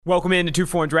Welcome into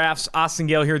 2-for-1 Drafts. Austin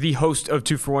Gale here, the host of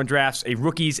 2-for-1 Drafts, a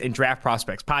rookies and draft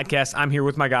prospects podcast. I'm here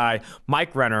with my guy,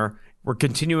 Mike Renner. We're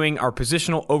continuing our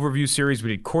positional overview series.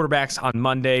 We did quarterbacks on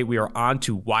Monday. We are on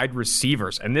to wide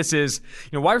receivers. And this is,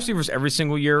 wide receivers every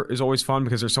single year is always fun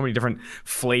because there's so many different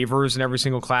flavors in every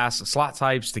single class. The slot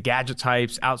types, the gadget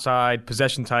types, outside,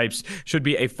 possession types should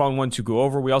be a fun one to go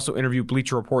over. We also interview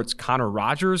Bleacher Report's Connor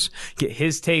Rogers, get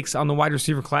his takes on the wide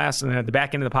receiver class. And then at the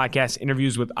back end of the podcast,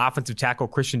 interviews with offensive tackle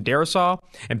Christian Darrisaw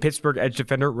and Pittsburgh edge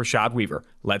defender Rashad Weaver.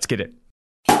 Let's get it.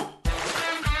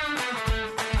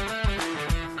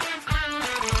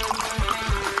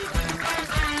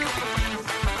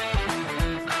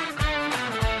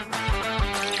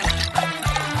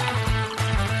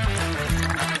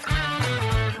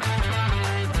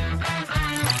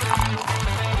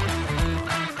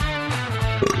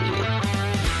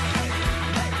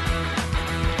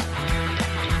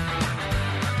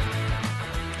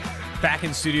 Back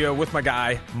in studio with my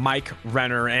guy, Mike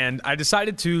Renner, and I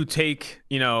decided to take,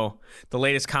 the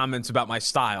latest comments about my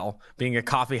style being a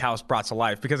coffee house brought to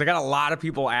life because I got a lot of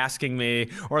people asking me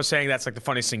or saying that's like the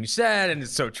funniest thing you said and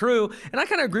it's so true, and I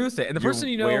kind of agree with it. And the person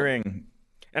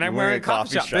I'm wearing a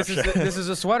coffee shop. This is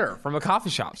a sweater from a coffee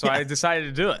shop. So yeah. I decided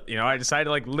to do it. I decided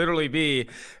to literally be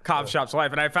coffee shop's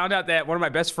life. And I found out that one of my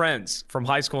best friends from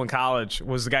high school and college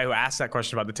was the guy who asked that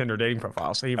question about the Tinder dating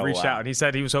profile. So he reached out and he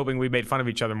said he was hoping we made fun of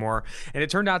each other more. And it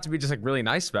turned out to be just really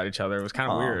nice about each other. It was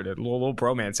kind of weird, a little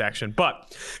bromance action.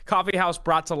 But coffee house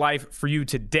brought to life for you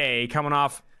today, coming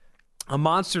off a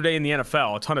monster day in the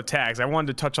NFL, a ton of tags. I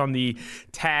wanted to touch on the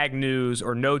tag news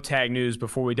or no tag news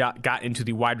before we got into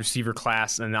the wide receiver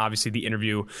class and obviously the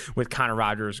interview with Connor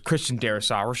Rogers, Christian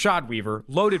Darrisaw, Rashad Weaver,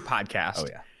 loaded podcast. Oh,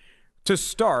 yeah. To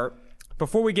start,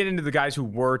 before we get into the guys who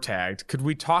were tagged, could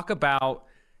we talk about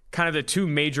kind of the two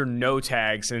major no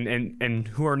tags and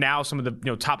who are now some of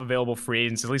the top available free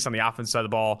agents, at least on the offense side of the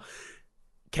ball?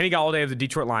 Kenny Golladay of the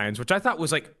Detroit Lions, which I thought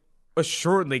was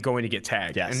assuredly going to get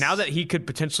tagged. Yes. And now that he could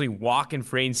potentially walk in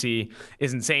free agency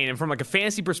is insane. And from a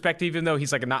fantasy perspective, even though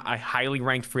he's not a highly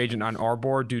ranked free agent on our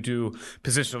board due to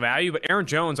positional value, but Aaron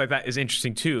Jones I thought is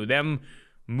interesting too. Them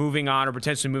moving on or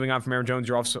potentially moving on from Aaron Jones,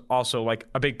 you're also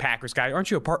a big Packers guy.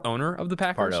 Aren't you a part owner of the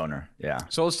Packers? Part owner, yeah.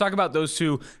 So let's talk about those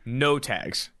two no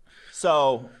tags.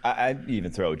 So I'd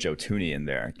even throw Joe Thuney in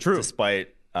there. True. Despite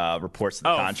reports to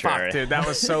the contrary. Fuck, dude, that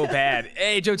was so bad.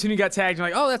 Hey, Joe Thuney got tagged. I'm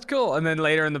like, oh, that's cool. And then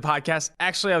later in the podcast,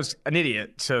 actually, I was an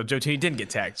idiot. So Joe Thuney didn't get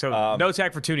tagged. So no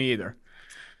tag for Thuney either.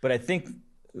 But I think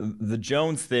the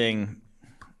Jones thing,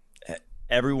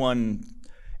 everyone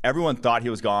thought he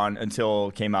was gone until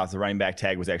it came out the running back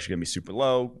tag was actually going to be super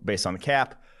low based on the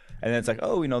cap. And then it's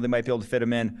they might be able to fit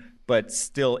him in. But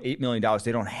still, $8 million,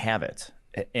 they don't have it.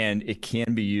 And it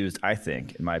can be used, I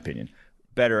think, in my opinion,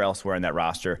 better elsewhere in that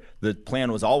roster. The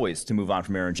plan was always to move on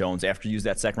from Aaron Jones after you use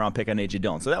that second round pick on A.J.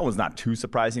 Dillon. So that was not too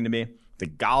surprising to me. The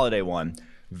Golladay one,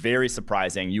 very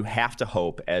surprising. You have to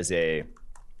hope as a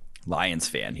Lions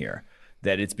fan here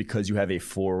that it's because you have a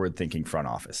forward-thinking front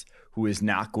office who is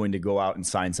not going to go out and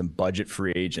sign some budget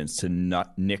free agents to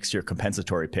nix your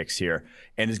compensatory picks here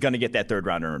and is going to get that third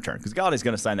rounder in return. Because Galladay's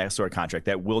going to sign that sort of contract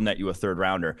that will net you a third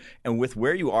rounder. And with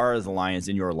where you are as the Lions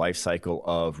in your life cycle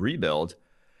of rebuild,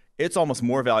 it's almost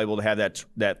more valuable to have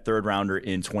that third rounder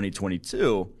in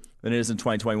 2022 than it is in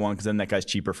 2021 because then that guy's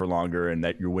cheaper for longer and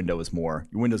that your window is more.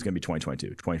 Your window is going to be 2022,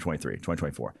 2023,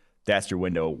 2024. That's your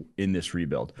window in this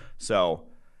rebuild. So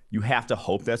you have to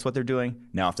hope that's what they're doing.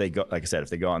 Now, if they go, like I said,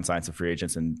 if they go out and sign some free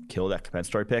agents and kill that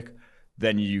compensatory pick,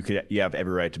 then you have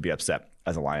every right to be upset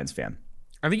as a Lions fan.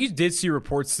 I think you did see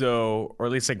reports, though, or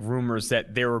at least rumors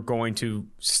that they were going to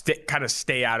kind of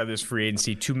stay out of this free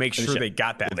agency to make sure they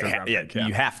got that.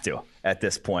 You have to at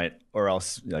this point, or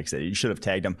else, like I said, you should have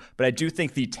tagged them. But I do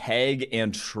think the tag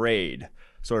and trade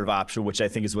sort of option, which I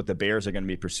think is what the Bears are going to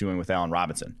be pursuing with Allen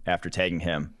Robinson after tagging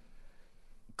him,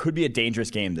 could be a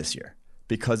dangerous game this year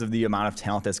because of the amount of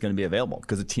talent that's going to be available,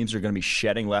 because the teams are going to be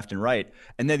shedding left and right,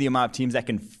 and then the amount of teams that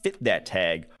can fit that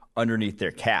tag underneath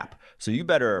their cap. So you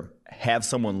better have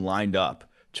someone lined up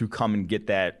to come and get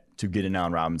that, to get an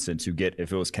Allen Robinson, to get,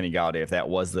 if it was Kenny Golladay, if that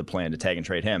was the plan to tag and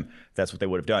trade him, if that's what they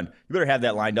would have done. You better have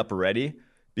that lined up already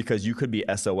because you could be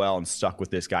SOL and stuck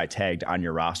with this guy tagged on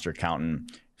your roster counting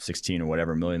 16 or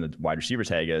whatever million the wide receiver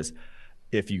tag is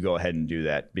if you go ahead and do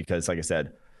that. Because like I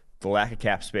said, the lack of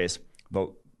cap space,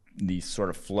 the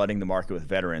sort of flooding the market with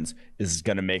veterans is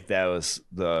going to make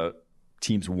the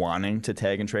teams wanting to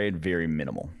tag and trade very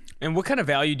minimal. And what kind of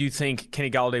value do you think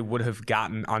Kenny Golladay would have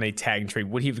gotten on a tag and trade?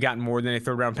 Would he have gotten more than a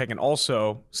third-round pick? And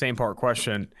also, same part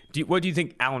question, what do you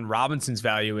think Allen Robinson's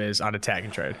value is on a tag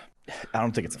and trade? I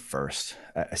don't think it's a first.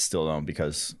 I still don't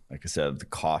because, like I said, the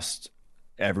cost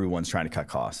everyone's trying to cut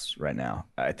costs right now.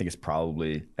 I think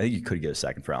you could get a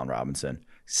second for Allen Robinson.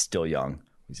 He's still young.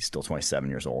 He's still 27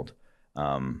 years old.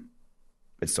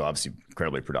 It's still obviously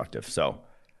incredibly productive. So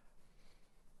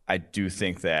I do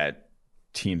think that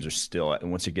teams are still,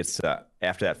 and once it gets to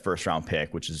after that first round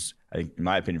pick, which is, I think, in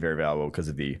my opinion, very valuable because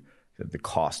of the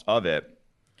cost of it.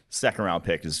 Second round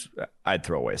pick I'd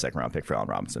throw away a second round pick for Allen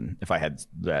Robinson if I had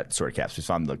that sort of cap space. If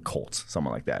I'm the Colts,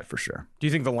 someone like that for sure. Do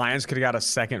you think the Lions could have got a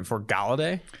second for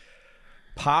Galladay?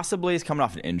 Possibly. He's coming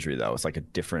off an injury though. It's like a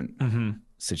different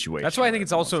situation. That's why I think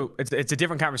it's also it's a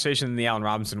different conversation than the Allen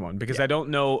Robinson one because I don't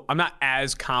know. I'm not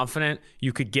as confident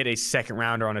you could get a second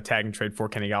rounder on a tag and trade for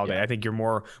Kenny Galladay. Yeah. I think you're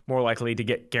more likely to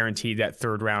get guaranteed that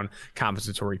third round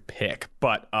compensatory pick.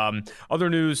 But other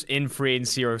news in free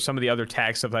agency or some of the other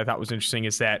tag stuff that I thought was interesting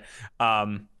is that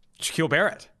Shaquille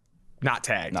Barrett not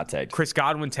tagged. Chris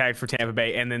Godwin tagged for Tampa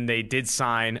Bay, and then they did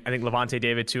sign, I think, Levante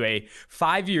David to a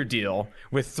 5-year deal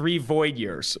with 3 void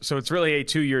years. So it's really a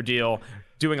 2-year deal,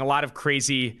 doing a lot of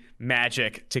crazy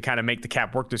magic to kind of make the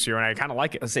cap work this year, and I kind of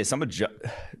like it. Let's say some of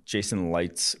Jason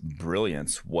Light's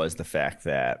brilliance was the fact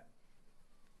that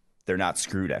they're not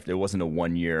screwed after. It wasn't a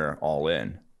 1-year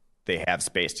all-in. They have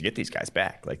space to get these guys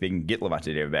back. Like, they can get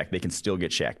Levante David back. They can still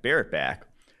get Shaq Barrett back,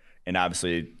 and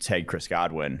obviously tag Chris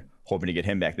Godwin, hoping to get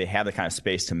him back. They have the kind of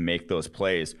space to make those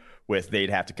plays with. They'd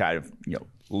have to kind of,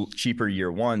 cheaper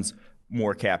year ones,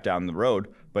 more cap down the road,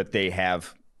 but they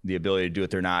have the ability to do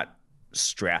it. They're not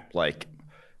strapped like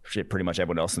pretty much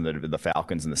everyone else in the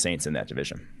Falcons and the Saints in that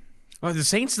division. Well, the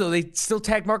Saints, though, they still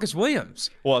tag Marcus Williams.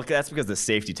 Well, that's because the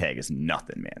safety tag is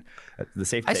nothing, man. The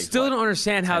safety I still don't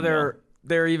understand how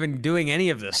they're even doing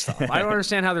any of this stuff. I don't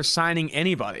understand how they're signing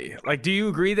anybody. Like, do you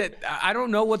agree that I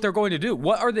don't know what they're going to do?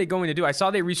 What are they going to do? I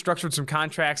saw they restructured some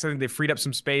contracts. I think they freed up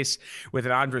some space with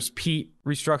an Andres Pete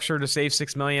restructure to save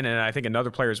 $6 million, and I think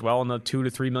another player as well in the $2 to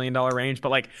 $3 million range. But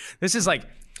like, this is like,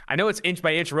 I know it's inch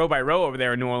by inch, row by row over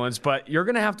there in New Orleans, but you're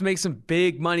going to have to make some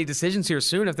big money decisions here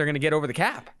soon if they're going to get over the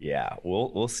cap. Yeah,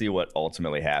 we'll see what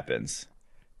ultimately happens,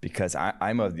 because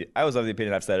I was of the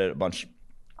opinion, I've said it a bunch.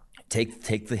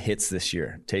 Take the hits this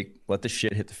year. Let the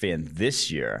shit hit the fan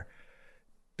this year,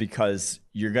 because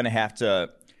you're going to have to,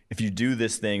 if you do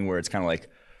this thing where it's kind of like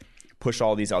push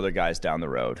all these other guys down the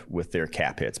road with their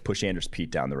cap hits, push Andres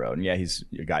Pete down the road. And yeah, he's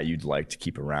a guy you'd like to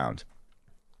keep around.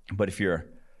 But if you're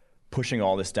pushing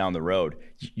all this down the road,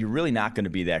 you're really not going to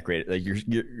be that great. Like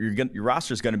your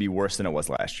roster is going to be worse than it was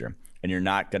last year. And you're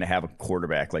not going to have a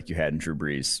quarterback like you had in Drew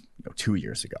Brees 2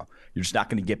 years ago. You're just not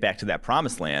going to get back to that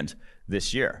promised land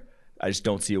this year. I just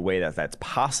don't see a way that that's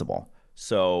possible.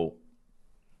 So,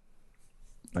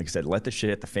 like I said, let the shit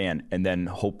hit the fan and then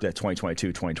hope that 2022,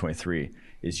 2023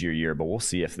 is your year. But we'll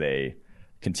see if they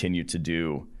continue to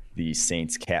do the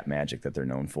Saints cap magic that they're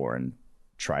known for and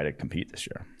try to compete this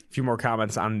year. A few more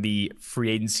comments on the free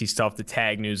agency stuff, the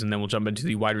tag news, and then we'll jump into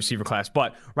the wide receiver class.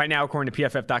 But right now, according to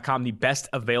PFF.com, the best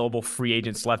available free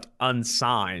agents left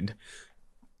unsigned: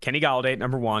 Kenny Galladay,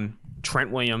 number 1,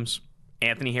 Trent Williams,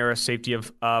 Anthony Harris, safety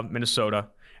of Minnesota,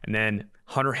 and then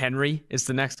Hunter Henry is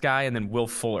the next guy, and then Will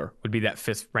Fuller would be that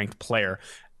 5th-ranked player.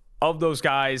 Of those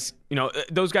guys,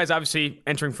 those guys obviously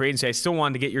entering free agency, I still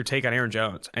wanted to get your take on Aaron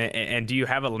Jones. And do you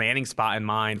have a landing spot in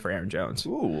mind for Aaron Jones?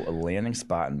 Ooh, a landing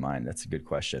spot in mind. That's a good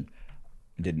question.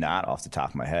 I did not off the top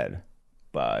of my head,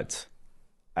 but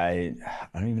I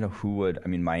don't even know who would. I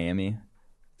mean, Miami,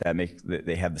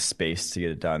 they have the space to get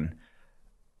it done.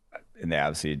 And they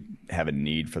obviously have a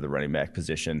need for the running back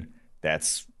position.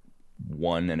 That's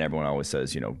one, and everyone always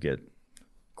says, get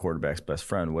quarterback's best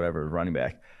friend, whatever, running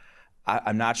back.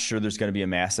 I'm not sure there's going to be a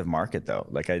massive market, though.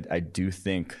 Like, I do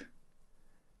think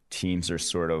teams are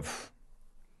sort of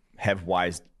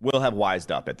will have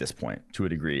wised up at this point to a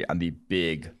degree on the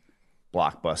big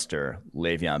blockbuster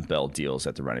Le'Veon Bell deals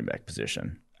at the running back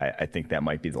position. I think that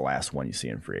might be the last one you see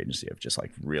in free agency of just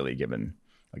like really giving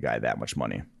a guy that much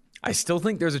money. I still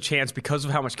think there's a chance, because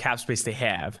of how much cap space they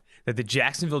have, that the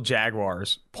Jacksonville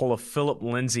Jaguars pull a Phillip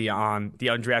Lindsay on the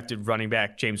undrafted running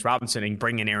back James Robinson and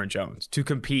bring in Aaron Jones to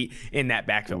compete in that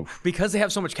backfield. Because they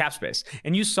have so much cap space.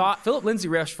 And you saw Phillip Lindsay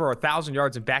rushed for 1,000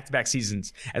 yards in back-to-back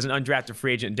seasons as an undrafted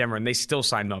free agent in Denver, and they still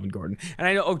signed Melvin Gordon. And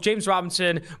I know, James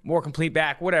Robinson, more complete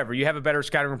back, whatever. You have a better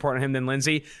scouting report on him than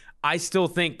Lindsay. I still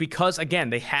think, because,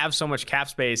 again, they have so much cap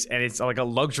space and it's like a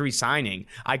luxury signing,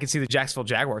 I could see the Jacksonville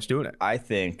Jaguars doing it. I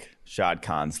think Shad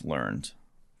Khan's learned.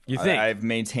 You think? I'm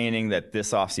maintaining that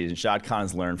this offseason, Shad Khan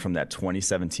has learned from that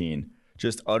 2017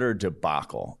 just utter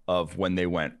debacle of when they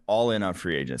went all in on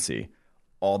free agency.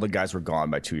 All the guys were gone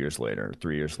by 2 years later,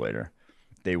 3 years later.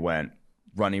 They went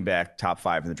running back top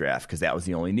 5 in the draft because that was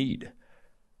the only need.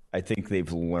 I think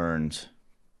they've learned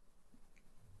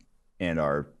and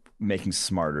are making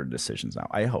smarter decisions now.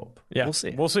 I hope. Yeah, we'll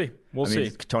see. We'll see. We'll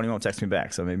see. Tony won't text me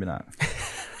back, so maybe not.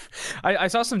 I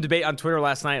saw some debate on Twitter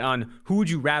last night on who would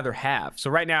you rather have.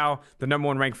 So right now, the number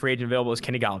 1 ranked free agent available is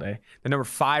Kenny Galladay. The number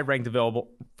 5 ranked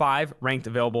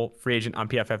available free agent on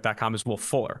PFF.com is Will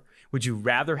Fuller. Would you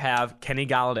rather have Kenny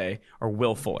Galladay or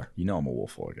Will Fuller? You know I'm a Will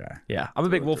Fuller guy. Yeah, I'm a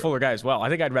big Will Fuller guy as well. I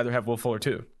think I'd rather have Will Fuller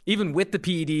too. Even with the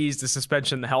PEDs, the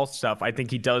suspension, the health stuff, I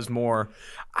think he does more.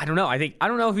 I don't know. I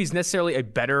don't know if he's necessarily a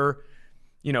better,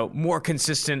 more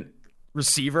consistent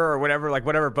receiver or whatever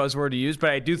buzzword to use,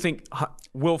 but I do think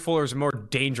Will Fuller is a more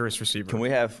dangerous receiver.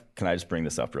 Can I just bring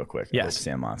this up real quick? Yes.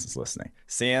 Sam Monson's listening.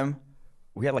 Sam,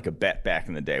 we had like a bet back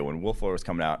in the day when Will Fuller was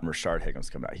coming out and Rashard Higgins was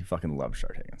coming out. He fucking loved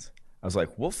Rashard Higgins. I was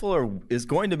like, Will Fuller is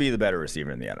going to be the better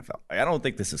receiver in the NFL. I don't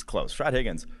think this is close. Rashard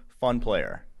Higgins, fun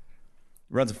player.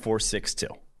 Runs a 4.62.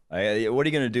 What are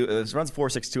you going to do? It runs a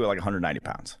 4.62 at like 190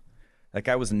 pounds. That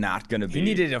guy was not going to be. He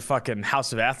needed a fucking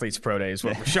House of Athletes pro day is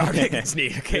what Rashard Higgins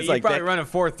needed. Okay, It's you like probably that- run a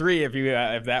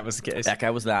 4.3 if that was the case. That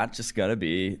guy was not just going to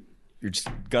be. You're just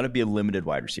going to be a limited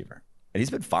wide receiver. And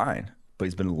he's been fine, but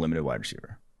he's been a limited wide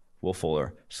receiver. Will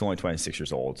Fuller, still only 26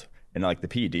 years old. And like the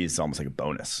PEDs is almost like a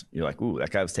bonus. You're like, ooh,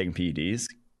 that guy was taking PEDs?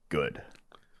 Good.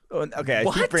 Okay,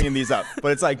 I keep bringing these up.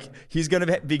 But it's like, he's going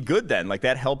to be good then. Like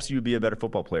that helps you be a better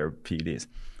football player, PEDs.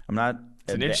 I'm not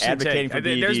advocating for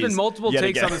PEDs. There's been multiple yet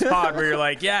takes again. on this pod where you're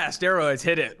like, yeah, steroids,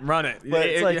 hit it, run it. But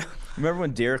it's like, remember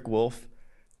when Derek Wolfe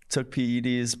took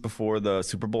PEDs before the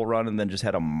Super Bowl run and then just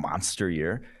had a monster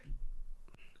year?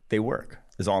 They work,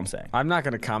 is all I'm saying. I'm not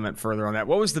going to comment further on that.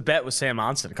 What was the bet with Sam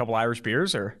Monson? A couple Irish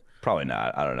beers or? Probably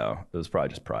not. I don't know. It was probably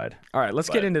just pride. All right, let's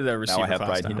get into the receiver Now I have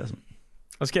class pride. He doesn't.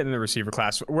 Let's get into the receiver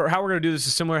class. How we're going to do this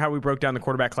is similar to how we broke down the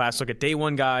quarterback class. Look at day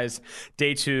 1 guys,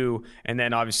 day 2, and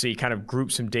then obviously kind of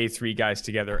group some day 3 guys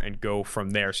together and go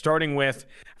from there. Starting with,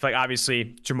 I feel like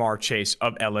obviously Jamar Chase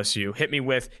of LSU. Hit me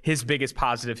with his biggest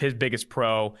positive, his biggest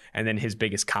pro, and then his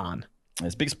biggest con.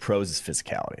 His biggest pros is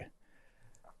physicality.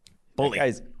 That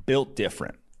guy's built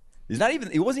different. He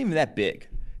wasn't even that big.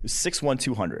 He was 6'1",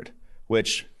 200,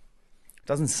 which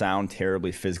doesn't sound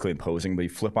terribly physically imposing, but you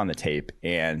flip on the tape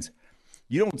and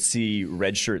you don't see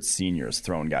redshirt seniors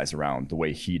throwing guys around the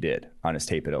way he did on his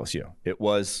tape at LSU. It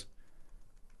was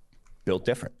built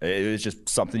different. It was just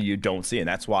something you don't see, and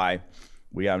that's why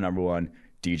we have number 1.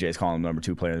 DJ's calling him number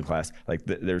 2 player in the class. Like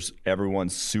there's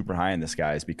everyone's super high on this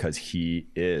guy is because he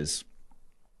is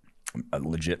a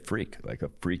legit freak, like a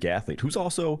freak athlete who's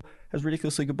also has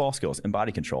ridiculously good ball skills and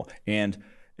body control. And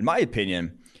in my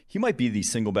opinion, he might be the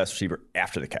single best receiver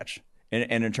after the catch.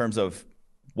 And in terms of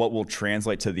what will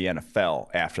translate to the NFL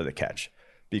after the catch,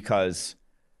 because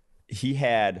he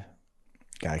had,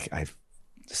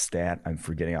 stat I'm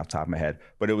forgetting off the top of my head,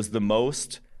 but it was the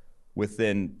most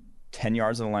within 10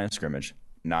 yards of the line of scrimmage,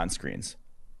 non-screens,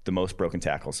 the most broken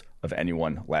tackles of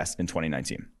anyone last in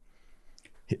 2019.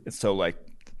 So like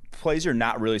plays you're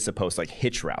not really supposed to, like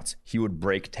hitch routes, he would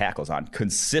break tackles on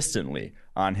consistently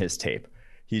on his tape.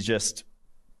 He's just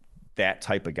that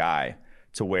type of guy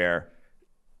to where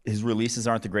his releases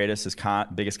aren't the greatest. His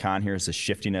biggest con here is his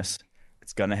shiftiness.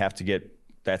 That's going to have to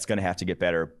get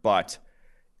better. But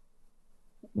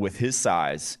with his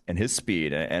size and his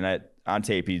speed, and on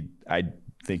tape, I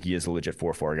think he is a legit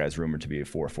 4.4 guy. He's rumored to be a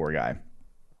 4.4 guy.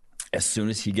 As soon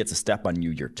as he gets a step on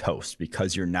you, you're toast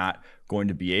because you're not going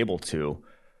to be able to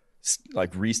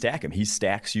like restack him. He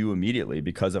stacks you immediately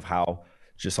because of how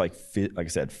just like I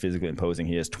said, physically imposing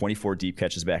he is. 24 deep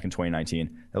catches back in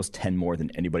 2019. That was 10 more than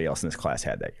anybody else in this class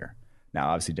had that year. Now,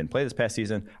 obviously didn't play this past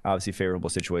season. Obviously favorable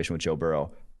situation with Joe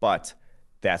Burrow, but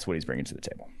that's what he's bringing to the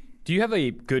table. Do you have a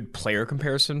good player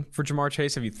comparison for Jamar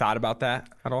Chase? Have you thought about that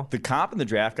at all? The comp in the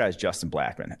draft guy is Justin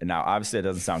Blackmon. And now, obviously, that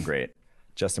doesn't sound great.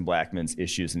 Justin Blackmon's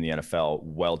issues in the NFL,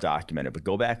 well documented. But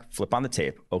go back, flip on the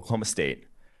tape, Oklahoma State.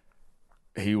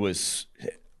 He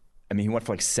went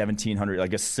for like 1,700,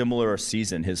 like a similar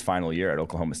season his final year at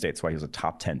Oklahoma State. That's why he was a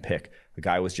top 10 pick. The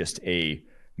guy was just a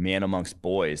man amongst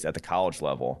boys at the college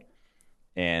level.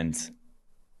 And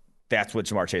that's what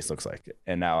Jamar Chase looks like.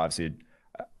 And now, obviously,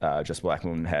 Justin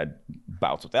Blackmon had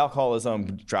bouts with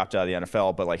alcoholism, dropped out of the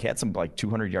NFL, but like had some like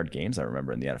 200-yard games, I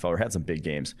remember, in the NFL, or had some big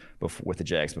games with the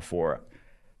Jags before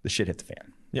the shit hit the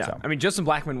fan. Yeah, so. I mean, Justin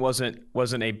Blackmon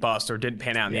wasn't a bust or didn't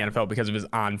pan out in the NFL because of his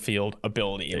on-field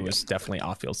ability. It was definitely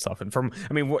off-field stuff. And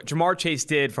what Jamar Chase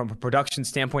did from a production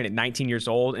standpoint at 19 years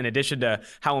old, in addition to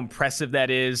how impressive that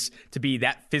is to be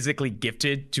that physically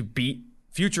gifted to beat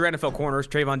future NFL corners,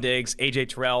 Trayvon Diggs, A.J.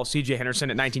 Terrell, C.J. Henderson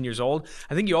at 19 years old,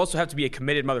 I think you also have to be a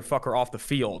committed motherfucker off the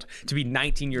field to be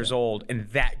 19 years old and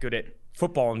that good at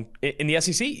football in the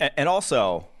SEC. And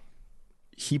also,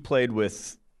 he played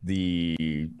with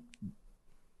the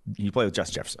he played with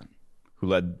Justin Jefferson, who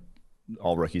led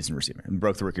all rookies in receiving and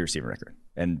broke the rookie receiving record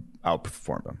and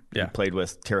outperformed him. Yeah. He played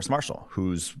with Terrace Marshall,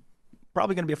 who's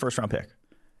probably going to be a first-round pick.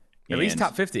 At least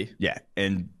top 50. Yeah,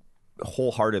 and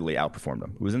wholeheartedly outperformed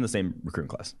him. He was in the same recruiting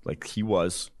class. Like, he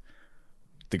was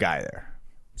the guy there.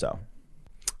 So,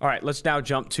 all right, let's now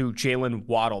jump to Jalen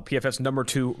Waddle, PFF's number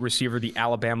 2 receiver, the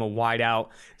Alabama wideout.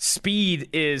 Speed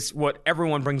is what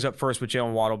everyone brings up first with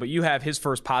Jalen Waddle, but you have his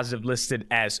first positive listed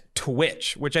as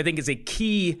twitch, which I think is a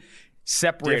key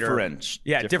separator.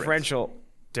 Differential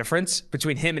difference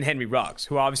between him and Henry Ruggs,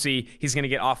 who obviously he's going to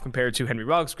get off compared to Henry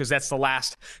Ruggs because that's the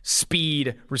last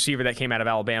speed receiver that came out of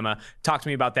Alabama. Talk to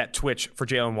me about that twitch for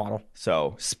Jalen Waddle.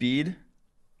 So speed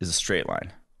is a straight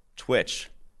line. Twitch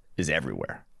is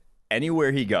everywhere.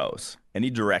 Anywhere he goes, any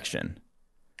direction,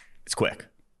 it's quick.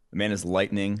 The man is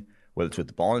lightning, whether it's with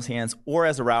the ball in his hands or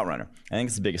as a route runner. I think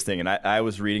it's the biggest thing. And I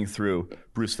was reading through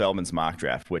Bruce Feldman's mock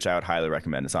draft, which I would highly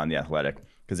recommend. It's on The Athletic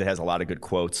because it has a lot of good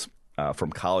quotes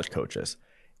from college coaches.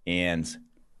 And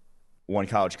one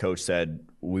college coach said,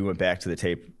 we went back to the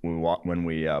tape when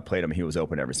we played him, he was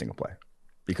open every single play.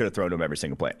 He could have thrown to him every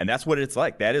single play. And that's what it's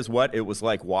like. That is what it was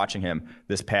like watching him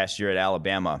this past year at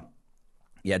Alabama.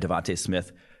 Yeah, Devontae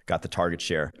Smith got the target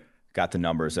share, got the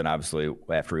numbers, and obviously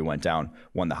after he went down,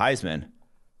 won the Heisman.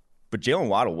 But Jalen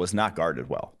Waddle was not guarded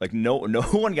well. Like no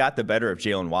one got the better of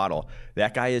Jalen Waddle.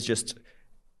 That guy is just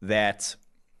that.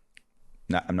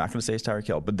 I'm not going to say it's Tyreek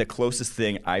Hill, but the closest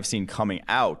thing I've seen coming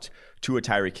out to a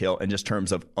Tyreek Hill in just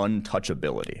terms of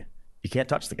untouchability. You can't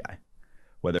touch the guy.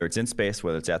 Whether it's in space,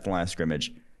 whether it's at the line of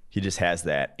scrimmage, he just has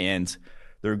that. And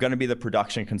there are going to be the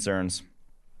production concerns.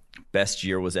 Best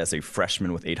year was as a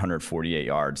freshman with 848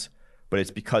 yards, but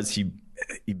it's because he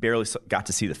barely got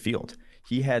to see the field.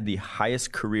 He had the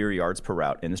highest career yards per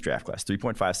route in this draft class,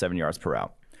 3.57 yards per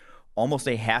route. Almost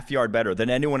a half yard better than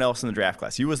anyone else in the draft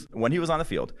class. When he was on the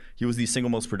field, he was the single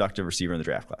most productive receiver in the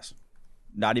draft class.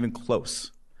 Not even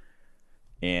close.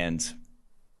 And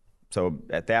so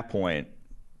at that point,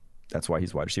 that's why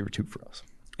he's wide receiver 2 for us.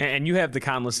 And you have the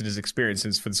con listed as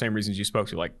experiences for the same reasons you spoke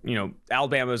to. Like,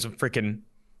 Alabama is a freaking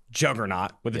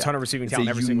juggernaut with a ton of receiving talent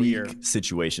every single year.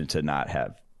 Situation to not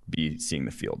be seeing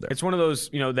the field there. It's one of those,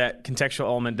 that contextual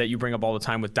element that you bring up all the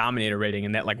time with dominator rating,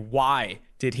 and that why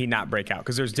did he not break out?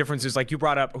 Because there's differences, like you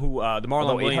brought up the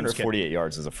Marlon Williams 848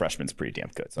 yards as a freshman's pretty damn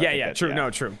good.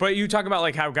 So true. But you talk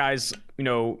about how guys,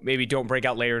 maybe don't break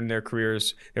out later in their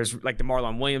careers. There's the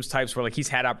Marlon Williams types where he's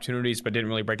had opportunities but didn't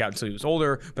really break out until he was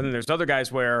older. But then there's other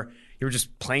guys where you were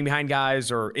just playing behind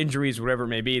guys or injuries or whatever it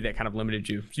may be that kind of limited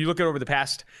you. So you look at over the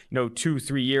past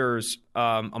 2-3 years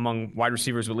among wide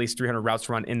receivers with at least 300 routes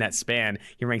run in that span,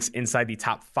 he ranks inside the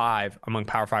top 5 among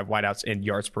Power 5 wideouts in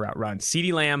yards per route run.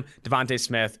 CeeDee Lamb, Devontae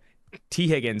Smith, T.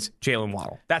 Higgins, Jalen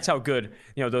Waddle. That's how good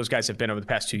those guys have been over the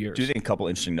past 2 years. Do you think a couple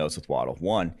interesting notes with Waddle?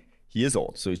 One, he is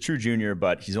old, so he's true junior,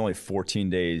 but he's only 14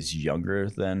 days younger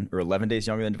than, or 11 days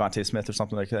younger than Devontae Smith or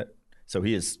something like that. So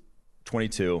he is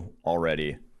 22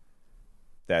 already.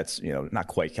 That's not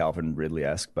quite Calvin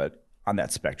Ridley-esque, but on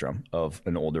that spectrum of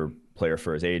an older player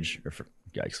for his age or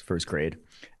for his grade.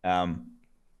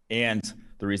 And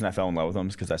the reason I fell in love with him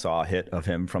is because I saw a hit of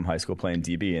him from high school playing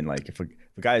DB, and if a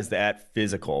guy is that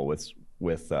physical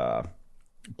with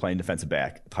playing defensive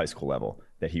back at high school level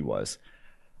that he was,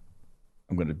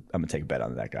 I'm gonna take a bet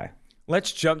on that guy.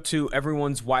 Let's jump to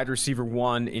everyone's wide receiver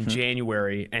 1 in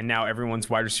January, and now everyone's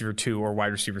wide receiver 2 or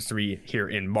wide receiver 3 here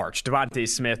in March. Devontae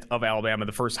Smith of Alabama,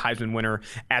 the first Heisman winner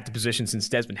at the position since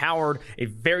Desmond Howard, a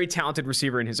very talented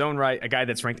receiver in his own right, a guy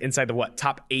that's ranked inside the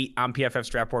top 8 on PFF's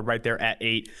draft board right there at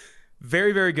 8.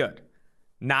 Very, very good.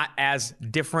 Not as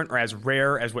different or as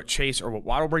rare as what Chase or what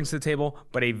Waddle brings to the table,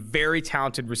 but a very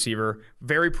talented receiver,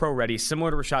 very pro-ready, similar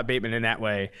to Rashad Bateman in that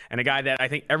way, and a guy that I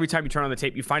think every time you turn on the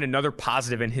tape, you find another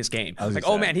positive in his game.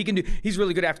 Oh man, he's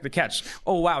really good after the catch.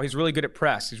 Oh wow, he's really good at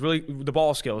press. He's really the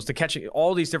ball skills, the catching,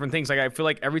 all these different things. I feel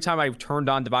like every time I turned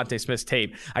on Devontae Smith's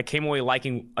tape, I came away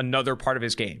liking another part of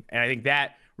his game, and I think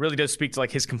that really does speak to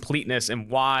his completeness and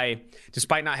why,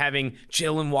 despite not having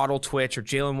Jalen Waddle twitch or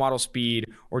Jalen Waddle speed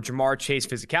or Jamar Chase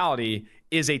physicality,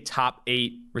 is a top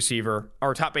 8 receiver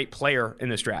or top 8 player in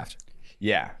this draft.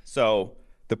 Yeah. So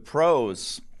the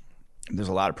pros, there's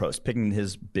a lot of pros. Picking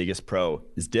his biggest pro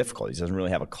is difficult. He doesn't really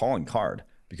have a calling card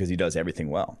because he does everything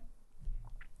well.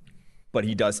 But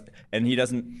he does, and he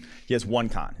has one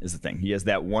con is the thing. He has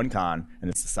that one con, and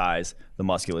it's the size, the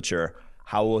musculature.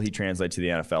 How will he translate to the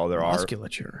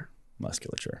NFL?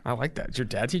 Musculature. I like that. Did your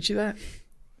dad teach you that?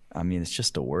 I mean, it's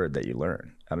just a word that you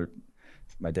learn.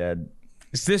 My dad.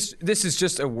 This is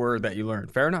just a word that you learn.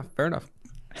 Fair enough.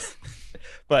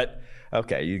 But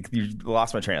okay, you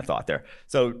lost my train of thought there.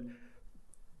 So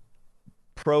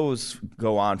pros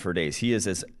go on for days. He is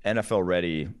as NFL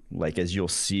ready, like as you'll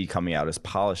see coming out, as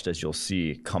polished as you'll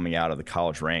see coming out of the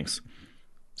college ranks.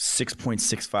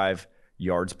 6.65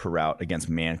 yards per route against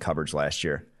man coverage last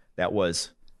year. That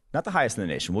was not the highest in the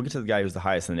nation. We'll get to the guy who was the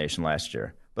highest in the nation last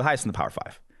year, but the highest in the Power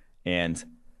 5. And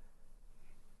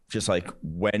just like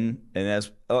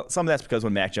as some of that's because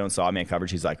when Mac Jones saw man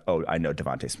coverage, he's like, oh, I know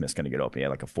Devontae Smith's going to get open. He had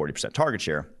like a 40% target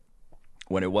share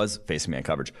when it was facing man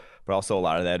coverage. But also a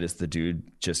lot of that is the dude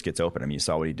just gets open. I mean, you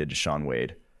saw what he did to Shaun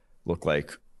Wade.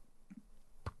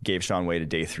 Gave Shaun Wade a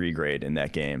day 3 grade in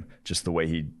that game, just the way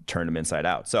he turned him inside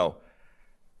out. So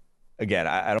again,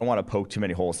 I don't want to poke too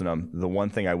many holes in him. The one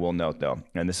thing I will note though,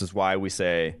 and this is why we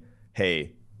say,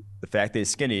 hey, the fact that he's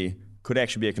skinny could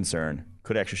actually be a concern,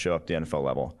 could actually show up at the NFL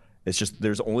level. It's just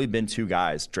there's only been 2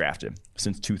 guys drafted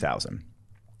since 2000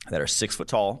 that are 6 foot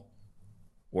tall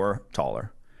or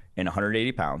taller and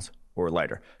 180 pounds or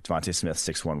lighter. Devontae Smith,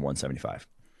 6'1", 175.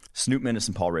 Snoop Minnis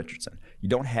and Paul Richardson. You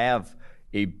don't have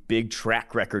a big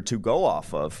track record to go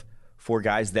off of for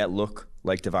guys that look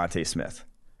like Devontae Smith.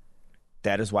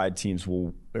 That is why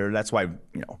that's why,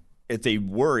 it's a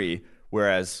worry,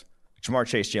 whereas Ja'Marr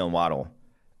Chase, Jalen Waddle,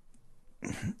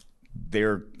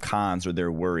 their cons or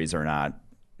their worries are not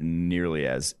nearly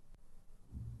as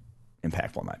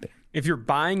impactful in my opinion. If you're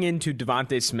buying into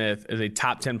Devontae Smith as a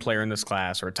top 10 player in this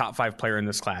class or a top 5 player in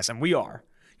this class, and we are,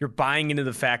 you're buying into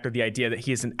the fact or the idea that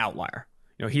he is an outlier.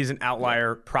 He's an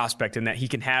outlier prospect in that he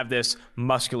can have this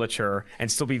musculature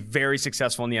and still be very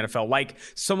successful in the NFL, like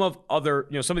some of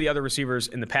the other receivers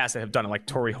in the past that have done it,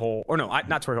 like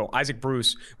Isaac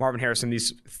Bruce, Marvin Harrison,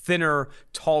 these thinner,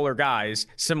 taller guys,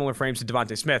 similar frames to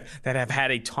Devontae Smith, that have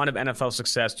had a ton of NFL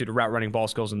success due to route running, ball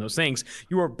skills, and those things.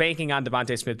 You are banking on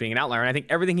Devontae Smith being an outlier, and I think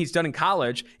everything he's done in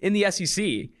college in the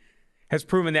SEC has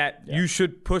proven that you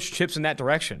should push chips in that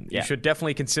direction. You should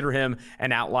definitely consider him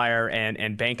an outlier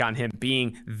and bank on him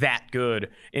being that good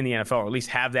in the NFL, or at least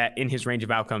have that in his range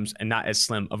of outcomes and not as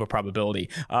slim of a probability.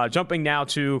 Jumping now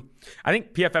to, I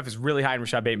think PFF is really high in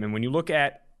Rashad Bateman. When you look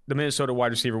at the Minnesota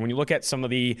wide receiver, when you look at some of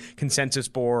the consensus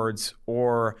boards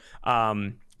or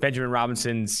Benjamin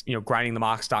Robinson's,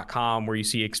 grindingthemocks.com, where you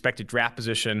see expected draft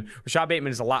position, Rashad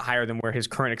Bateman is a lot higher than where his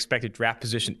current expected draft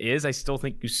position is. I still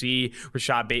think you see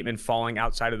Rashad Bateman falling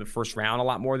outside of the first round a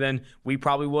lot more than we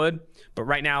probably would. But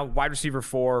right now, wide receiver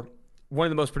 4, one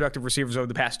of the most productive receivers over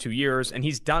the past 2 years, and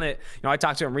he's done it. I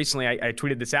talked to him recently. I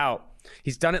tweeted this out.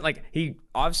 He's done it like he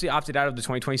obviously opted out of the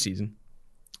 2020 season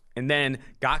and then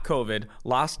got COVID,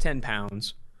 lost 10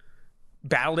 pounds,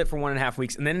 battled it for 1.5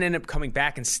 weeks, and then ended up coming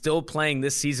back and still playing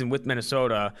this season with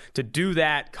Minnesota. To do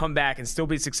that, come back, and still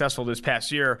be successful this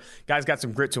past year, guy's got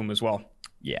some grit to him as well.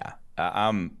 Yeah,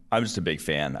 I'm just a big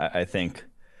fan. I think,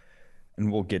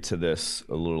 and we'll get to this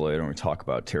a little later when we talk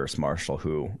about Terrace Marshall,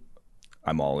 who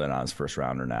I'm all in on as first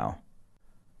rounder now.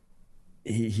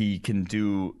 He can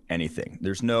do anything.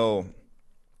 I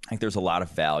think there's a lot of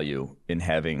value in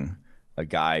having a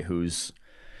guy who's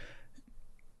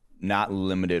not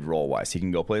limited role-wise. He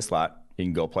can go play a slot. He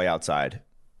can go play outside.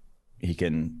 He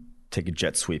can take a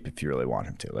jet sweep if you really want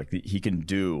him to. He can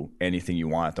do anything you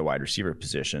want at the wide receiver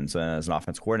positions. And as an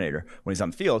offense coordinator, when he's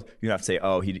on the field, you don't have to say,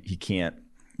 oh, he can't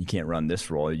run this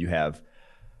role. You have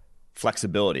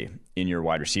flexibility in your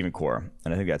wide receiving core,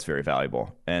 and I think that's very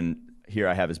valuable. And here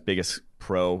I have his biggest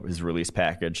pro, his release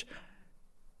package.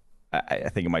 I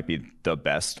think it might be the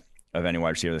best of any wide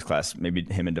receiver in this class. Maybe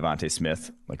him and Devontae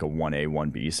Smith, like a 1A,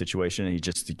 1B situation. He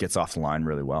gets off the line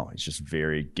really well. He's just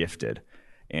very gifted.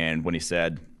 And when he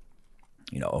said,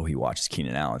 he watches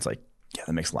Keenan Allen, it's like, yeah,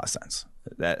 that makes a lot of sense.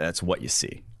 That's what you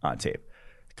see on tape.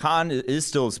 Con is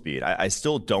still his speed. I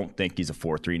still don't think he's a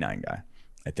 4.39 guy.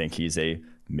 I think he's a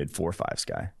mid 4.5s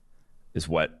guy, is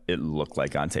what it looked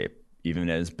like on tape, even in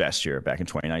his best year back in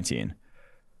 2019,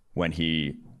 when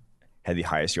he had the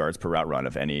highest yards per route run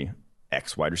of any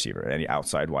X wide receiver, any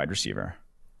outside wide receiver.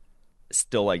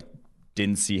 Still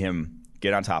didn't see him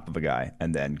get on top of a guy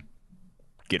and then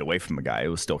get away from a guy. It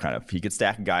was still he could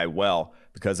stack a guy well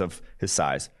because of his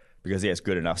size, because he has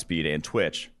good enough speed and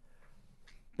twitch.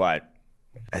 But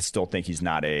I still think he's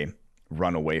not a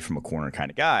run away from a corner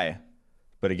kind of guy.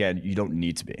 But again, you don't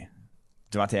need to be.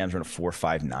 Devontae Adams ran a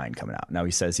 4.59 coming out. Now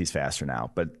he says he's faster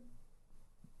now, but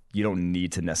you don't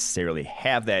need to necessarily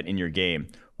have that in your game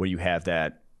where you have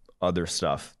that other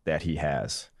stuff that he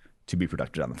has to be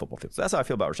productive on the football field. So that's how I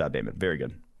feel about Rashad Bateman. Very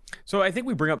good. So I think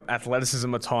we bring up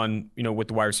athleticism a ton, with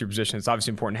the wide receiver position. It's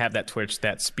obviously important to have that twitch,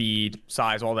 that speed,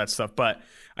 size, all that stuff. But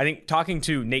I think talking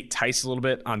to Nate Tice a little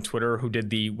bit on Twitter, who did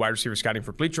the wide receiver scouting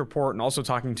for Bleacher Report, and also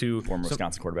talking to former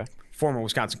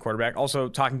Wisconsin quarterback, also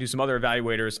talking to some other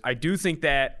evaluators, I do think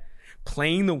that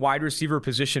playing the wide receiver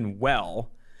position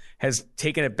well has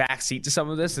taken a back seat to some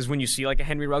of this, is when you see like a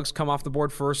Henry Ruggs come off the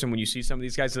board first, and when you see some of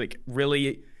these guys like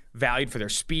really valued for their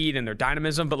speed and their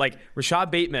dynamism. But like Rashad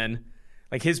Bateman,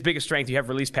 like his biggest strength, you have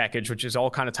release package, which is all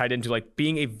kind of tied into like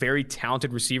being a very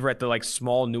talented receiver at the like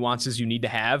small nuances you need to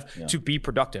have to be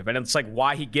productive. And it's like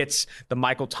why he gets the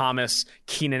Michael Thomas,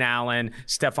 Keenan Allen,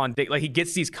 Stephon Diggs. Like he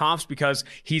gets these comps because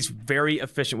he's very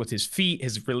efficient with his feet.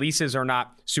 His releases are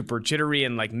not super jittery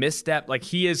and like misstep. Like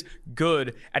he is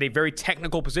good at a very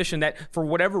technical position that for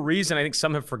whatever reason, I think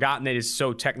some have forgotten that is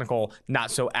so technical,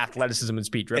 not so athleticism and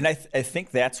speed driven. And I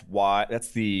think that's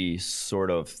the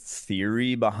sort of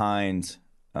theory behind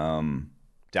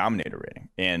dominator rating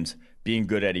and being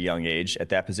good at a young age at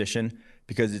that position,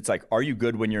 because it's like, are you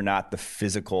good when you're not the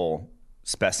physical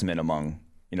specimen among,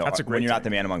 when you're not the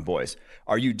man among boys?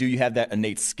 Do you have that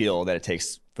innate skill that it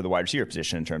takes for the wide receiver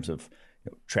position in terms of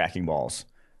tracking balls,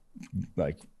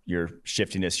 like your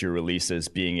shiftiness, your releases,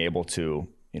 being able to,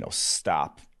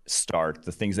 stop, start,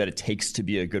 the things that it takes to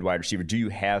be a good wide receiver? Do you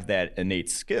have that innate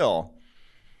skill?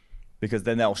 Because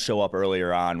then that'll show up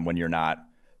earlier on when you're not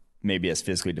maybe as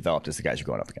physically developed as the guys you're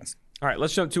going up against. All right,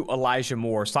 let's jump to Elijah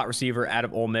Moore, slot receiver out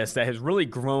of Ole Miss, that has really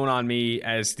grown on me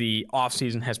as the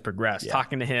offseason has progressed. Yeah.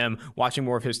 Talking to him, watching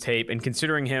more of his tape, and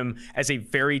considering him as a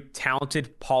very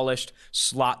talented, polished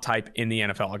slot type in the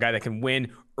NFL, a guy that can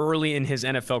win early in his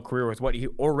NFL career with what he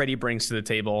already brings to the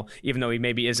table, even though he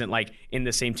maybe isn't like in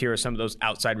the same tier as some of those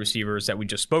outside receivers that we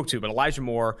just spoke to. But Elijah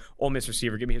Moore, Ole Miss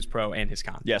receiver, give me his pro and his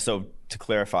con. Yeah, so to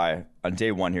clarify, on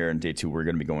day one here and day two, we're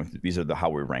going to be going through, these are how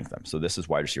we rank them. So this is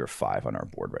wide receiver 5 on our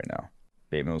board right now.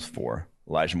 Bateman was 4,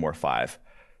 Elijah Moore 5.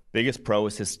 Biggest pro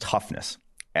is his toughness.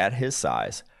 At his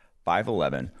size,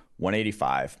 5'11",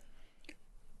 185,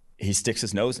 he sticks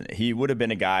his nose in it. He would have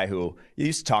been a guy who you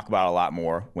used to talk about a lot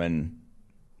more when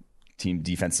team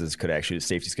defenses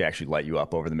safeties could actually light you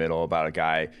up over the middle, about a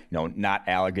guy, not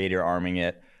alligator arming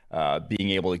it.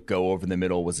 Being able to go over the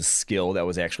middle was a skill that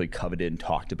was actually coveted and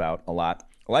talked about a lot.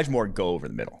 Elijah Moore go over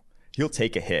the middle. He'll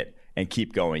take a hit and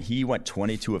keep going. He went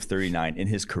 22 of 39 in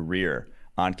his career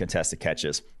on contested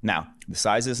catches. Now, the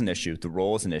size is an issue. The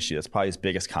role is an issue. That's probably his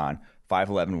biggest con.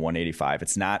 5'11", 185.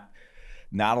 It's not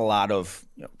a lot of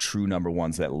true number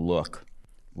ones that look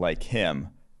like him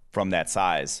from that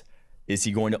size. Is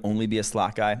he going to only be a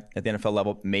slot guy at the NFL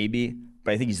level? Maybe,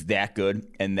 but I think he's that good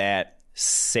and that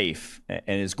safe,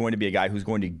 and is going to be a guy who's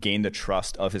going to gain the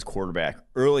trust of his quarterback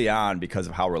early on because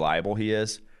of how reliable he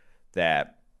is,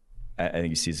 that I think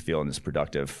he sees the field and is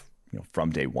productive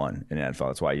from day one in the NFL.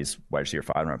 That's why he's wide receiver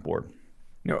 5 on our board.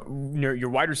 Your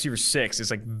wide receiver 6 is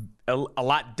like a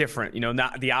lot different,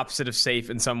 not the opposite of safe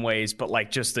in some ways, but like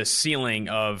just the ceiling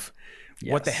of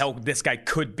what the hell this guy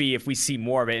could be if we see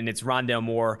more of it. And it's Rondale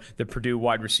Moore, the Purdue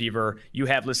wide receiver. You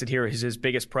have listed here his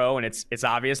biggest pro, and it's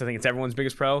obvious. I think it's everyone's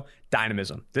biggest pro,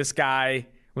 dynamism. This guy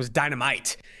was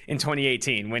dynamite in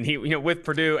 2018 when he, with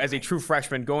Purdue as a true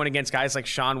freshman, going against guys like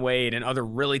Shaun Wade and other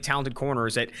really talented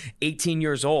corners at 18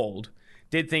 years old,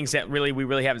 did things that we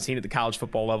really haven't seen at the college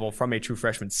football level from a true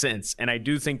freshman since. And I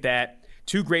do think that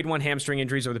 2 grade 1 hamstring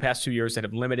injuries over the past 2 years that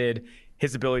have limited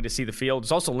his ability to see the field.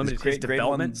 It's also limited his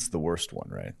development. Grade 1's the worst one,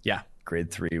 right? Yeah.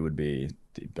 Grade 3 would be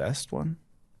the best one?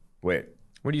 Wait.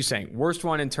 What are you saying? Worst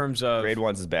one in terms of... Grade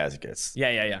 1's as bad as it gets.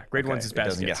 Yeah. Grade 1's as bad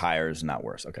as it gets. It doesn't get higher, it's not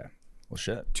worse. Okay. Well,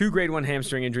 shit. 2 grade 1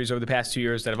 hamstring injuries over the past 2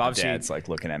 years that have obviously... Dad's like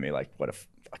looking at me like, what a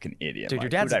fucking idiot. Dude, your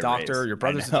dad's a doctor. Your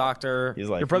brother's a doctor. He's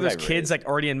like, your brother's kid's like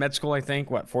already in med school, I think.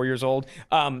 4 years old?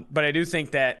 But I do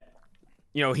think that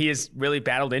he has really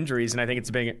battled injuries, and I think it's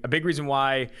a big reason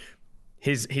why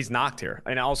he's knocked here.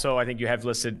 And also, I think you have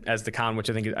listed as the con, which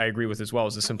I think I agree with as well,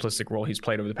 is the simplistic role he's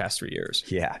played over the past 3 years.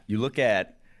 Yeah, you look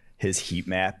at his heat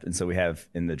map, and so we have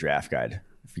in the draft guide.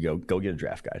 If you go get a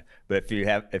draft guide. But if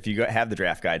you have the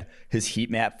draft guide, his heat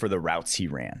map for the routes he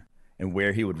ran and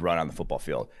where he would run on the football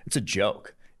field, it's a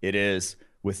joke. It is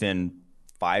within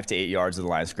 5 to 8 yards of the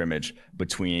line of scrimmage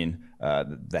between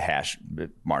the hash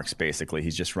marks, basically.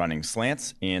 He's just running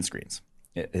slants and screens.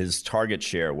 His target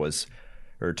share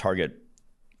target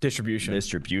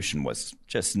distribution was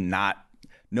just not,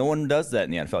 no one does that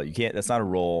in the NFL. That's not a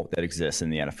role that exists in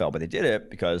the NFL, but they did it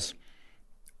because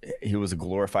he was a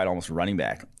glorified almost running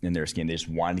back in their scheme. They just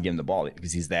wanted to give him the ball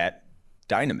because he's that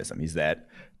dynamism. He's that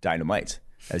dynamite,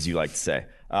 as you like to say.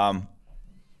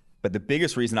 But the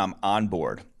biggest reason I'm on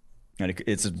board, and the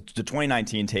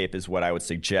 2019 tape is what I would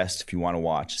suggest if you want to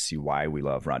watch, see why we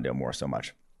love Rondale Moore so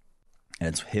much. And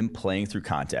it's him playing through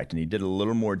contact. And he did a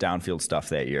little more downfield stuff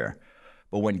that year.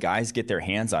 But when guys get their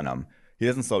hands on him, he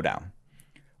doesn't slow down.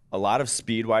 A lot of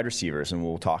speed wide receivers, and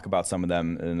we'll talk about some of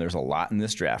them, and there's a lot in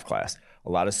this draft class, a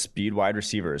lot of speed wide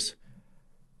receivers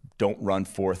don't run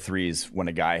 4.3s when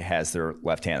a guy has their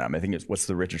left hand on him. I think what's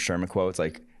the Richard Sherman quote? It's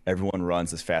like, everyone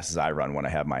runs as fast as I run when I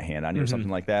have my hand on you, or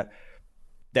something like that.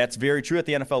 That's very true at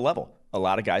the NFL level. A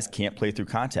lot of guys can't play through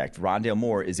contact. Rondale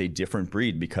Moore is a different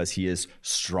breed because he is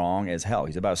strong as hell.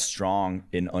 He's about as strong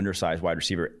an undersized wide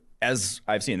receiver as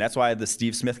I've seen. That's why the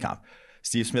Steve Smith comp.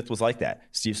 Steve Smith was like that.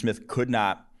 Steve Smith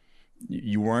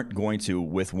you weren't going to,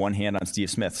 with one hand on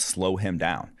Steve Smith, slow him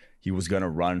down. He was going to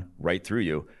run right through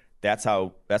you. That's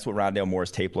what Rondale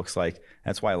Moore's tape looks like.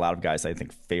 That's why a lot of guys, I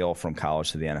think, fail from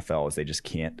college to the NFL is they just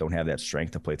don't have that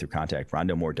strength to play through contact.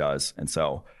 Rondale Moore does. And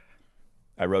so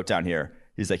I wrote down here,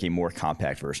 he's like a more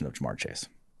compact version of Ja'Marr Chase.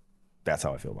 That's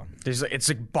how I feel about him. It's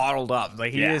like bottled up.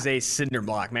 Like he is a cinder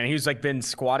block, man. He's like been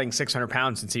squatting 600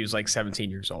 pounds since he was like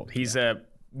 17 years old. He's a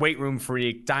weight room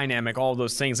freak, dynamic, all of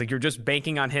those things. Like you're just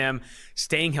banking on him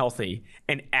staying healthy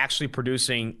and actually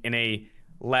producing in a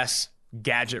less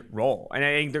gadget role. And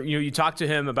I think you talk to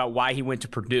him about why he went to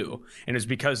Purdue, and it's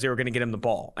because they were going to get him the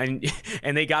ball, and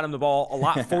they got him the ball a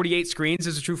lot. 48 screens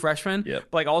as a true freshman. Yep.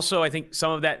 But like also I think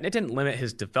some of that, it didn't limit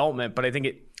his development, but I think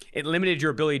it limited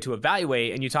your ability to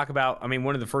evaluate. And you talk about, I mean,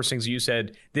 one of the first things you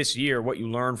said this year, what you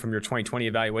learned from your 2020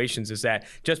 evaluations is that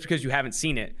just because you haven't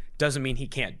seen it doesn't mean he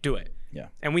can't do it. Yeah.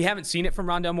 And we haven't seen it from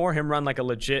Rondale Moore, him run like a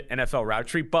legit NFL route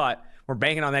tree, but we're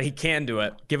banking on that he can do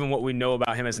it, given what we know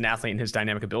about him as an athlete and his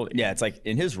dynamic ability. Yeah, it's like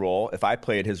in his role, if I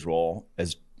played his role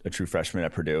as a true freshman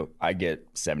at Purdue, I get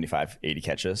 75, 80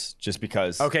 catches just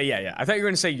because. Okay, yeah. I thought you were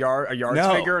going to say a yard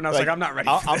figure, and I was like I'm not ready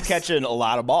for this. I'm catching a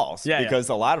lot of balls because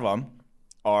a lot of them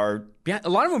are a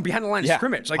lot of them behind the line of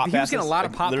scrimmage. Like he was getting a lot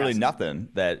of pop literally passes. Nothing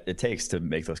that it takes to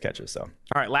make those catches. So all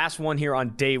right, last one here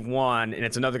on day one, and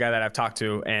it's another guy that I've talked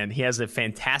to, and he has a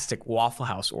fantastic Waffle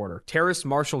House order. Terrace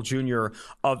Marshall Jr.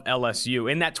 of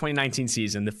LSU in that 2019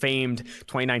 season, the famed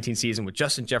 2019 season with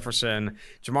Justin Jefferson,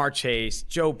 Ja'Marr Chase,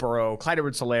 Joe Burrow, Clyde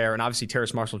Edwards-Helaire, and obviously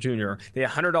Terrace Marshall Jr. They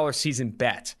had a $100 season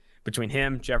bet between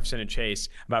him, Jefferson, and Chase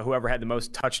about whoever had the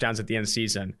most touchdowns at the end of the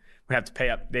season would have to pay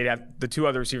up. The two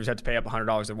other receivers had to pay up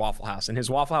 $100 at Waffle House. And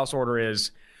his Waffle House order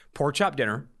is pork chop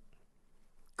dinner,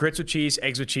 grits with cheese,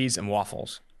 eggs with cheese, and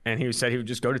waffles. And he said he would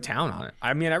just go to town on it.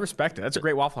 I mean, I respect it. That's a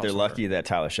great Waffle House. They're lucky that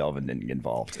Tyler Shelvin didn't get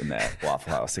involved in that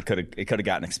Waffle House. It could have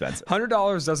gotten expensive.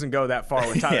 $100 doesn't go that far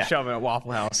with Tyler Shelvin at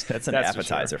Waffle House. That's an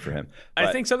appetizer for him. But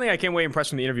I think something I came away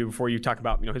impressed from the interview before you talk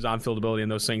about his on-field ability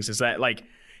and those things is that like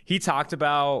he talked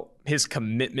about his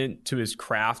commitment to his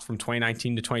craft from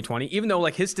 2019 to 2020, even though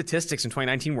like his statistics in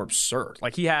 2019 were absurd.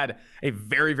 Like he had a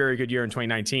very, very good year in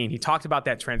 2019. He talked about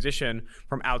that transition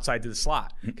from outside to the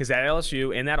slot because at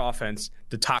LSU in that offense,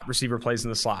 the top receiver plays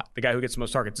in the slot, the guy who gets the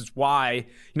most targets. It's why,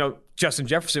 Justin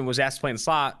Jefferson was asked to play in the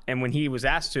slot. And when he was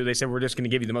asked to, they said, we're just going to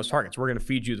give you the most targets. We're going to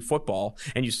feed you the football.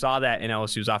 And you saw that in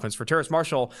LSU's offense. For Terrace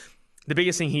Marshall, the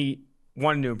biggest thing he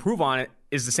wanted to improve on it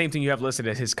is the same thing you have listed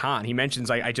as his con. He mentions,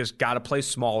 like, I just got to play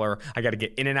smaller. I got to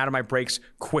get in and out of my breaks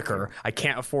quicker. I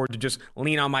can't afford to just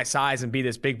lean on my size and be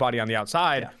this big body on the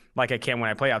outside like I can when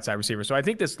I play outside receiver. So I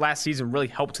think this last season really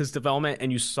helped his development, and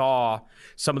you saw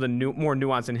some of the more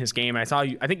nuance in his game. And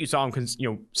I think you saw him,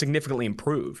 significantly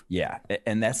improve. Yeah,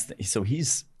 and so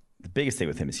he's the biggest thing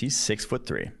with him is he's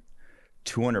 6'3",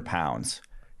 200 pounds,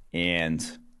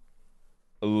 and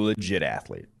a legit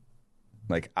athlete.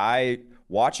 Like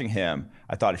watching him,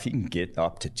 I thought if he can get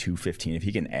up to 215, if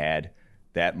he can add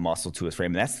that muscle to his frame,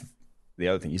 and that's the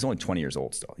other thing. He's only 20 years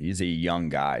old still. He's a young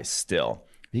guy still.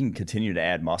 If he can continue to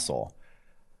add muscle,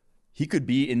 he could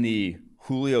be in the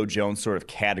Julio Jones sort of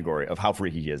category of how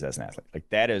freaky he is as an athlete. Like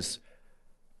that is,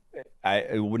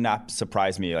 it would not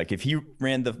surprise me. Like if he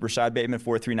ran the Rashad Bateman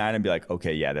 4.39, I'd be like,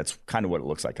 okay, yeah, that's kind of what it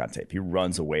looks like on tape. He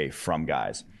runs away from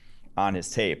guys on his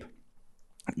tape.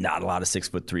 Not a lot of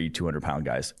 6'3", 200-pound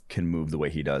guys can move the way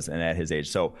he does, and at his age.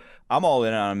 So I'm all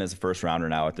in on him as a first rounder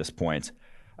now at this point.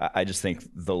 I just think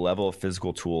the level of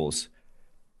physical tools,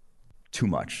 too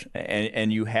much.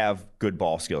 And you have good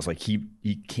ball skills. Like he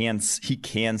can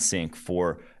sink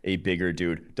for a bigger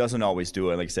dude. Doesn't always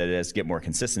do it. Like I said, it has to get more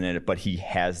consistent in it, but he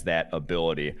has that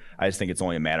ability. I just think it's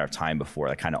only a matter of time before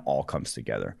that kind of all comes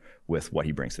together with what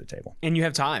he brings to the table. And you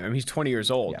have time. I mean, he's 20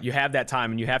 years old. Yeah. You have that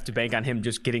time, and you have to bank on him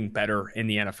just getting better in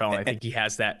the NFL. And I think he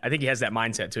has that. I think he has that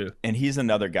mindset too. And he's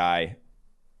another guy,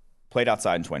 played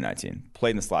outside in 2019,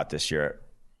 played in the slot this year.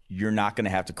 You're not going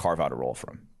to have to carve out a role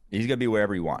for him. He's going to be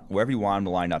wherever you want. Wherever you want him to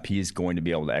line up, he's going to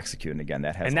be able to execute. And again,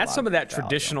 that has that's some of that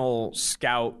traditional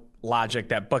scout logic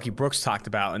that Bucky Brooks talked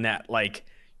about, and that like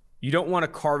you don't want to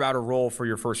carve out a role for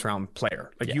your first round player.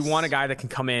 Like you want a guy that can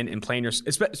come in and play in your,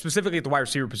 specifically at the wide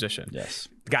receiver position. Yes.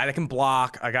 A guy that can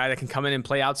block, a guy that can come in and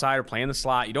play outside or play in the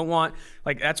slot. You don't want,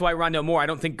 like, that's why Rondale Moore, I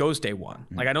don't think goes day one.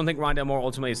 Like, I don't think Rondale Moore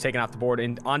ultimately is taken off the board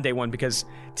on day one because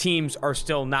teams are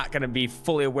still not going to be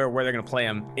fully aware where they're going to play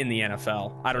him in the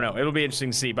NFL. I don't know. It'll be interesting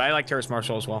to see, but I like Terrace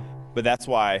Marshall as well. But that's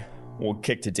why we'll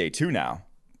kick to day 2 now.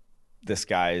 This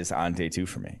guy is on day 2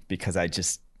 for me because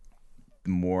the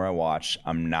more I watch,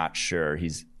 I'm not sure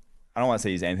I don't want to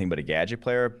say he's anything but a gadget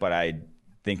player, but I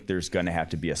think there's going to have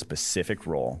to be a specific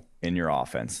role in your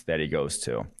offense that he goes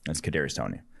to. It's Kadarius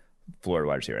Toney, Florida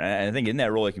wide receiver. And I think in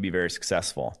that role, he could be very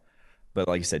successful. But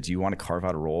like you said, do you want to carve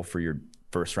out a role for your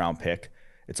first round pick?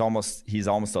 He's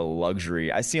almost a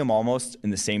luxury. I see him almost in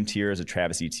the same tier as a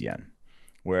Travis Etienne,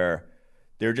 where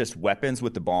they're just weapons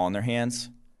with the ball in their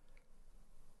hands.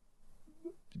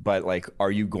 But like,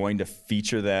 are you going to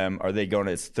feature them? Are they going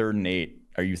to, it's 3rd and 8?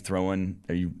 Are you throwing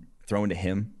to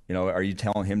him? You know, are you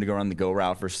telling him to go run the go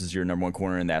route versus your number 1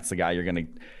 corner and that's the guy you're going to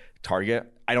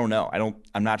target? I don't know.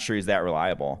 I'm not sure he's that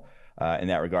reliable in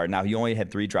that regard. Now, he only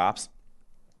had 3 drops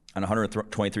on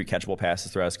 123 catchable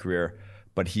passes throughout his career,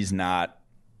 but he's not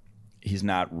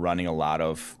running a lot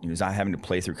of, he's not having to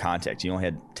play through contact. He only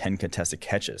had 10 contested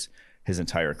catches his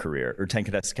entire career, or 10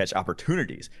 contested catch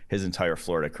opportunities his entire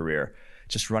Florida career.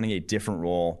 Just running a different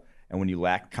role. And when you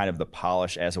lack kind of the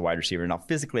polish as a wide receiver, now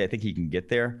physically I think he can get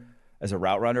there as a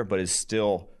route runner, but is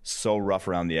still so rough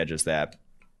around the edges that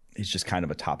he's just kind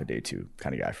of a top of day 2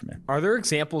 kind of guy for me. Are there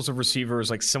examples of receivers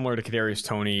like similar to Kadarius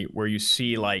Toney where you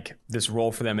see like this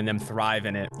role for them and them thrive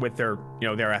in it with their,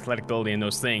 their athletic ability and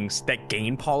those things that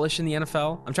gain polish in the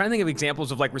NFL? I'm trying to think of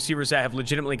examples of like receivers that have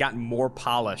legitimately gotten more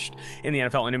polished in the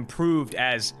NFL and improved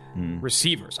as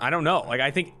receivers. I don't know. Like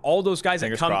I think all those guys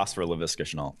Fingers that come crossed for Laviska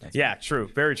Shenault. Yeah, true.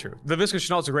 Very true. Laviska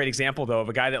Shenault's a great example though of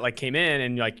a guy that like came in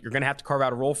and like you're going to have to carve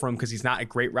out a role for him because he's not a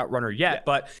great route runner yet,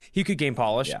 but he could gain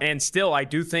polish. And still I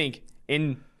do think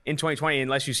in 2020,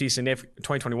 unless you see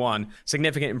 2021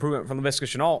 significant improvement from Laviska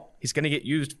Shenault, he's going to get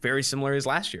used very similar as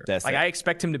last year. I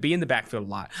expect him to be in the backfield a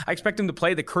lot. I expect him to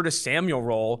play the Curtis Samuel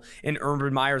role in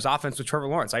Urban Meyer's offense with Trevor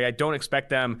Lawrence. I don't expect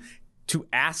them to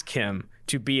ask him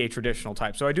to be a traditional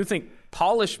type. So I do think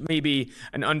polish may be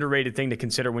an underrated thing to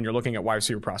consider when you're looking at wide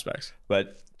receiver prospects.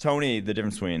 But Toney, the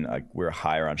difference between we're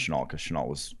higher on Shenault because Shenault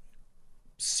was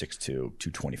 6'2",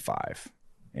 225,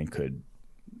 and could.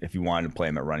 If you wanted to play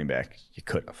him at running back, you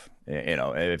could have.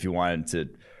 If you wanted to,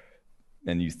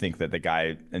 and you think that the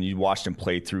guy, and you watched him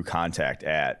play through contact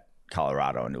at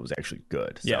Colorado, and it was actually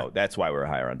good. So that's why we're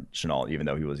higher on Shenault, even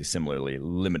though he was a similarly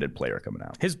limited player coming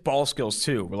out. His ball skills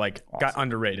too were got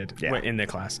underrated in the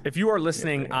class. If you are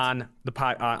listening on the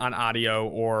on audio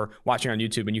or watching on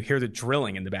YouTube and you hear the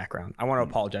drilling in the background, I want to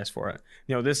apologize for it.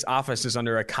 This office is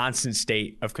under a constant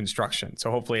state of construction,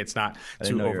 so hopefully it's not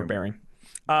too overbearing.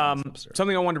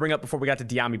 Something I wanted to bring up before we got to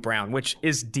Dyami Brown, which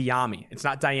is Dyami. It's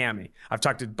not Dyami. I've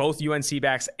talked to both UNC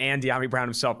backs and Dyami Brown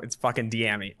himself. It's fucking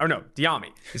Dyami. Oh no, Dyami.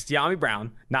 It's Dyami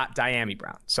Brown, not Dyami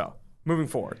Brown. So moving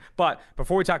forward. But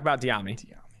before we talk about Dyami,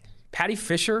 Patty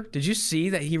Fisher, did you see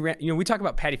that he ran? We talk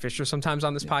about Patty Fisher sometimes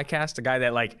on this podcast, a guy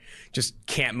that just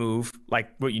can't move like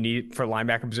what you need for a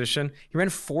linebacker position. He ran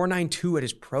 4.92 at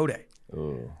his pro day.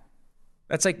 Ooh.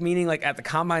 That's meaning at the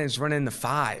combine he's running in the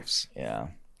 5s. Yeah.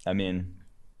 I mean,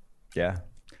 yeah.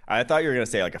 I thought you were going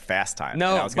to say a fast time.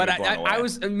 No, but I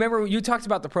remember you talked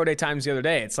about the pro day times the other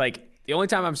day. It's the only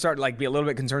time I'm starting to be a little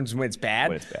bit concerned is when it's bad.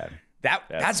 When it's bad.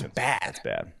 That's bad. That's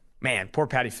bad. Man, poor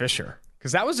Patty Fisher.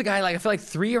 Because that was a guy, I feel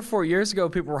 3 or 4 years ago,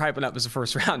 people were hyping up as a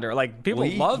first rounder. People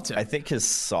loved him. I think his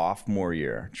sophomore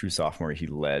year, true sophomore year, he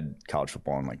led college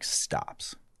football in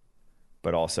stops.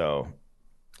 But also,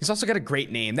 he's also got a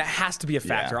great name. That has to be a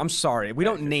factor. I'm sorry. We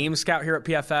don't name scout here at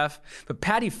PFF, but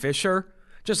Patty Fisher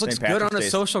just looks good on a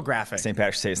social graphic. St.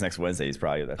 Patrick's Day is next Wednesday. He's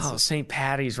probably St.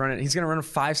 Patty's running. He's going to run a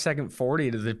 5-second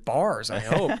 40 to the bars, I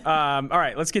hope. All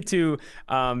right, let's get to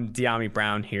Dyami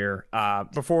Brown here.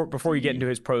 Before you get into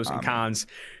his pros and cons,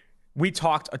 we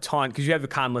talked a ton because you have the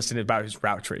con listed about his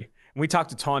route tree. And we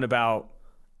talked a ton about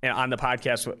on the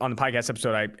podcast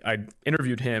episode I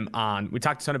interviewed him on. We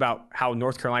talked a ton about how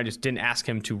North Carolina just didn't ask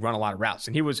him to run a lot of routes,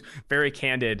 and he was very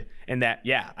candid in that.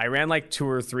 I ran 2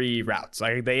 or 3 routes.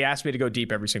 They asked me to go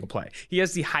deep every single play. He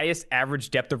has the highest average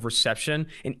depth of reception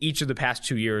in each of the past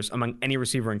 2 years among any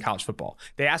receiver in college football.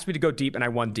 They asked me to go deep, and I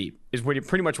won deep. Is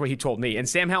pretty much what he told me. And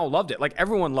Sam Howell loved it.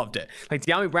 Everyone loved it.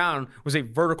 Dyami Brown was a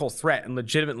vertical threat and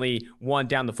legitimately won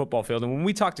down the football field. And when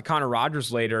we talked to Connor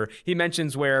Rogers later, he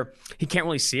mentions where he can't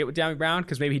really see it with Dyami Brown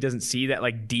because maybe he doesn't see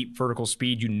that deep vertical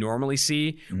speed you normally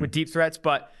see with deep threats,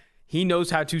 but he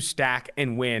knows how to stack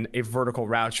and win a vertical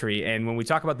route tree. And when we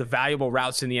talk about the valuable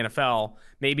routes in the NFL,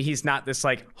 maybe he's not this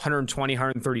like 120,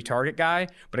 130 target guy,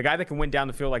 but a guy that can win down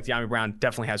the field like Dyami Brown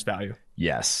definitely has value.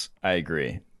 Yes, I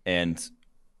agree. And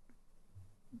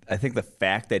I think the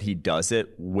fact that he does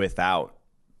it without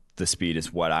the speed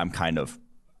is what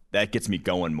that gets me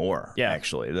going more,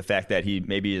 actually. The fact that he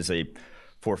maybe is a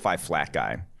 4-5 flat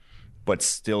guy, but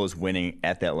still is winning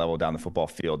at that level down the football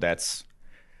field. I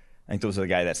think those are the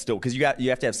guys that still, because you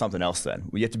have to have something else then.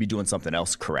 You have to be doing something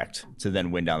else correct to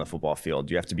then win down the football field.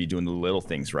 You have to be doing the little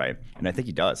things right. And I think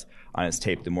he does on his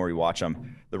tape the more you watch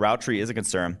him. The route tree is a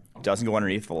concern. Doesn't go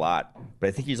underneath a lot, but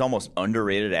I think he's almost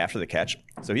underrated after the catch.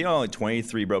 So he had only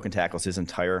 23 broken tackles his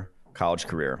entire college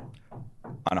career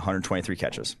on 123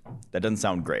 catches. That doesn't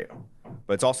sound great.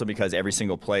 But it's also because every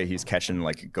single play he's catching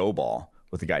like a go ball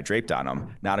with the guy draped on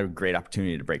him. Not a great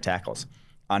opportunity to break tackles.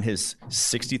 On his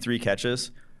 63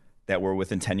 catches that were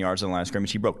within 10 yards of the line of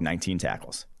scrimmage, he broke 19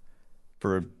 tackles.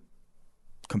 For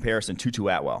comparison, Tutu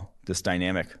Atwell, this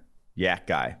dynamic yak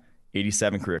guy,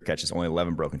 87 career catches, only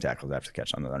 11 broken tackles after the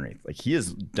catch on the underneath. Like, he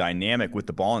is dynamic with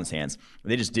the ball in his hands.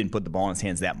 They just didn't put the ball in his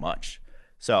hands that much.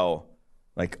 So,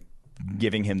 like,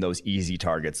 giving him those easy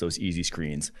targets, those easy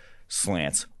screens,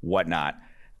 slants, whatnot.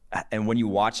 And when you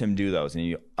watch him do those and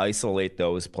you isolate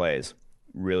those plays,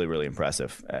 really, really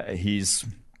impressive. He's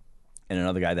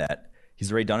another guy that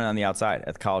he's already done it on the outside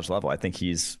at the college level. I think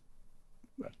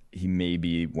he may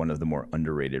be one of the more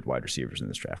underrated wide receivers in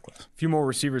this draft class. A few more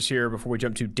receivers here before we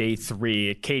jump to day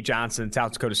 3. Cade Johnson,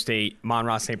 South Dakota State,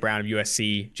 Amon-Ra St. Brown of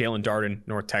USC, Jalen Darden,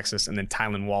 North Texas, and then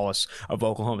Tylan Wallace of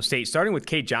Oklahoma State. Starting with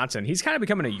Cade Johnson, he's kind of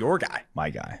becoming your guy. My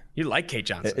guy. You like Cade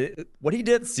Johnson. What he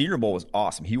did at the Senior Bowl was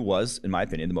awesome. He was, in my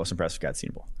opinion, the most impressive guy at the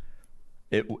Senior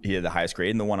Bowl. He had the highest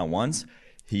grade in the one-on-ones.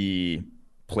 He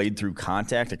played through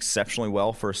contact exceptionally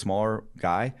well for a smaller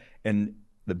guy. And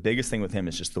the biggest thing with him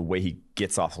is just the way he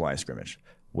gets off the line of scrimmage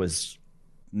was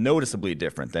noticeably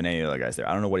different than any of the other guys there.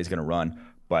 I don't know what he's going to run,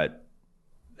 but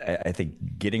I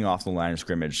think getting off the line of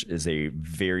scrimmage is a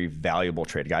very valuable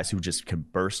trait. Guys who just can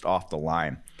burst off the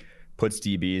line, puts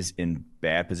DBs in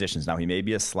bad positions. Now, he may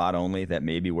be a slot only. That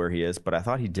may be where he is, but I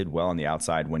thought he did well on the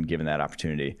outside when given that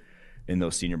opportunity in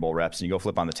those Senior Bowl reps. And you go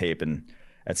flip on the tape, and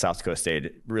at South Dakota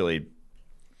State, really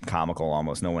comical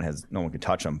almost. No one can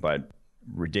touch him, but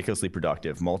ridiculously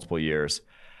productive, multiple years.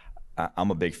 I'm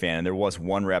a big fan. And there was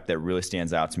one rep that really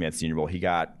stands out to me at Senior Bowl. He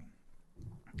got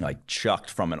like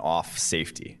chucked from an off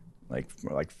safety, like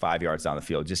 5 yards down the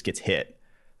field, just gets hit.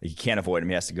 Like, you can't avoid him.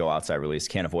 He has to go outside release.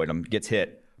 Can't avoid him. Gets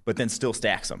hit, but then still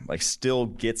stacks him. Like, still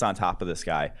gets on top of this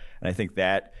guy. And I think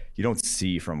that you don't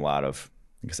see from a lot of,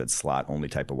 like I said, slot only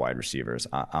type of wide receivers.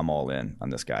 I'm all in on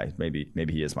this guy. Maybe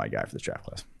he is my guy for this draft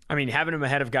class. I mean, having him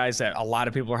ahead of guys that a lot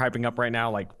of people are hyping up right now,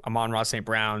 like Amon-Ra St.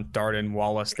 Brown, Darden,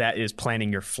 Wallace, that is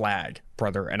planting your flag,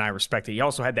 brother, and I respect it. He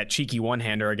also had that cheeky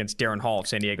one-hander against Darren Hall of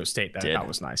San Diego State. That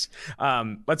was nice.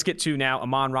 Let's get to now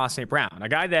Amon-Ra St. Brown, a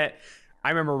guy that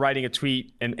I remember writing a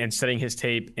tweet and studying his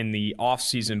tape in the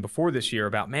offseason before this year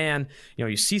about, man,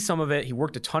 you see some of it. He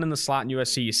worked a ton in the slot in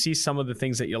USC. You see some of the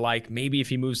things that you like. Maybe if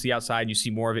he moves to the outside and you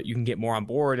see more of it, you can get more on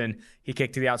board. And he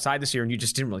kicked to the outside this year, and you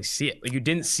just didn't really see it. Like, you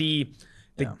didn't see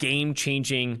the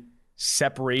game-changing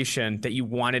separation that you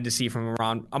wanted to see from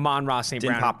Amon-Ra St.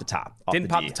 Brown. Didn't pop the top.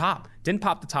 Didn't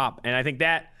pop the top. And I think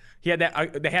that they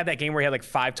had that game where he had like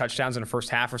 5 touchdowns in the first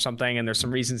half or something, and there's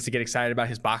some reasons to get excited about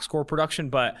his box score production,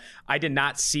 but I did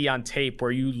not see on tape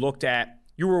where you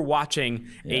were watching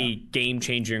a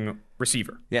game-changing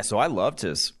receiver. Yeah, so I loved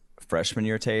his freshman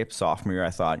year tape. Sophomore year, I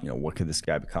thought, what could this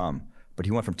guy become? But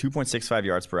he went from 2.65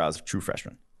 yards per hour as a true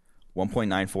freshman,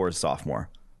 1.94 as a sophomore,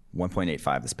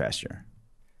 1.85 this past year.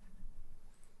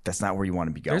 That's not where you want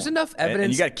to be going. There's enough evidence.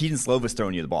 And you got Keaton Slovis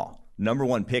throwing you the ball. Number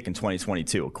 1 pick in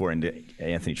 2022, according to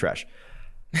Anthony Tresh.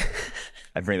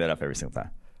 I bring that up every single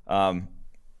time.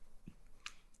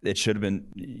 It should have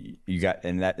been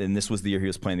and this was the year he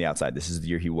was playing the outside. This is the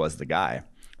year he was the guy.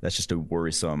 That's just a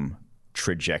worrisome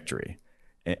trajectory.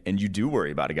 And you do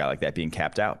worry about a guy like that being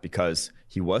capped out because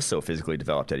he was so physically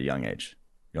developed at a young age.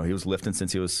 He was lifting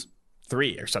since he was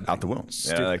 3 or something. Out the womb.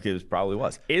 Yeah, like it probably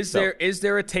was. Is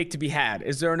there a take to be had?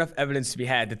 Is there enough evidence to be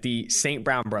had that the St.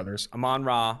 Brown brothers,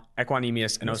 Amon-Ra,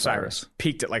 Equanimous, and Osiris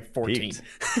peaked at like 14?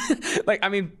 Like, I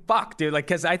mean, fuck, dude. Like,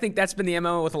 because I think that's been the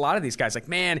MO with a lot of these guys. Like,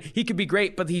 man, he could be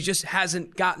great, but he just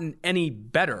hasn't gotten any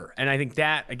better. And I think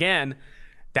that, again,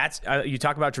 that's you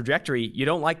talk about trajectory. You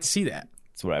don't like to see that.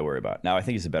 That's what I worry about. Now, I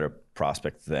think he's a better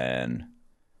prospect than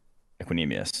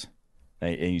Equanimous.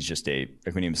 And he's just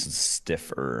Equanimous is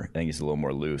stiffer. I think he's a little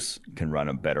more loose, can run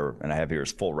a better, and I have here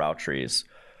his full route trees.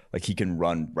 Like, he can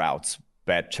run routes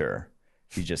better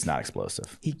He's just not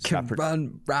explosive. He can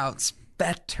run routes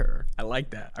better. I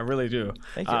like that. I really do.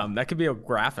 Thank you. That could be a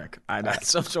graphic, a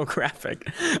social graphic.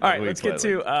 All right, let's get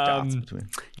to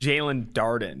Jalen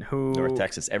Darden, who North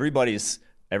Texas. Everybody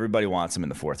wants him in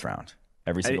the 4th round.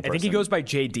 Every single person. I think he goes by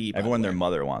JD. Everyone, their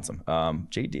mother wants him.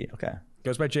 JD. Okay.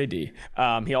 Goes by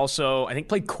JD. He also, I think,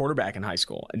 played quarterback in high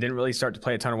school and didn't really start to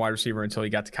play a ton of wide receiver until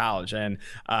he got to college. And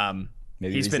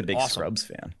maybe he's been a big Scrubs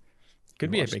fan.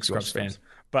 Could be a big Scrubs fan.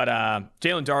 But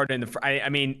Jalen Darden, I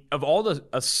mean, of all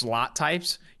the slot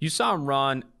types, you saw him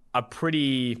run a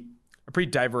pretty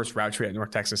diverse route tree at North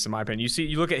Texas, in my opinion.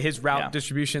 You look at his route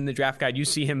distribution in the draft guide, you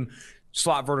see him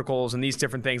slot verticals and these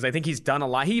different things. I think he's done a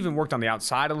lot. He even worked on the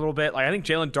outside a little bit. Like, I think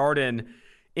Jalen Darden,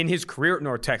 in his career at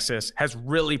North Texas, has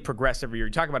really progressed every year.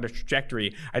 You talk about a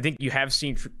trajectory. I think you have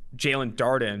seen Jalen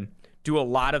Darden do a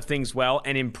lot of things well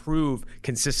and improve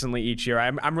consistently each year.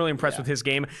 I'm really impressed with his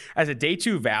game. As a day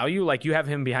 2 value, like, you have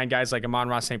him behind guys like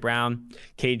Amon-Ra St. Brown,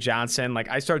 Cade Johnson. Like,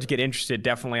 I started to get interested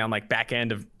definitely on, like, back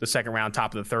end of the 2nd round,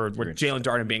 top of the 3rd, with Jalen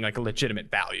Darden being like a legitimate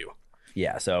value.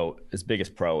 Yeah, so his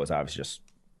biggest pro is obviously just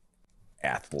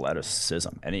athleticism,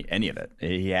 any of it.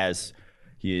 He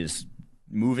is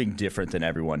moving different than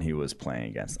everyone he was playing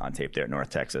against on tape there at North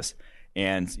Texas.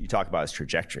 And you talk about his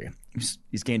trajectory.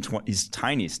 He's gained he's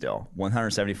tiny still,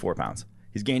 174 pounds.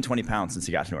 He's gained 20 pounds since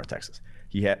he got to North Texas.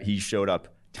 He showed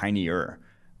up tinier.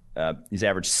 His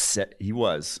average he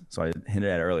was, so I hinted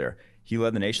at it earlier, he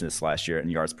led the nation this last year in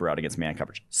yards per route against man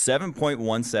coverage.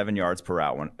 7.17 yards per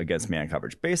route against man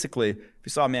coverage. Basically, if you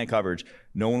saw man coverage,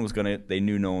 they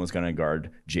knew no one was going to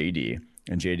guard JD.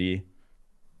 And JD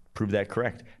proved that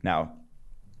correct. Now,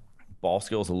 ball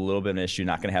skill is a little bit of an issue.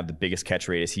 Not going to have the biggest catch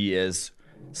radius. He is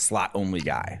slot-only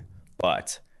guy.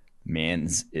 But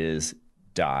Mans is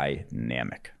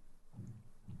dynamic.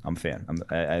 I'm a fan.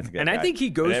 I think he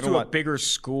goes to a bigger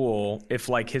school if,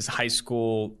 like, his high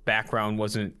school background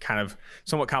wasn't kind of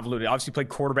somewhat convoluted. Obviously played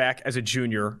quarterback as a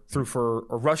junior,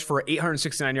 rushed for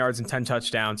 869 yards and 10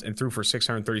 touchdowns, and threw for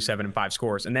 637 and 5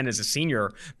 scores. And then as a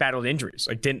senior, battled injuries.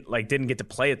 Didn't get to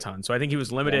play a ton. So I think he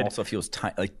was limited. Also feels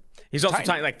tiny. He's also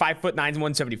tiny, like 5'9" and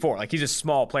 174. Like, he's a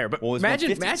small player. But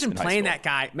imagine playing that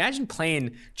guy. Imagine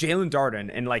playing Jalen Darden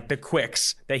and, like, the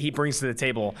quicks that he brings to the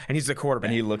table, and he's the quarterback.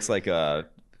 And he looks like a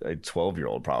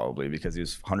 12-year-old probably, because he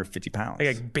was 150 pounds.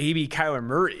 Like a baby Kyler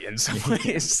Murray in some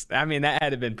ways. I mean, that had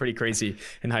to have been pretty crazy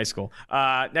in high school.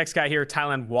 Next guy here,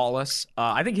 Tylan Wallace.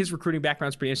 I think his recruiting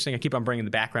background's pretty interesting. I keep on bringing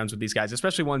the backgrounds with these guys,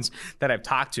 especially ones that I've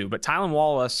talked to. But Tylan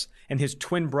Wallace and his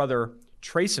twin brother,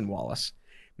 Trayson Wallace,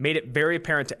 made it very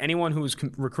apparent to anyone who was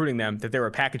recruiting them that they were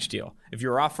a package deal. If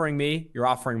you're offering me, you're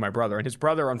offering my brother. And his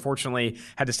brother, unfortunately,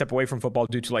 had to step away from football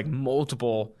due to, like,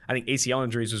 multiple, I think, ACL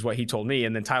injuries was what he told me.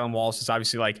 And then Tylan Wallace is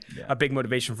obviously, like, a big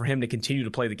motivation for him to continue to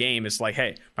play the game. It's like,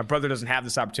 hey, my brother doesn't have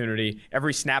this opportunity.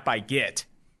 Every snap I get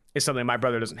is something my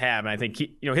brother doesn't have. And I think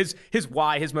his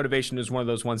why, his motivation is one of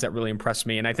those ones that really impressed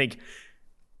me. And I think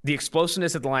the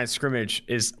explosiveness at the line of scrimmage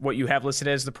is what you have listed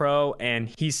as the pro.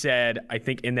 And he said, I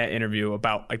think in that interview,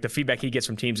 about, like, the feedback he gets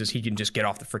from teams is he can just get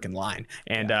off the freaking line.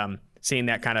 And seeing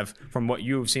that kind of from what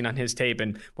you've seen on his tape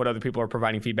and what other people are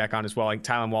providing feedback on as well, like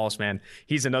Tylan Wallace, man,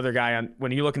 he's another guy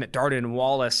when you're looking at Darden and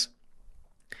Wallace.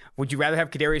 Would you rather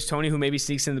have Kadarius Toney, who maybe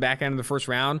sneaks in the back end of the 1st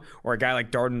round, or a guy like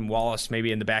Darden Wallace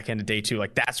maybe in the back end of day 2?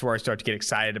 Like, that's where I start to get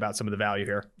excited about some of the value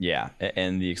here. Yeah,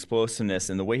 and the explosiveness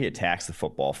and the way he attacks the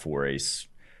football for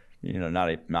not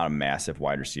a massive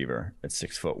wide receiver at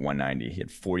 6 foot 190. He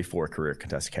had 44 career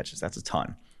contested catches. That's a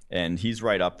ton. And he's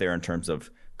right up there in terms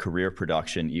of career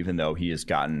production, even though he has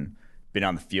been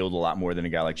on the field a lot more than a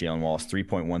guy like Jalen Wallace.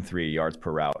 3.13 yards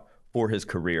per route for his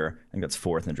career. I think that's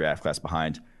 4th in the draft class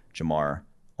behind Jamar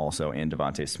also and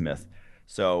Devontae Smith.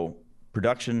 So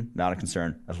production, not a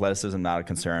concern. Athleticism, not a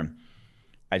concern.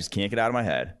 I just can't get out of my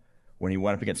head when he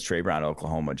went up against Trey Brown at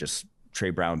Oklahoma. Just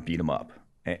Trey Brown beat him up.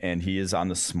 And he is on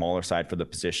the smaller side for the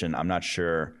position. I'm not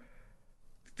sure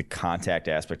the contact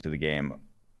aspect of the game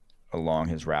along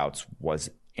his routes was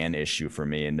an issue for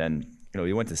me. And then,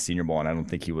 he went to Senior Bowl, and I don't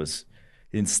think he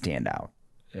didn't stand out.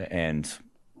 And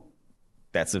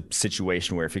that's a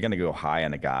situation where if you're going to go high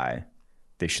on a guy,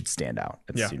 they should stand out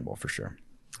at the Senior Bowl for sure.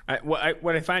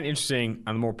 What I find interesting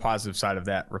on the more positive side of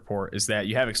that report is that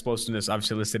you have explosiveness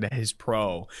obviously listed as his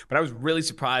pro, but I was really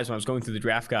surprised when I was going through the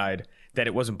draft guide that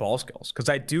it wasn't ball skills, because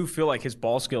I do feel like his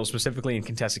ball skills, specifically in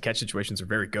contested catch situations, are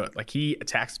very good. Like, he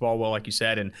attacks the ball well, like you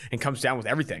said, and comes down with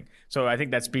everything. So I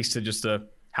think that speaks to just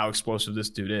how explosive this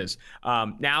dude is.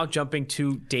 Now jumping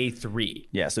to day 3.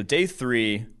 Yeah, so day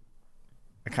 3,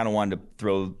 I kind of wanted to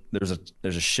throw. There's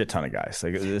a shit ton of guys.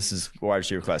 Like, this is wide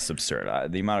receiver class is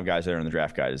absurd. The amount of guys that are in the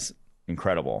draft guide is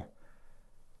incredible.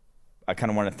 I kind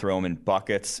of want to throw them in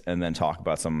buckets and then talk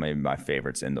about some of maybe my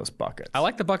favorites in those buckets. I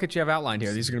like the buckets you have outlined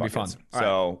here. These are going to be fun.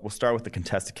 So we'll start with the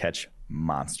contested catch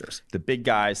monsters. The big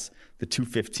guys, the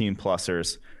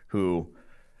 215-plussers who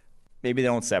maybe they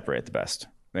don't separate the best.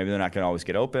 Maybe they're not going to always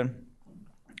get open,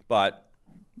 but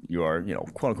you're,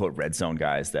 quote-unquote red zone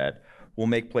guys that will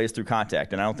make plays through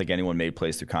contact. And I don't think anyone made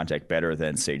plays through contact better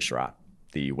than Sage Surratt,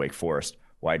 the Wake Forest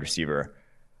wide receiver.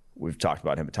 We've talked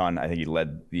about him a ton. I think he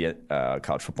led the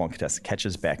college football in contested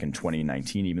catches back in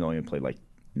 2019, even though he only played like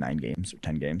 9 games or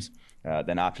 10 games.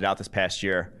 Then opted out this past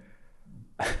year.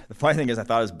 The funny thing is I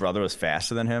thought his brother was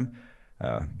faster than him,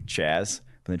 Chaz.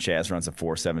 But then Chaz runs a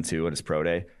 4.72 at his pro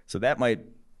day. So that might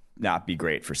not be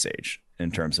great for Sage in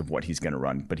terms of what he's going to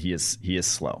run. But he is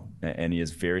slow, and he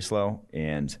is very slow.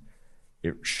 And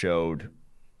it showed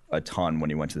a ton when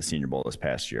he went to the Senior Bowl this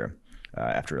past year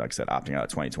after, like I said, opting out of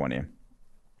 2020.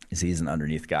 He's an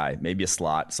underneath guy, maybe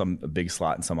a big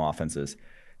slot in some offenses.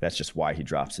 That's just why he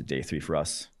drops to day 3 for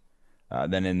us.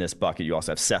 Then in this bucket, you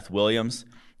also have Seth Williams,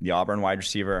 the Auburn wide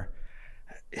receiver.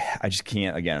 I just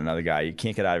can't, again, another guy, you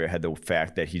can't get out of your head the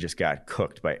fact that he just got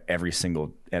cooked by every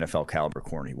single NFL caliber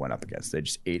corner he went up against. They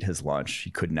just ate his lunch. He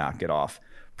could not get off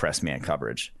press man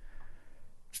coverage.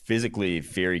 Physically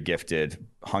very gifted,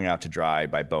 hung out to dry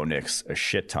by Bo Nix a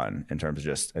shit ton in terms of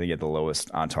just, I think he had the lowest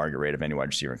on-target rate of any wide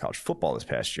receiver in college football this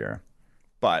past year.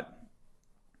 But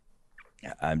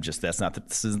this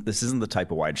isn't the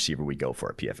type of wide receiver we go for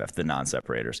at PFF, the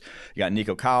non-separators. You got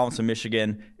Nico Collins from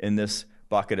Michigan in this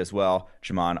bucket as well.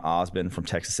 Jamon Osborne from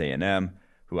Texas A&M,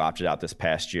 who opted out this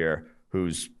past year,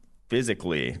 who's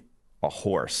physically a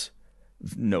horse,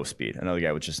 no speed. Another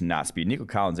guy with just not speed. Nico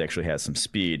Collins actually has some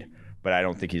speed, but I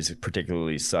don't think he's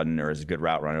particularly sudden or is a good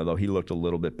route runner, though he looked a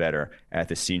little bit better at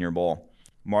the Senior Bowl.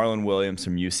 Marlon Williams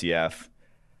from UCF,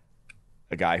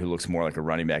 a guy who looks more like a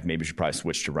running back. Maybe you should probably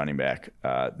switch to running back.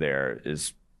 There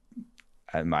is,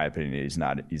 in my opinion, he's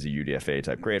a UDFA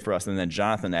type grade for us. And then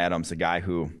Jonathan Adams, a guy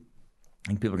who I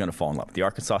think people are going to fall in love with. The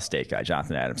Arkansas State guy,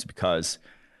 Jonathan Adams, because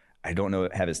I don't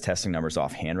have his testing numbers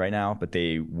offhand right now, but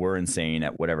they were insane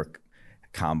at whatever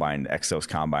combine, Exos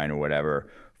combine or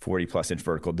whatever, 40-plus inch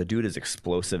vertical. The dude is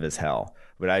explosive as hell.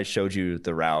 But I showed you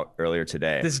the route earlier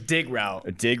today. This dig route.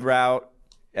 A dig route.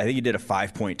 I think he did a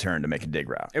 5-point turn to make a dig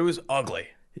route. It was ugly.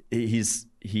 He is.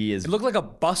 It looked like a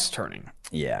bus turning.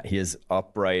 Yeah, he is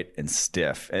upright and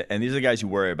stiff. And these are the guys you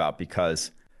worry about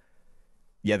because,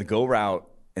 the go route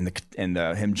and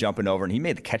him jumping over, and he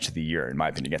made the catch of the year, in my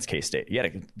opinion, against K-State. He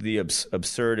had the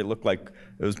absurd, it looked like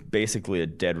it was basically a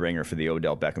dead ringer for the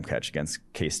Odell Beckham catch against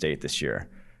K-State this year.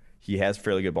 He has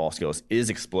fairly good ball skills, is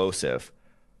explosive,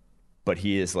 but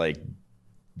he is like,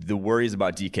 the worries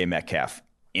about DK Metcalf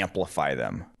amplify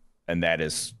them. And that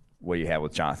is what you have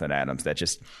with Jonathan Adams. That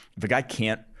just, if a guy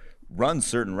can't run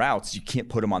certain routes, you can't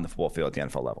put him on the football field at the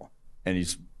NFL level. And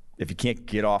if he can't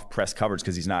get off press coverage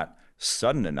because he's not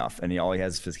sudden enough and all he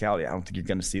has is physicality, I don't think you're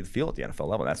going to see the field at the NFL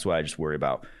level. That's what I just worry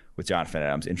about with Jonathan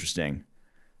Adams. Interesting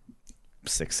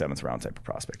 6th, 7th round type of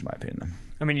prospect, in my opinion.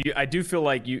 I mean, I do feel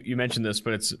like you mentioned this,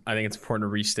 but I think it's important to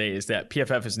restate is that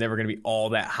PFF is never going to be all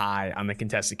that high on the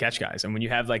contested catch guys. And when you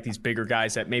have like these bigger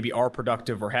guys that maybe are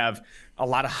productive or have a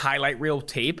lot of highlight reel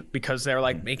tape because they're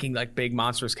like making like big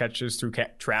monstrous catches through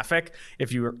traffic,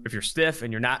 if you're stiff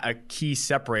and you're not a key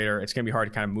separator, it's going to be hard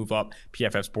to kind of move up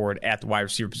PFF's board at the wide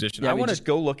receiver position. Yeah, I want to just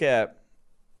go look at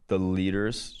the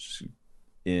leaders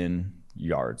in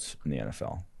yards in the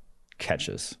NFL,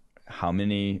 catches. How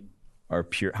many are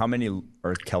pure? How many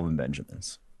are Kelvin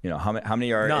Benjamins? How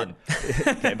many are none?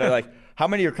 Okay, but like, how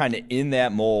many are kind of in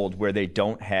that mold where they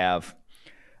don't have?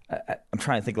 I'm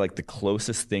trying to think. Like the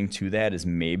closest thing to that is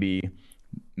maybe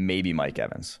Mike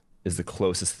Evans is the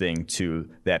closest thing to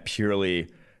that, purely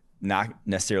not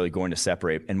necessarily going to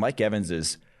separate. And Mike Evans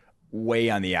is way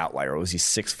on the outlier. Was he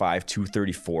 6'5",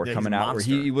 234 coming out? Where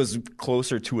he was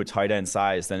closer to a tight end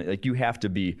size than like you have to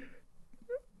be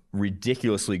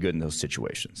ridiculously good in those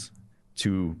situations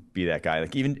to be that guy.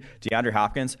 Like even DeAndre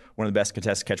Hopkins, one of the best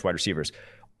contested catch wide receivers,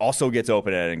 also gets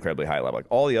open at an incredibly high level. Like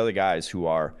all the other guys who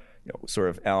are sort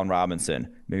of Allen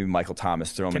Robinson, maybe Michael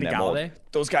Thomas, throw him in that mold.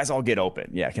 Those guys all get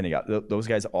open. Yeah, Kenny Galladay. Those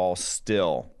guys all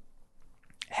still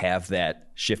have that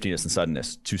shiftiness and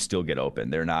suddenness to still get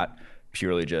open. They're not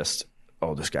purely just,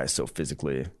 this guy's so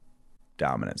physically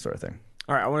dominant sort of thing.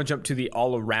 All right, I want to jump to the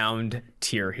all-around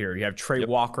tier here. You have Trey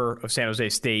Walker of San Jose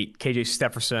State, KJ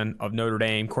Stepherson of Notre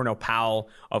Dame, Cornell Powell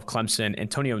of Clemson,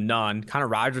 Antonio Nunn, Connor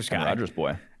Rogers guy. Rogers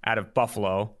boy. Out of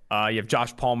Buffalo. You have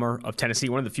Josh Palmer of Tennessee,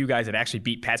 one of the few guys that actually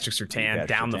beat Patrick Surtain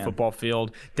down the football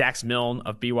field. Dax Milne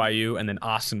of BYU, and then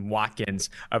Austin Watkins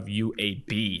of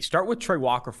UAB. Start with Trey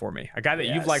Walker for me, a guy that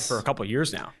you've liked for a couple of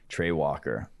years now. Trey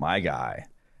Walker, my guy.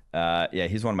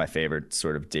 He's one of my favorite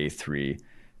sort of day three,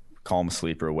 call him a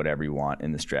sleeper, whatever you want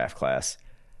in this draft class,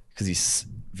 because he's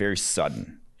very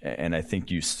sudden. And I think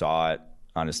you saw it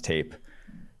on his tape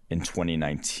in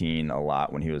 2019 a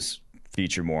lot when he was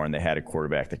featured more and they had a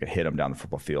quarterback that could hit him down the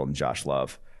football field, and Josh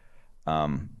Love.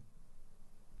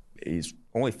 He's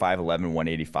only 5'11",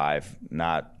 185,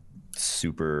 not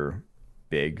super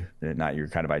big, not your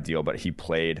kind of ideal, but he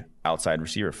played outside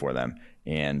receiver for them.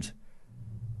 And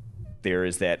there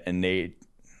is that innate,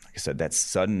 like I said, that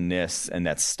suddenness and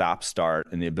that stop-start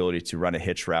and the ability to run a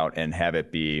hitch route and have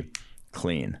it be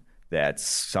clean that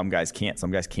some guys can't.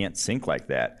 Some guys can't sink like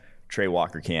that. Trey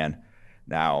Walker can.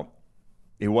 Now,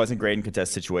 it wasn't great in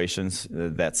contested situations.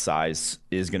 That size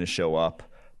is going to show up.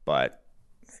 But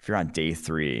if you're on day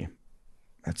three,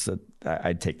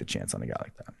 I'd take the chance on a guy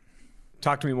like that.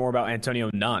 Talk to me more about Antonio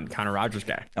Nunn, Connor Rogers'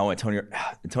 guy. Oh,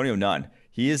 Antonio Nunn.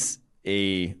 He has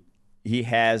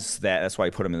that. That's why I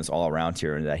put him in this all-around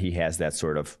tier, and that he has that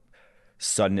sort of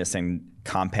suddenness and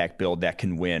compact build that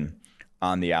can win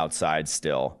on the outside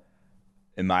still.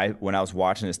 When I was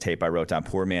watching this tape, I wrote down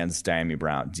poor man's Dyami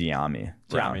Brown,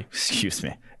 excuse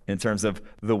me, in terms of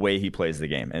the way he plays the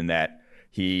game and that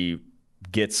he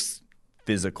gets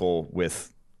physical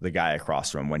with the guy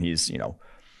across from him. When he's,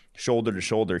 shoulder to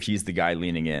shoulder, he's the guy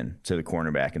leaning in to the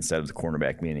cornerback instead of the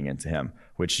cornerback leaning into him,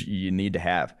 which you need to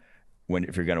have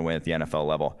if you're going to win at the NFL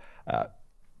level.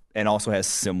 And also has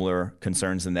similar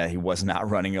concerns in that he was not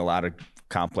running a lot of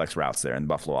complex routes there in the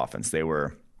Buffalo offense. They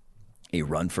were a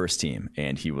run-first team,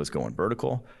 and he was going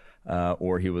vertical,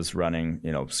 or he was running,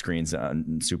 screens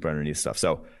and super underneath stuff.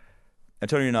 So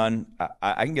Antonio Nunn,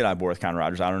 I can get on board with Connor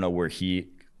Rogers. I don't know where he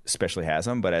especially has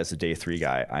him, but as a day three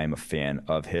guy, I am a fan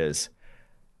of his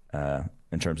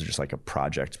in terms of just like a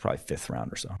project, probably fifth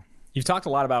round or so. You've talked a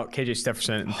lot about KJ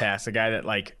Stephenson in the past, a guy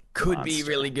that could be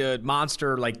really good.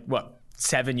 Monster,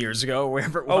 7 years ago,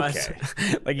 wherever it was.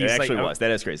 Okay. It actually was.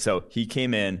 That is great. So he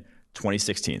came in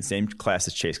 2016, same class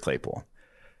as Chase Claypool,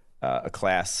 a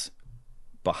class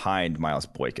behind Miles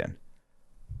Boykin.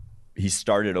 He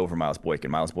started over Miles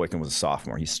Boykin. Miles Boykin was a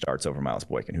sophomore. He starts over Miles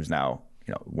Boykin, who's now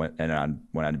went on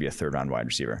to be a third-round wide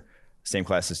receiver. Same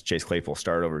class as Chase Claypool.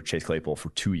 Started over Chase Claypool for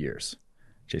 2 years.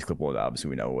 Chase Claypool, obviously,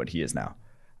 we know what he is now.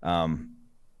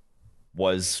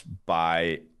 Was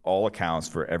by all accounts,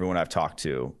 for everyone I've talked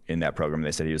to in that program,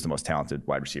 they said he was the most talented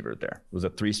wide receiver there. It was a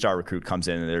 3-star recruit, comes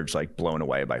in, and they're just blown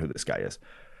away by who this guy is.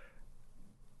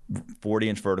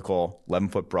 40-inch vertical,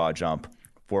 11-foot broad jump,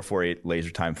 4.48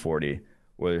 laser time 40.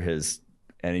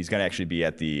 And he's going to actually be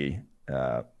at the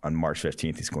on March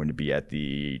 15th. He's going to be at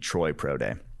the Troy Pro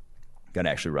Day. Going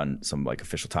to actually run some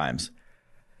official times.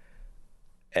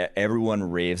 Everyone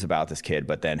raves about this kid,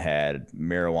 but then had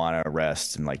marijuana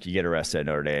arrests, and you get arrested at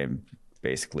Notre Dame,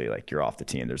 basically you're off the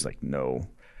team. There's guys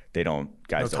don't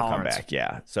come back.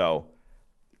 Yeah. So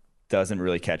doesn't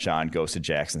really catch on, goes to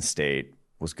Jackson State,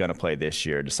 was going to play this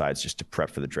year, decides just to prep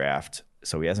for the draft.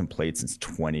 So he hasn't played since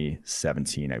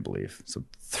 2017, I believe. So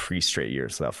 3 straight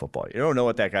years without football. You don't know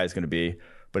what that guy's going to be,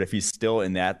 but if he's still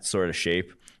in that sort of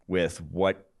shape with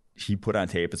what he put on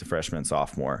tape as a freshman and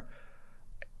sophomore,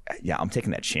 yeah, I'm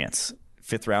taking that chance.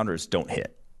 5th rounders don't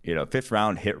hit. 5th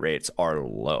round hit rates are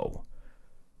low.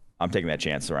 I'm taking that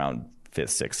chance around 5th,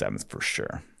 6th, 7th for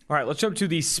sure. All right, let's jump to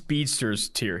the speedsters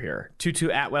tier here. Tutu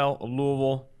Atwell of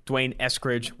Louisville, Dwayne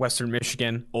Eskridge, Western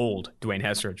Michigan. Old Dwayne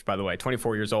Eskridge, by the way,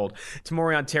 24 years old.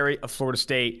 Tamorion Terry of Florida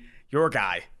State. Your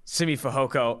guy, Simi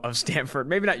Fehoko of Stanford.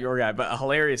 Maybe not your guy, but a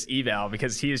hilarious eval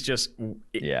because he is just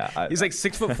he's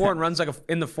 6'4" and runs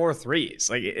in the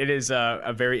 4.3s. It is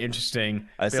a very interesting.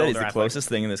 I said he's the closest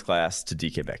thing in this class to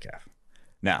DK Metcalf.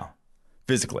 Now,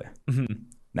 physically. Mm-hmm.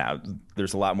 Now,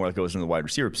 there's a lot more that goes into the wide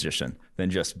receiver position than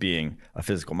just being a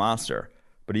physical monster,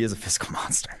 but he is a physical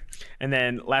monster. And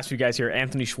then last few guys here,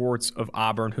 Anthony Schwartz of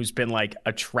Auburn, who's been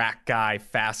a track guy,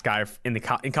 fast guy in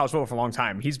college football for a long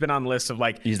time. He's been on the list of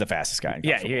he's the fastest guy in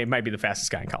college football. He might be the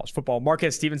fastest guy in college football.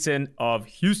 Marquez Stevenson of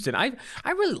Houston. I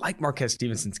really like Marquez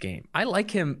Stevenson's game. I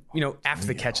like him, after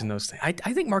the catch and those things.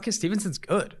 I think Marquez Stevenson's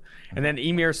good. And then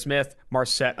Emir Smith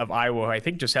Marset of Iowa, I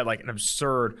think just had an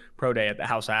absurd pro day at the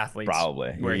House of Athletes.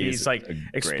 Probably. Where he's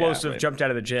explosive, jumped out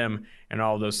of the gym and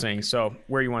all of those things. So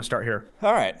where you want to start here?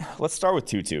 All right. Let's start with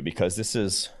Tutu because this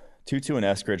is Tutu and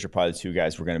Eskridge are probably the 2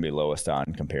 guys we're going to be lowest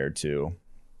on compared to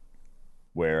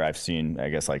where I've seen, I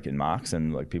guess, in mocks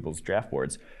and people's draft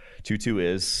boards. Tutu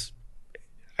is,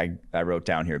 I wrote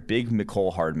down here, big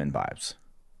Mecole Hardman vibes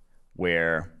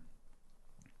where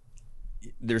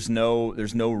there's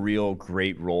no real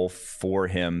great role for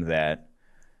him that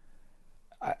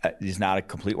he's not a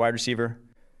complete wide receiver.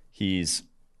 He's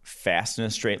fast in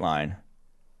a straight line,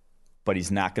 but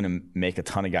he's not going to make a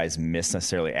ton of guys miss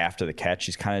necessarily after the catch.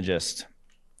 He's kind of just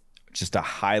a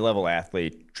high-level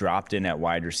athlete dropped in at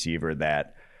wide receiver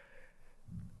that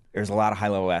there's a lot of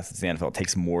high-level athletes in the NFL. It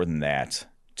takes more than that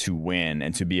to win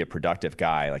and to be a productive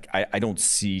guy. Like I don't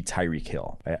see Tyreek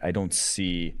Hill. I don't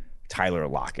see Tyler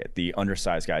Lockett, the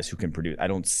undersized guys who can produce. I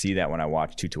don't see that when I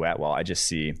watch Tutu Atwell. I just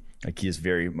see like he is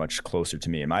very much closer to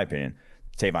me, in my opinion,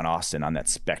 Tavon Austin on that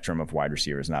spectrum of wide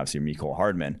receivers, and obviously Mecole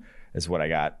Hardman is what I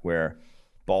got, where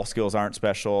ball skills aren't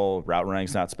special, route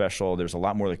running's not special. There's a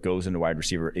lot more that goes into wide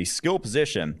receiver, a skill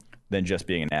position, than just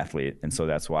being an athlete. And so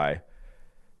that's why,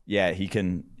 yeah, he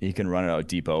can run it out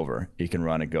deep over. He can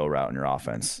run a go route in your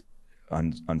offense,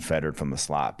 unfettered from the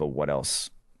slot. But what else?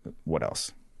 What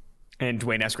else? And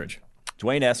Dwayne Eskridge.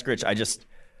 Dwayne Eskridge,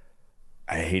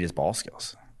 I hate his ball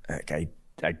skills. Like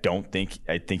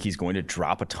I think he's going to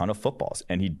drop a ton of footballs.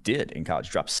 And he did in college.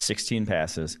 Dropped 16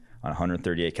 passes on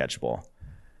 138 catchable.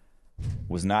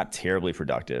 Was not terribly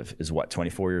productive. Is what,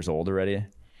 24 years old already?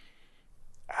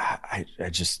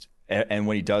 And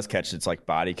when he does catch, it's like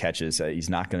body catches. He's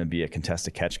not going to be a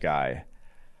contested catch guy.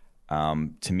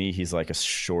 To me, he's like a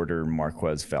shorter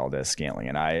Marquez Valdez-Scantling.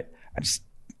 And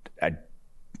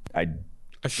a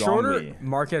shorter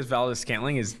Marquez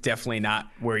Valdez-Scantling is definitely not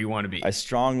where you want to be. I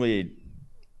strongly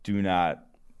do not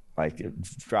like it.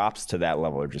 Drops to that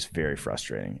level are just very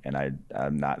frustrating, and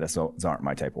I'm not. Those aren't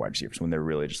my type of wide receivers when they're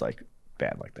really just like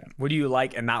bad like that. What do you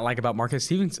like and not like about Marquez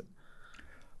Stevenson?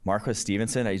 Marquez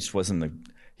Stevenson,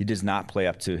 he does not play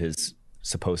up to his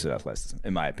supposed athleticism,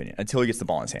 in my opinion, until he gets the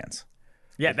ball in his hands.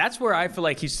 Yeah, that's where I feel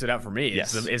like he stood out for me.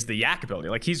 Yes. Is the yak ability.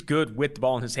 Like he's good with the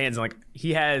ball in his hands, and like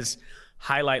he has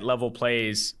highlight level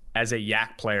plays as a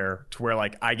yak player to where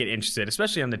like I get interested,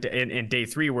 especially on in day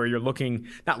 3 where you're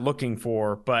not looking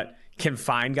for, but can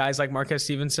find guys like Marquez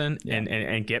Stevenson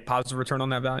and get positive return on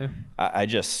that value. I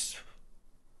just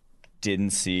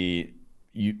didn't see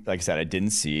like I said, I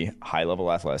didn't see high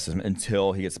level athleticism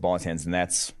until he gets the ball in his hands, and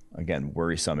that's again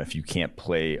worrisome if you can't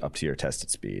play up to your tested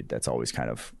speed. That's always kind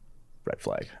of red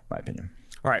flag, in my opinion.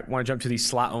 All right, want to jump to these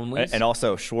slot only, and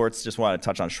also Schwartz. Just want to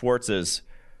touch on Schwartz is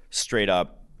straight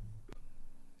up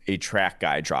a track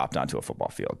guy dropped onto a football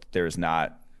field. There's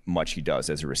not much he does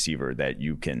as a receiver that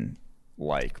you can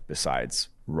like besides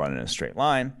running a straight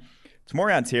line.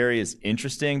 Tamorrion Terry is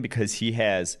interesting because he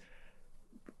has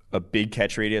a big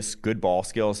catch radius, good ball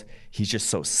skills. He's just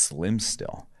so slim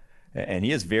still. And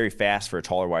he is very fast for a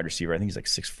taller wide receiver. I think he's like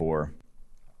 6'4",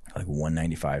 like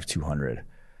 195, 200.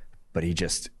 But he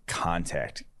just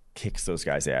kicks those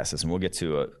guys' asses. And we'll get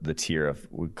to the tier of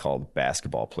we call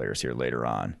basketball players here later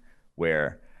on,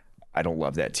 where I don't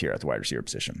love that tier at the wide receiver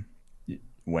position.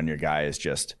 When your guy is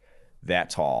just that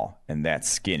tall and that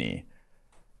skinny,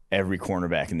 every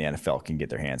cornerback in the NFL can get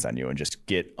their hands on you and just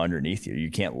get underneath you.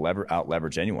 You can't out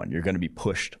leverage anyone. You're going to be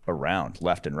pushed around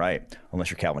left and right unless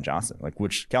you're Calvin Johnson,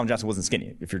 which Calvin Johnson wasn't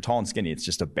skinny. If you're tall and skinny, it's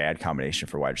just a bad combination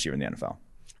for wide receiver in the NFL.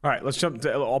 All right, let's jump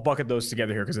to, I'll bucket those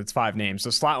together here because it's 5 names.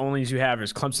 The slot onlys you have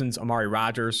is Clemson's Amari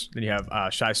Rogers. Then you have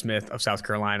Shi Smith of South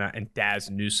Carolina and Daz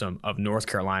Newsome of North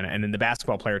Carolina. And then the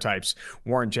basketball player types,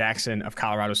 Warren Jackson of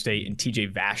Colorado State and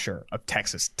TJ Vasher of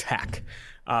Texas Tech.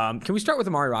 Can we start with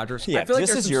Amari Rogers? Yeah, I feel like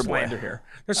this there's is some your slander boy. here.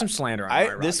 There's some slander on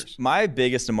Amari Rogers. My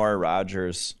biggest Amari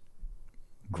Rogers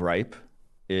gripe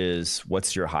is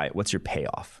what's your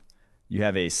payoff? You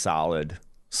have a solid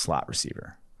slot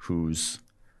receiver who's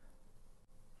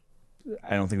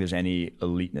I don't think there's any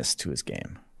eliteness to his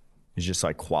game. He's just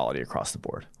like quality across the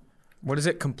board. What is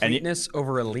it? Completeness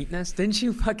over eliteness? Didn't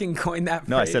you fucking coin that phrase?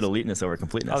 No, I said eliteness over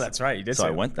completeness. Oh, that's right. You did. So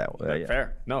I went that way. Yeah.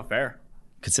 Fair. No, fair.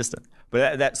 Consistent.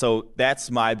 But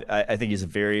that's my. I think he's a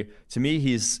very. To me,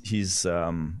 he's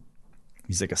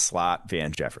like a slot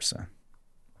Van Jefferson.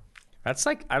 That's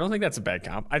like, I don't think that's a bad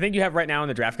comp. I think you have right now in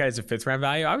the draft guide as a 5th round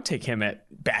value. I would take him at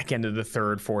back end of the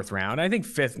 3rd, 4th round. I think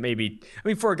 5th maybe. I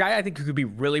mean, for a guy I think who could be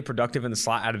really productive in the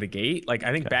slot out of the gate, like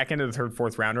I think back end of the 3rd,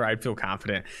 4th rounder, I'd feel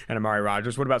confident in Amari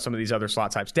Rogers. What about some of these other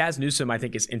slot types? Daz Newsome I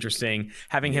think is interesting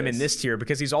having him in this tier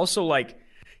because he's also like,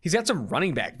 he's got some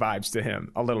running back vibes to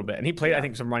him a little bit. And he played, I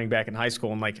think, some running back in high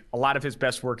school. And like a lot of his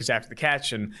best work is after the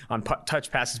catch and on touch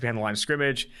passes behind the line of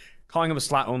scrimmage. Calling him a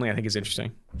slot only, I think, is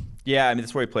interesting. Yeah, I mean,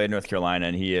 that's where he played in North Carolina,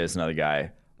 and he is another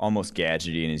guy, almost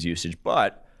gadgety in his usage,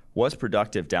 but was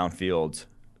productive downfield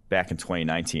back in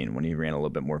 2019 when he ran a little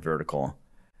bit more vertical.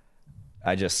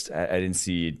 I didn't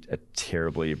see a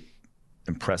terribly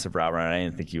impressive route run. I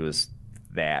didn't think he was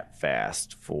that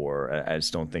fast I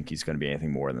just don't think he's going to be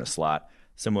anything more than the slot.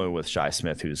 Similar with Shi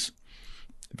Smith, who's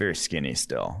very skinny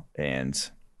still. And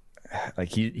like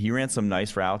he ran some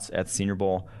nice routes at the Senior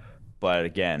Bowl. But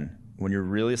again, when you're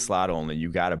really slot only, you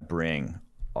got to bring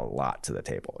a lot to the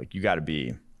table. Like you got to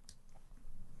be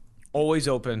always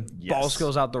open, ball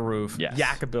skills out the roof,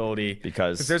 yak ability.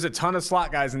 Because there's a ton of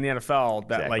slot guys in the NFL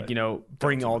that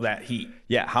bring all that heat.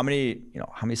 Yeah, how many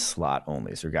slot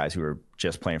onlys or guys who are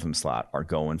just playing from the slot are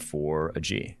going for a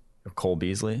G? Cole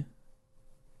Beasley.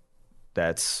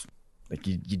 That's like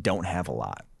you don't have a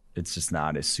lot. It's just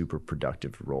not a super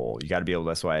productive role. You got to be able.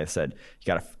 That's why I said you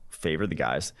got to favor the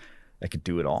guys that could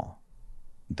do it all,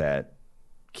 that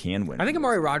can win. I think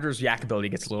Amari Rodgers' yak ability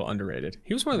gets a little underrated.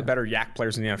 He was one of the better yak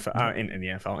players in the NFL, in the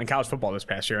NFL, in college football this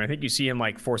past year. I think you see him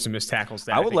like force some missed tackles.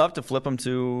 I would love to flip him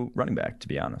to running back, to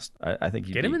be honest. I think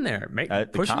get him in there,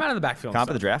 push him out of the backfield. Comp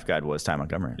of the draft guide was Ty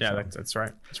Montgomery. Yeah, so. That's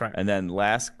right. And then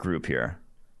last group here,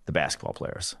 the basketball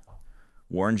players.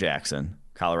 Warren Jackson,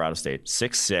 Colorado State,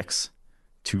 6'6",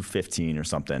 215 or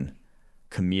something,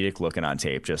 comedic looking on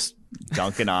tape, just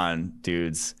dunking on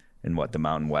dudes in the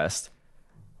Mountain West.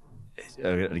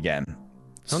 Again,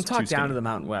 don't talk down to the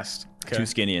Mountain West. Okay. Too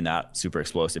skinny and not super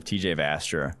explosive. TJ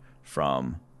Vasher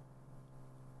from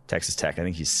Texas Tech, I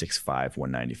think he's 6'5",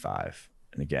 195.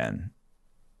 And again,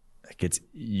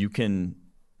 you can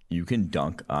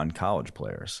dunk on college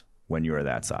players when you are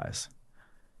that size.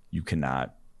 You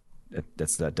cannot.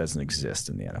 That doesn't exist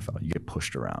in the NFL. You get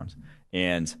pushed around.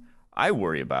 And I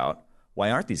worry about,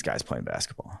 why aren't these guys playing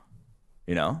basketball?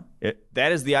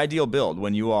 That is the ideal build.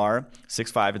 When you are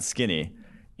 6'5" and skinny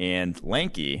and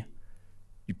lanky,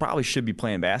 you probably should be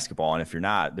playing basketball. And if you're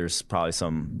not, there's probably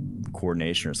some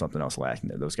coordination or something else lacking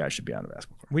there. Those guys should be on the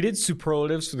basketball court. We did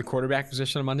superlatives for the quarterback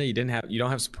position on Monday. You don't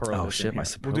have superlatives. Oh shit, my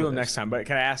superlatives. We'll do them next time. But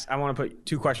can I ask? I want to put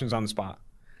two questions on the spot.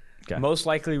 Okay. Most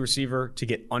likely receiver to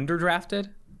get underdrafted,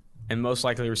 and most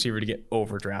likely receiver to get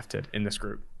overdrafted in this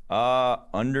group.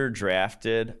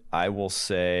 Underdrafted, I will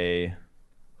say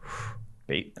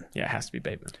Bateman. Yeah, it has to be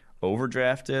Bateman.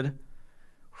 Overdrafted,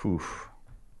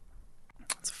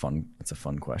 It's a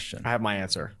fun question. I have my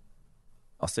answer.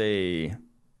 I'll say,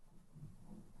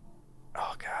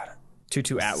 oh God,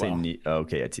 Tutu Atwell.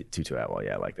 Okay, Tutu Atwell.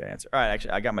 Yeah, I like that answer. All right,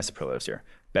 actually, I got my superlatives here.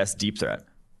 Best deep threat,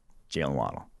 Jalen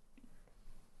Waddle.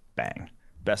 Bang.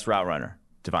 Best route runner,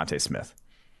 Devontae Smith.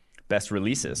 Best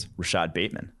releases, Rashad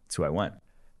Bateman. That's who I went.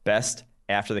 Best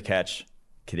after the catch,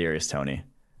 Kadarius Toney.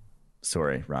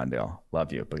 Sorry, Rondale.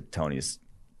 Love you, but Tony's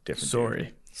different.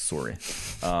 Sorry.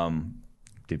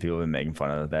 Dude, people have been making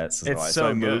fun of that. So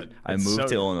I moved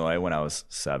to Illinois when I was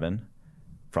 7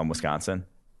 from Wisconsin.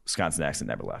 Wisconsin accent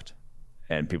never left.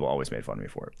 And people always made fun of me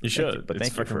for it. You should. But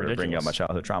thank you for bringing up my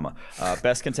childhood trauma.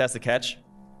 Best contested catch,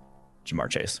 Jamar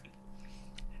Chase.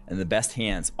 And the best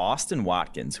hands, Austin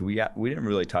Watkins, who we didn't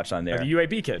really touch on there. The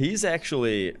UAB kid. He's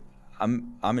actually,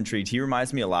 I'm intrigued. He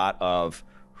reminds me a lot of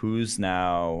who's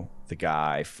now the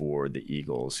guy for the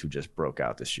Eagles who just broke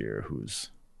out this year.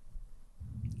 Who's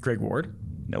Greg Ward?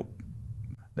 Nope.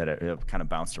 That kind of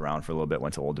bounced around for a little bit,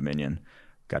 went to Old Dominion,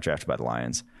 got drafted by the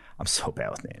Lions. I'm so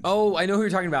bad with names. Oh, I know who you're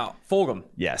talking about. Fulgham.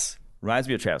 Yes. Reminds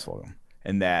me of Travis Fulgham.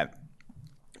 And that,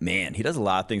 man, he does a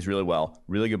lot of things really well.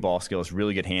 Really good ball skills,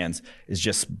 really good hands. Is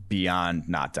just beyond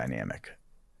not dynamic.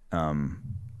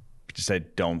 I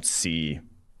don't see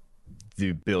the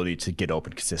ability to get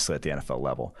open consistently at the NFL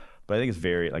level. But I think it's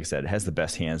very, like I said, it has the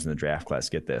best hands in the draft class.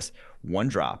 Get this. 1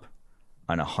 drop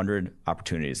on 100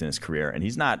 opportunities in his career. And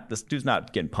this dude's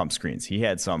not getting pump screens. He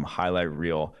had some highlight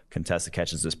reel contested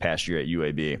catches this past year at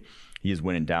UAB. He is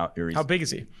winning down. How big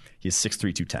is he? He's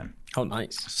 6'3", 210. Oh,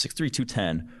 nice. 6'3",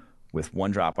 210 with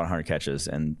 1 drop on 100 catches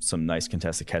and some nice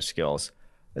contested catch skills.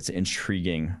 That's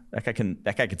intriguing. That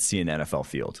guy could see an NFL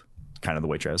field, kind of the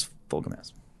way Travis Fulgham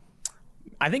has.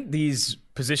 I think these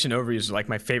position overviews are like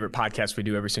my favorite podcast we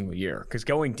do every single year, because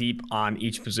going deep on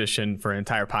each position for an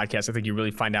entire podcast, I think you really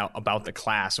find out about the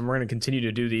class. And we're going to continue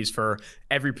to do these for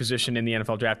every position in the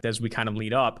NFL draft as we kind of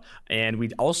lead up. And we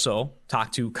also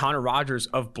talked to Connor Rogers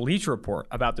of Bleacher Report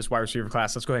about this wide receiver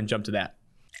class. Let's go ahead and jump to that.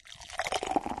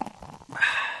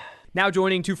 Now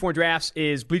joining 2-4 Drafts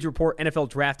is Bleacher Report NFL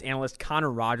draft analyst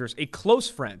Connor Rogers, a close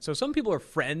friend. So some people are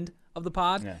friend of the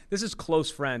pod. Yeah. This is close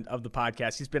friend of the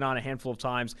podcast. He's been on a handful of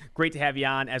times. Great to have you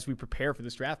on as we prepare for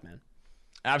this draft, man.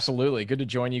 Absolutely. Good to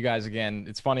join you guys again.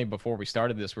 It's funny, before we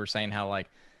started this, we were saying how like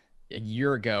a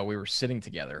year ago we were sitting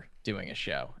together doing a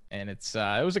show, and it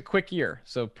was a quick year,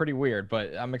 so pretty weird.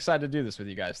 But I'm excited to do this with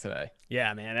you guys today.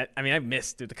 Yeah, man. I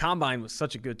missed it. The combine was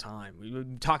such a good time. We were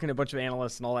talking to a bunch of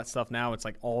analysts and all that stuff. Now it's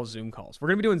like all Zoom calls. We're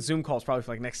gonna be doing Zoom calls probably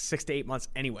for like next 6 to 8 months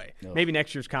anyway. Maybe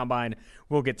next year's combine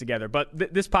we'll get together. But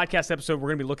this podcast episode, we're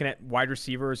gonna be looking at wide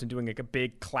receivers and doing like a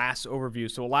big class overview.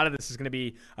 So a lot of this is gonna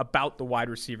be about the wide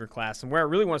receiver class. And where I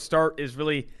really want to start is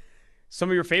really some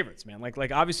of your favorites, man.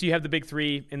 Like obviously you have the big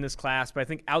three in this class, but I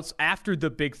think after the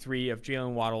big three of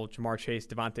Jalen Waddle, Ja'Marr Chase,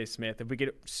 DeVonta Smith, if we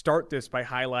could start this by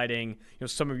highlighting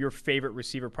some of your favorite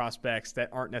receiver prospects that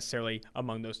aren't necessarily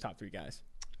among those top three guys.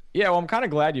 Yeah, well, I'm kind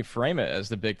of glad you frame it as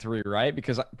the big three, right?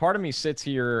 Because part of me sits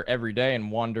here every day and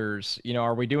wonders,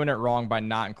 are we doing it wrong by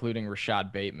not including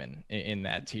Rashad Bateman in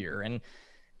that tier? And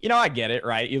I get it,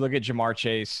 right? You look at Ja'Marr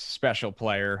Chase, special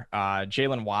player.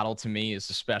 Jalen Waddle, to me, is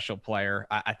a special player.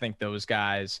 I think those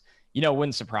guys,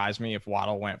 wouldn't surprise me if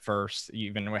Waddle went first,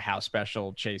 even with how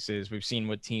special Chase is. We've seen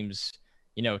what teams,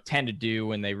 tend to do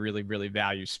when they really, really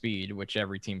value speed, which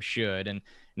every team should. And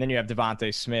then you have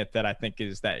DeVonta Smith that I think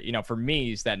is that, for me,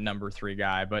 he's that number 3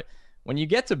 guy. But when you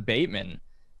get to Bateman,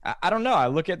 I don't know. I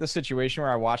look at the situation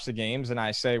where I watch the games and I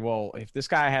say, well, if this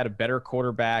guy had a better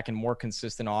quarterback and more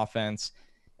consistent offense,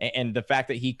 and the fact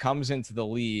that he comes into the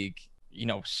league,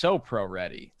 so pro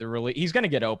ready, he's going to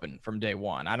get open from day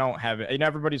one. I don't have it.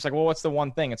 Everybody's like, well, what's the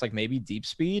one thing? It's like maybe deep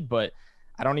speed, but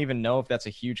I don't even know if that's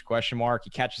a huge question mark. He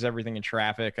catches everything in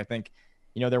traffic. I think,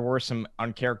 there were some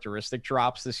uncharacteristic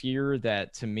drops this year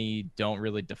that to me don't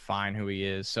really define who he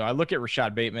is. So I look at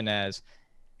Rashad Bateman as,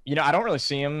 I don't really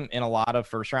see him in a lot of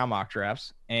first round mock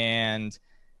drafts. And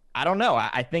I don't know.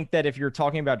 I think that if you're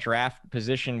talking about draft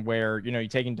position where, you're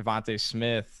taking DeVonta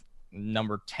Smith,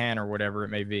 number 10 or whatever it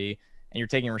may be, and you're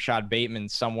taking Rashad Bateman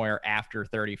somewhere after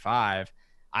 35,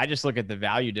 I just look at the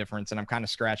value difference and I'm kind of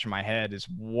scratching my head is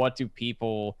what do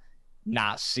people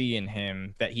not see in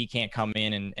him that he can't come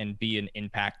in and be an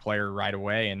impact player right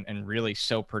away and really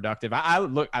so productive.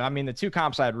 The 2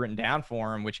 comps I had written down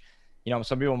for him, which,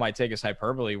 some people might take as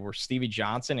hyperbole, were Stevie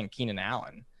Johnson and Keenan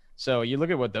Allen. So you look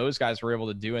at what those guys were able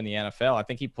to do in the NFL. I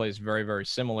think he plays very, very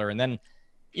similar. And then,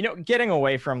 getting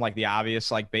away from like the obvious,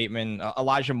 like Bateman,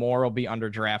 Elijah Moore will be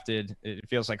underdrafted. It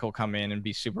feels like he'll come in and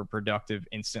be super productive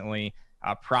instantly,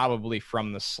 probably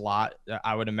from the slot,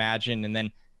 I would imagine. And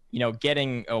then,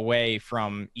 getting away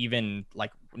from even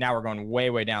like now we're going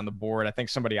way, way down the board. I think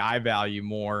somebody I value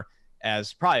more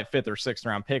as probably a 5th or 6th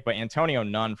round pick, but Antonio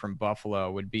Nunn from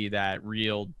Buffalo would be that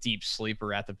real deep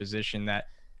sleeper at the position that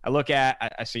I look at.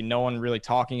 I see no one really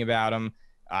talking about him.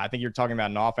 I think you're talking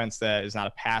about an offense that is not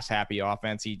a pass-happy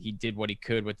offense. He did what he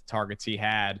could with the targets he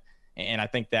had, and I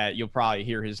think that you'll probably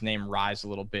hear his name rise a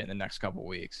little bit in the next couple of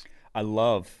weeks. I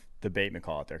love the Bateman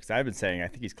call out there because I've been saying I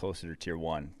think he's closer to tier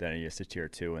 1 than he is to tier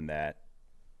 2, and that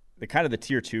the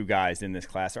tier 2 guys in this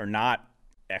class are not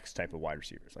X type of wide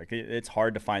receivers. Like it's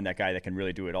hard to find that guy that can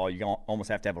really do it all. You almost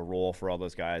have to have a role for all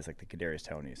those guys, like the Kadarius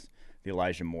Tonys, the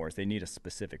Elijah Moores. They need a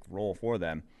specific role for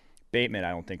them. Bateman,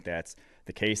 I don't think that's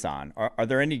the case on. Are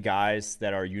there any guys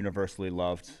that are universally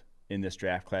loved in this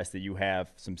draft class that you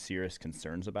have some serious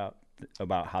concerns about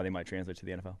how they might translate to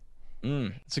the NFL?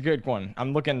 It's a good one.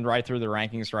 I'm looking right through the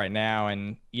rankings right now,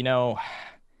 and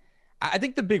I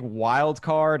think the big wild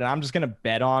card, and I'm just going to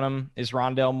bet on him, is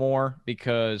Rondale Moore,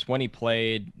 because when he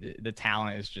played, the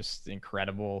talent is just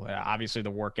incredible. Obviously,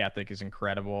 the work ethic is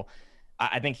incredible.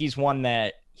 I think he's one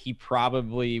that he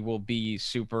probably will be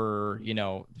super,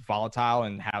 volatile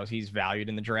in how he's valued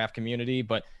in the draft community,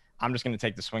 but I'm just going to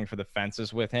take the swing for the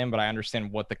fences with him, but I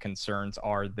understand what the concerns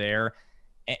are there.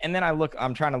 And then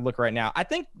I'm trying to look right now. I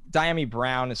think Dyami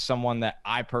Brown is someone that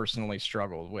I personally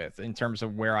struggled with in terms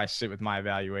of where I sit with my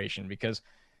evaluation, because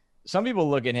some people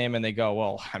look at him and they go,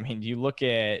 well, you look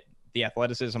at the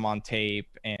athleticism on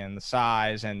tape and the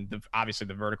size and obviously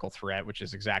the vertical threat, which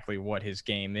is exactly what his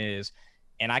game is.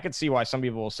 And I could see why some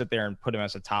people will sit there and put him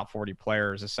as a top 40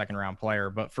 player, as a 2nd round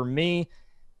player. But for me,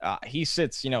 he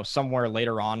sits, somewhere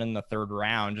later on in the 3rd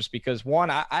round, just because one,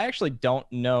 I actually don't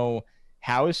know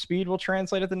how his speed will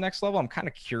translate at the next level. I'm kind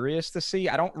of curious to see.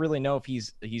 I don't really know if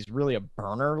he's really a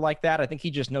burner like that. I think he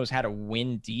just knows how to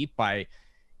win deep by,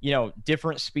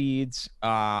 different speeds.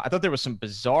 I thought there was some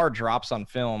bizarre drops on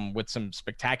film with some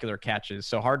spectacular catches.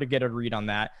 So hard to get a read on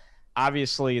that.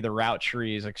 Obviously, the route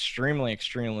tree is extremely,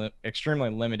 extremely, extremely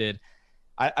limited.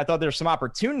 I thought there's some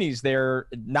opportunities there,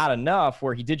 not enough,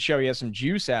 where he did show he has some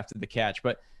juice after the catch.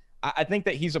 But I think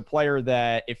that he's a player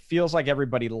that it feels like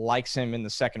everybody likes him in the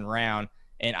 2nd round.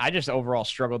 And I just overall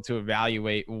struggled to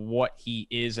evaluate what he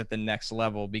is at the next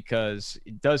level, because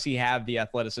does he have the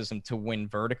athleticism to win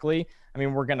vertically? I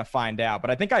mean, we're going to find out. But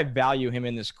I think I value him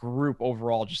in this group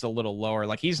overall just a little lower.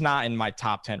 Like, he's not in my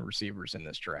top 10 receivers in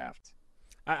this draft.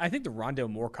 I think the Rondale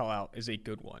Moore call out is a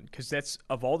good one, because that's,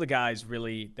 of all the guys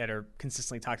really that are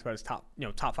consistently talked about as top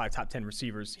 5, top 10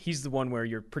 receivers, he's the one where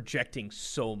you're projecting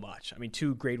so much. I mean,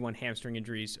 2 grade 1 hamstring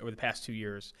injuries over the past 2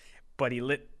 years, but he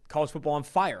lit college football on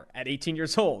fire at 18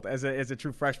 years old as a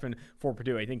true freshman for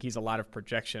Purdue. I think he's a lot of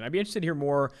projection. I'd be interested to hear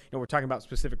more. We're talking about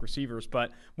specific receivers,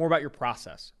 but more about your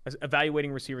process,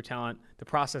 evaluating receiver talent, the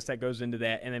process that goes into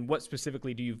that, and then what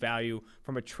specifically do you value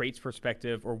from a traits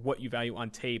perspective, or what you value on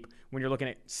tape when you're looking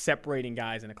at separating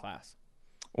guys in a class?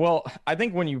 Well, I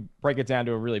think when you break it down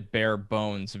to a really bare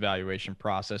bones evaluation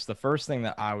process, the first thing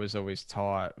that I was always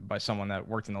taught by someone that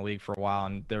worked in the league for a while,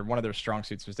 and one of their strong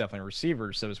suits was definitely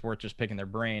receivers, so it's worth just picking their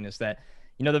brain, is that,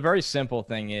 the very simple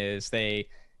thing is they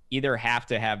either have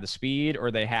to have the speed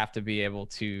or they have to be able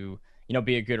to,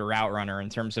 be a good route runner. In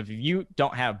terms of, if you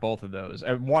don't have both of those,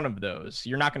 one of those,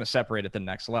 you're not going to separate at the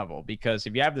next level, because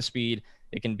if you have the speed,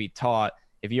 it can be taught.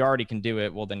 If you already can do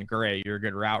it, well, then great, you're a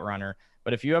good route runner.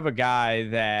 But if you have a guy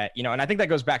that, and I think that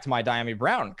goes back to my Dyami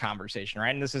Brown conversation, right?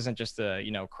 And this isn't just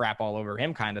a, crap all over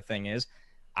him kind of thing, is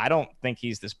I don't think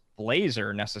he's this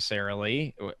blazer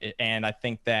necessarily. And I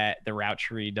think that the route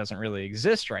tree doesn't really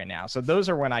exist right now. So those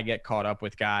are when I get caught up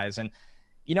with guys. And,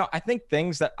 I think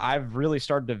things that I've really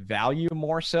started to value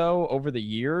more so over the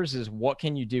years is, what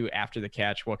can you do after the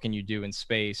catch? What can you do in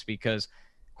space? Because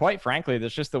quite frankly,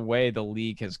 that's just the way the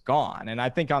league has gone. And I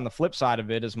think on the flip side of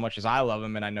it, as much as I love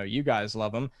him, and I know you guys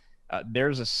love him,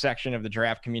 there's a section of the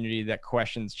draft community that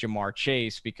questions Jamar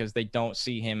Chase because they don't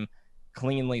see him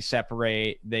cleanly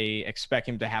separate. They expect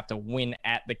him to have to win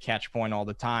at the catch point all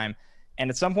the time. And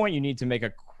at some point, you need to make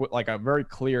a very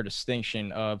clear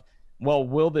distinction of, well,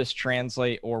 will this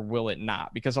translate or will it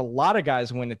not? Because a lot of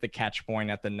guys win at the catch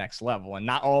point at the next level, and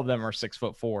not all of them are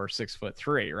 6'4",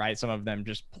 6'3", right? Some of them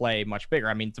just play much bigger.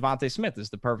 I mean, Devontae Smith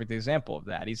is the perfect example of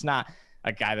that. He's not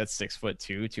a guy that's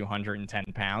 6'2", 210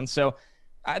 pounds. So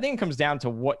I think it comes down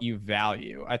to what you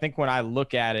value. I think when I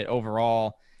look at it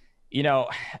overall,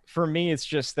 for me, it's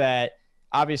just that,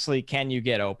 obviously, can you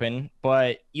get open?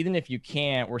 But even if you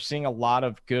can't, we're seeing a lot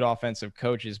of good offensive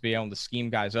coaches be able to scheme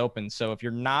guys open. So if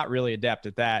you're not really adept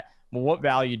at that, well, what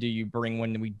value do you bring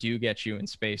when we do get you in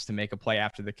space to make a play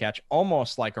after the catch,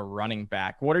 almost like a running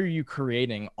back? What are you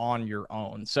creating on your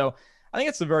own? So I think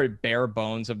it's the very bare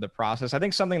bones of the process. I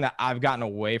think something that I've gotten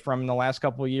away from in the last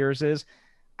couple of years is,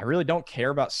 I really don't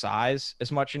care about size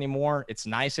as much anymore. It's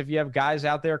nice if you have guys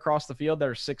out there across the field that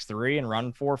are 6'3" and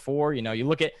run 4.4. You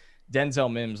look at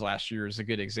Denzel Mims last year is a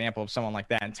good example of someone like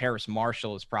that, and Terrace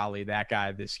Marshall is probably that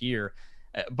guy this year.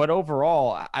 But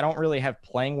overall, I don't really have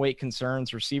playing weight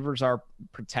concerns. Receivers are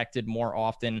protected more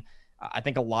often. I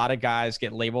think a lot of guys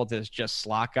get labeled as just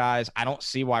slot guys. I don't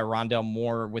see why Rondale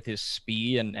Moore, with his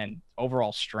speed and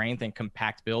overall strength and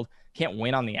compact build, can't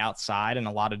win on the outside in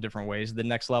a lot of different ways at the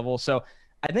next level. So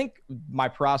I think my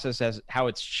process, as how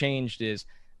it's changed, is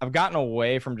I've gotten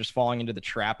away from just falling into the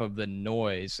trap of the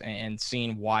noise and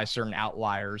seeing why certain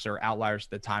outliers or outliers at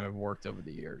the time have worked over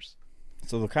the years.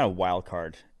 So the kind of wild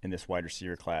card in this wide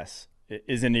receiver class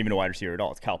isn't even a wide receiver at all.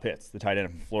 It's Kyle Pitts, the tight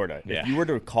end from Florida. Yeah. If you were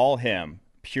to call him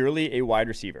purely a wide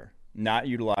receiver, not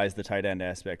utilize the tight end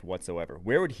aspect whatsoever,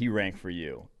 where would he rank for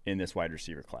you in this wide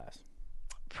receiver class?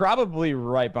 Probably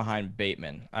right behind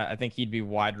Bateman. I think he'd be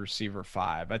wide receiver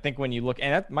 5. I think when you look,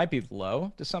 and that might be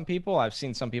low to some people. I've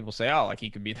seen some people say, oh, like he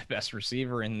could be the best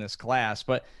receiver in this class.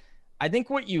 But I think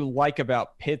what you like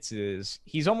about Pitts is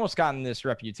he's almost gotten this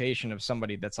reputation of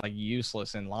somebody that's like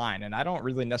useless in line. And I don't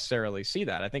really necessarily see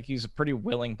that. I think he's a pretty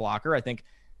willing blocker. I think,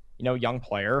 young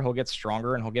player, he'll get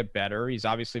stronger and he'll get better. He's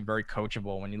obviously very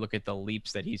coachable when you look at the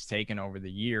leaps that he's taken over the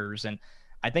years. And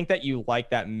I think that you like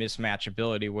that mismatch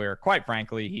ability where, quite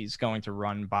frankly, he's going to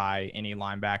run by any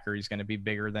linebacker. He's going to be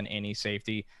bigger than any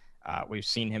safety. We've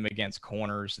seen him against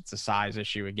corners. It's a size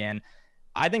issue again.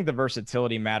 I think the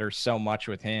versatility matters so much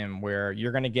with him, where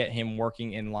you're going to get him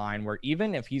working in line, where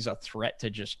even if he's a threat to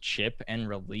just chip and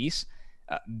release,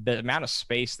 the amount of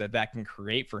space that can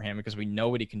create for him, because we know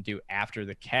what he can do after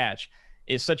the catch,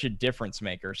 is such a difference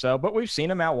maker. So, but we've seen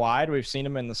him out wide. We've seen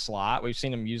him in the slot. We've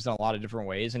seen him used in a lot of different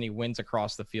ways, and he wins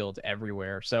across the field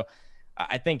everywhere. So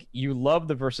I think you love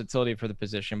the versatility for the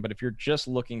position, but if you're just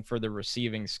looking for the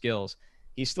receiving skills,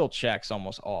 he still checks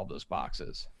almost all of those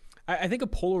boxes. I think a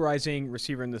polarizing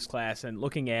receiver in this class, and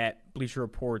looking at Bleacher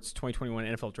Report's 2021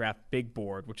 NFL Draft Big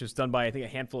Board, which is done by, I think, a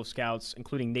handful of scouts,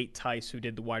 including Nate Tice, who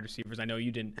did the wide receivers. I know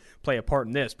you didn't play a part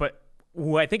in this, but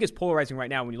who I think is polarizing right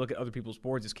now when you look at other people's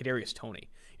boards is Kadarius Toney.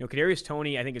 Kadarius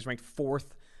Toney, I think, is ranked 4th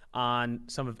on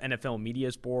some of NFL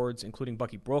media's boards, including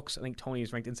Bucky Brooks. I think Toney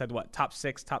is ranked inside the top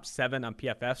 6, top 7 on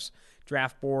PFF's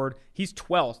draft board. He's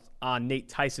 12th on Nate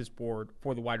Tice's board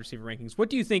for the wide receiver rankings. What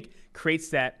do you think creates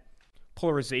that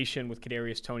polarization with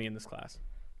Kadarius Toney in this class?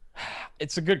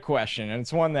 It's a good question, and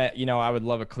it's one that, I would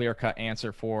love a clear-cut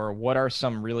answer for. What are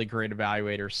some really great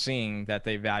evaluators seeing that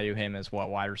they value him as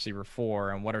wide receiver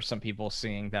 4, and what are some people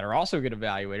seeing that are also good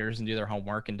evaluators and do their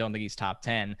homework and don't think he's top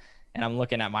 10? And I'm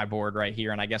looking at my board right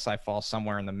here, and I guess I fall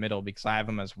somewhere in the middle because I have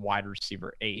him as wide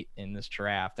receiver 8 in this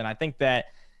draft. And I think that,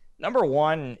 number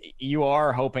one, you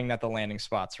are hoping that the landing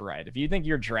spot's right. If you think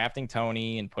you're drafting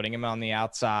Toney and putting him on the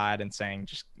outside and saying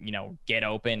just, get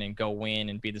open and go win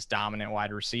and be this dominant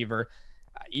wide receiver,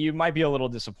 you might be a little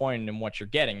disappointed in what you're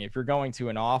getting. If you're going to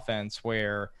an offense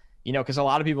where, because a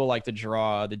lot of people like to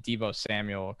draw the Deebo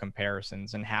Samuel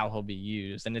comparisons and how he'll be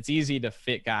used. And it's easy to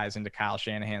fit guys into Kyle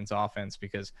Shanahan's offense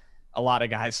because a lot of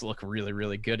guys look really,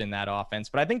 really good in that offense.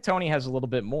 But I think Toney has a little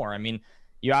bit more. I mean,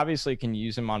 you obviously can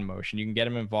use him on motion. You can get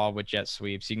him involved with jet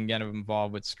sweeps. You can get him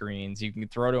involved with screens. You can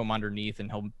throw to him underneath,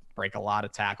 and he'll break a lot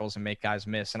of tackles and make guys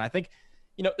miss. And I think,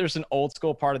 there's an old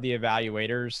school part of the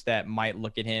evaluators that might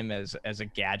look at him as a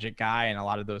gadget guy, and a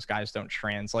lot of those guys don't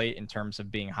translate in terms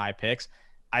of being high picks.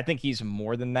 I think he's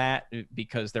more than that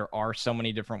because there are so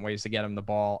many different ways to get him the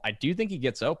ball. I do think he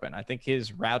gets open. I think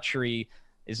his route tree,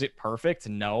 is it perfect?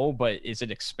 No, but is it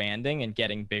expanding and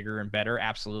getting bigger and better?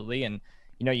 Absolutely. And,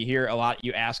 you hear a lot,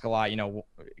 you ask a lot,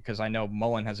 because I know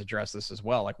Mullen has addressed this as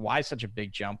well. Like, why such a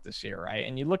big jump this year, right?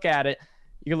 And you look at it,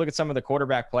 you can look at some of the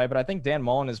quarterback play, but I think Dan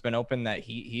Mullen has been open that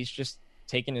he's just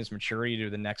taken his maturity to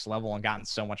the next level and gotten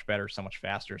so much better, so much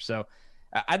faster. So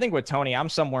I think with Toney, I'm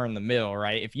somewhere in the middle,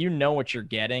 right? If you know what you're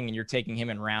getting and you're taking him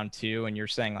in round 2 and you're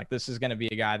saying, like, this is going to be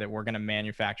a guy that we're going to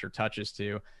manufacture touches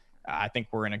to, I think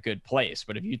we're in a good place.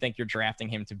 But if you think you're drafting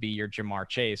him to be your Jamar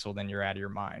Chase, well, then you're out of your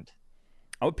mind.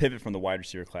 I would pivot from the wide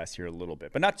receiver class here a little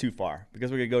bit, but not too far, because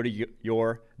we're going to go to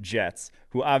your Jets,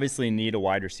 who obviously need a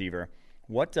wide receiver.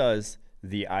 What does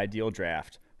the ideal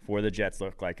draft for the Jets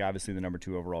look like? Obviously, the number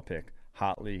 2 overall pick,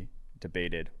 hotly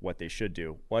debated what they should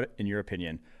do. What, in your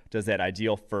opinion, does that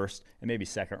ideal first and maybe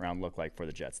second round look like for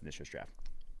the Jets in this year's draft?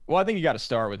 Well, I think you got to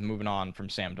start with moving on from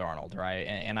Sam Darnold, right?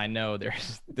 And I know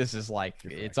this is like,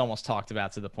 it's almost talked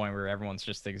about to the point where everyone's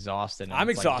just exhausted. And I'm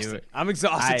exhausted. Like, I'm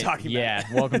exhausted talking about it.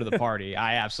 Yeah, welcome to the party.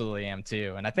 I absolutely am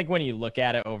too. And I think when you look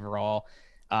at it overall,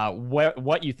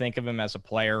 what you think of him as a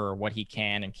player or what he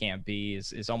can and can't be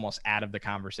is almost out of the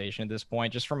conversation at this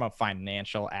point, just from a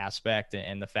financial aspect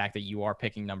and the fact that you are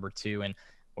picking number 2 and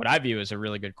what I view as a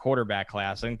really good quarterback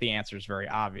class. I think the answer is very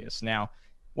obvious. Now,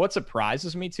 what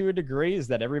surprises me to a degree is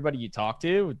that everybody you talk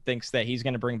to thinks that he's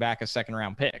going to bring back a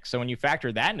second-round pick. So when you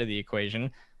factor that into the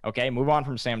equation, okay, move on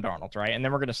from Sam Darnold, right? And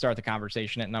then we're going to start the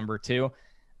conversation at number 2.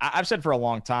 I've said for a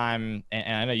long time,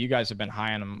 and I know you guys have been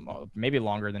high on him maybe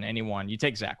longer than anyone, you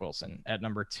take Zach Wilson at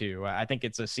number 2. I think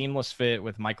it's a seamless fit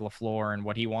with Mike LaFleur and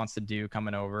what he wants to do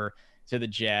coming over to the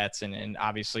Jets, and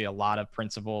obviously a lot of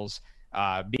principles.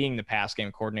 Being the pass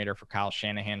game coordinator for Kyle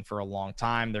Shanahan for a long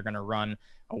time, they're going to run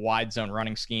a wide zone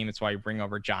running scheme. It's why you bring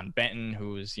over John Benton,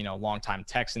 who's, longtime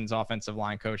Texans offensive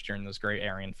line coach during those great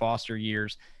Arian Foster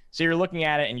years. So you're looking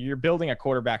at it and you're building a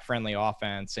quarterback friendly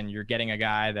offense, and you're getting a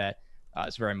guy that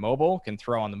is very mobile, can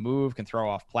throw on the move, can throw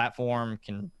off platform,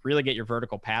 can really get your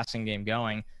vertical passing game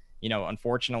going.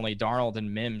 Unfortunately, Darnold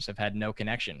and Mims have had no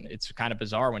connection. It's kind of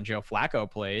bizarre. When Joe Flacco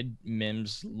played,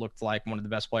 Mims looked like one of the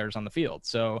best players on the field.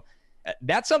 So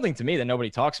that's something to me that nobody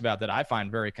talks about that I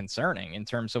find very concerning in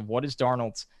terms of what is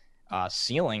Darnold's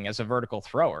ceiling as a vertical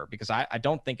thrower, because I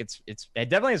don't think it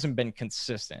definitely hasn't been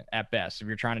consistent at best if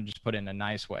you're trying to just put it in a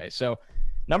nice way. So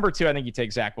number 2, I think you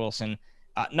take Zach Wilson.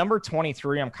 Number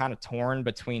 23, I'm kind of torn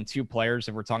between 2 players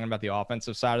if we're talking about the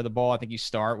offensive side of the ball. I think you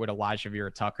start with Elijah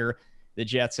Vera-Tucker. The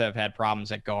Jets have had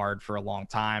problems at guard for a long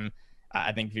time.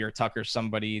 I think Vera-Tucker's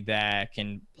somebody that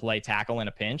can play tackle in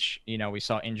a pinch. We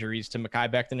saw injuries to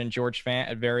Mekhi Becton and George Fant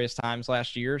at various times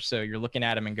last year. So you're looking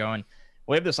at him and going,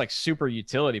 we have this like super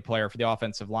utility player for the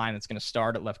offensive line that's going to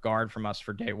start at left guard from us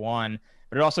for day 1,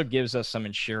 but it also gives us some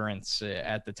insurance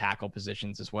at the tackle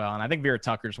positions as well. And I think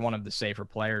Vera-Tucker's one of the safer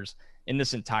players in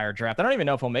this entire draft. I don't even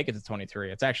know if he'll make it to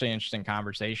 23. It's actually an interesting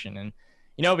conversation. And,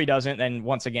 if he doesn't, then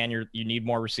once again, you need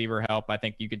more receiver help. I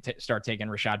think you could start taking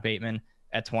Rashad Bateman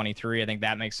at 23. I think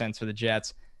that makes sense for the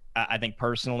Jets. I think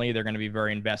personally, they're going to be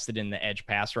very invested in the edge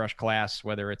pass rush class,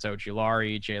 whether it's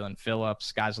Ojulari, Jalen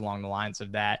Phillips, guys along the lines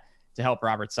of that, to help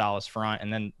Robert Saleh's front.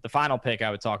 And then the final pick I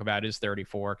would talk about is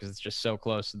 34, because it's just so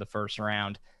close to the first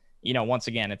round. once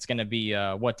again, it's going to be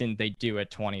what didn't they do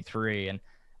at 23? And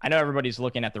I know everybody's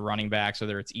looking at the running backs,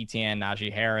 whether it's Etienne,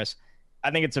 Najee Harris. I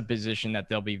think it's a position that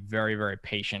they'll be very, very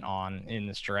patient on in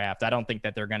this draft. I don't think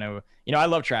that they're going to, I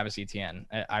love Travis Etienne.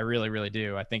 I really, really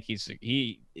do. I think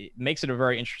he makes it a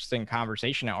very interesting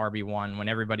conversation at RB1 when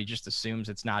everybody just assumes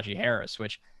it's Najee Harris,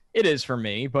 which it is for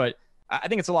me, but I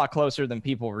think it's a lot closer than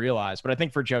people realize. But I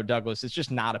think for Joe Douglas, it's just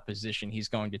not a position he's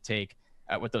going to take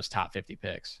with those top 50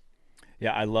 picks.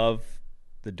 Yeah, I love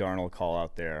the Darnold call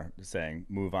out there saying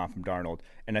move on from Darnold.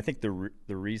 And I think the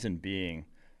reason being,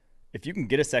 if you can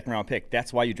get a second-round pick,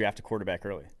 that's why you draft a quarterback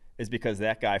early, is because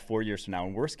that guy 4 years from now,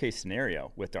 in worst-case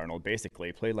scenario with Darnold,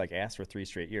 basically played like ass for 3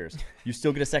 straight years. You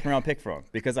still get a second-round pick from him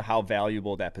because of how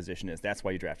valuable that position is. That's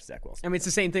why you drafted Zach Wilson. I mean, it's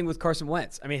the same thing with Carson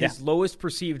Wentz. I mean, his lowest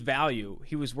perceived value,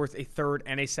 he was worth a third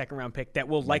and a second-round pick that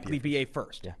will likely be a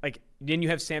first. Yeah. Like, then you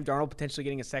have Sam Darnold potentially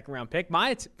getting a second-round pick.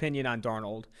 My opinion on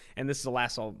Darnold, and this is the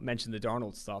last I'll mention the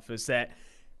Darnold stuff, is that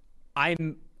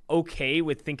I'm okay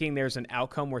with thinking there's an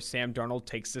outcome where Sam Darnold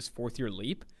takes this fourth-year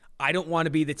leap. I don't want to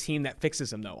be the team that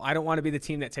fixes him, though. I don't want to be the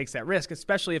team that takes that risk,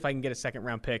 especially if I can get a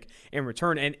second-round pick in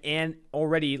return. And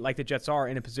already, like the Jets are,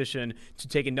 in a position to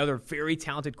take another very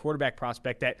talented quarterback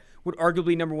prospect that would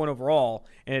arguably number one overall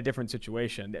in a different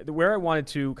situation. Where I wanted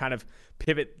to kind of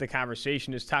pivot the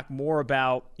conversation is talk more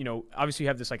about, obviously you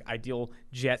have this like ideal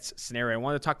Jets scenario. I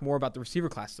want to talk more about the receiver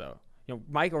class, though.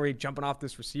 Mike already jumping off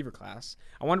this receiver class.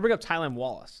 I want to bring up Tylan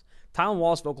Wallace. Tylan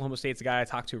Wallace of Oklahoma State's a guy I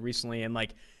talked to recently, and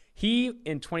he,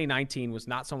 in 2019, was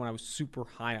not someone I was super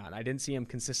high on. I didn't see him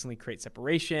consistently create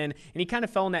separation, and he kind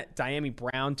of fell in that Diami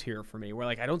Brown tier for me, where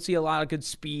I don't see a lot of good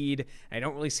speed. I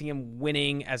don't really see him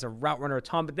winning as a route runner a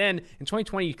ton. But then in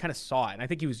 2020, you kind of saw it, and I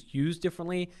think he was used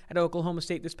differently at Oklahoma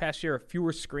State this past year.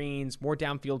 Fewer screens, more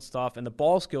downfield stuff, and the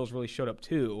ball skills really showed up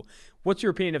too. What's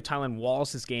your opinion of Tylan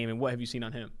Wallace's game, and what have you seen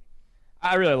on him?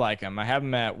 I really like him. I have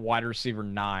him at wide receiver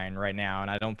 9 right now,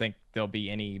 and I don't think there'll be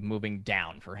any moving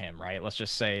down for him, right? Let's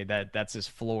just say that that's his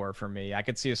floor for me. I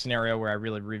could see a scenario where I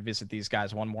really revisit these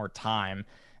guys one more time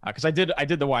because I did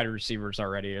the wide receivers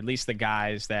already, at least the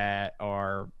guys that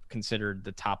are considered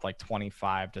the top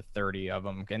 25 to 30 of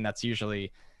them, and that's usually,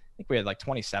 I think we had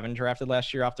 27 drafted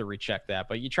last year. I'll have to recheck that,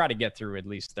 but you try to get through at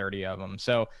least 30 of them.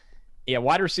 So yeah,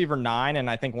 wide receiver 9, and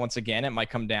I think once again it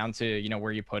might come down to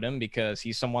where you put him because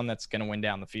he's someone that's going to win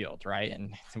down the field, right?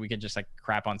 And we could just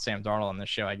crap on Sam Darnold on this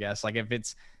show, I guess. If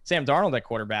it's Sam Darnold at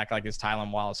quarterback, it's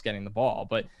Tylan Wallace getting the ball.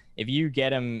 But if you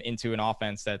get him into an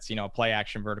offense that's a play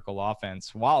action vertical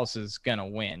offense, Wallace is going to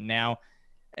win. Now,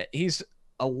 he's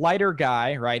a lighter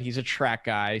guy, right? He's a track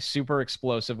guy, super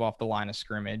explosive off the line of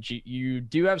scrimmage. You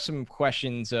do have some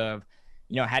questions of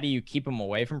how do you keep him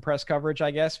away from press coverage,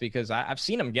 I guess, because I've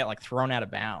seen him get thrown out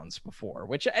of bounds before,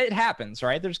 which it happens,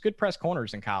 right? There's good press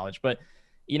corners in college, but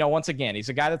once again, he's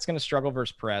a guy that's going to struggle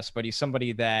versus press, but he's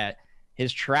somebody that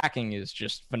his tracking is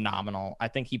just phenomenal. I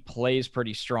think he plays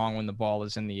pretty strong when the ball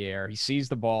is in the air. He sees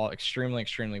the ball extremely,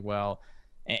 extremely well.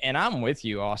 And I'm with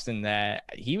you, Austin, that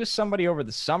he was somebody over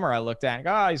the summer I looked at and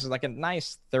go, he's a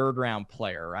nice 3rd-round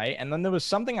player, right? And then there was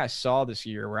something I saw this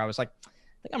year where I was like,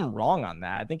 I think I'm wrong on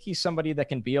that. I think he's somebody that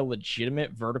can be a legitimate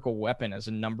vertical weapon as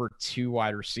a number 2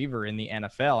 wide receiver in the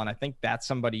NFL. And I think that's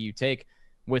somebody you take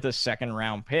with a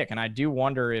 2nd-round pick. And I do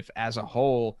wonder if, as a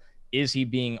whole, is he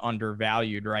being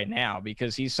undervalued right now?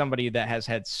 Because he's somebody that has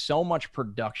had so much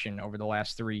production over the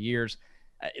last 3 years.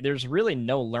 There's really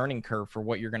no learning curve for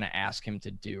what you're going to ask him to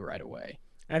do right away.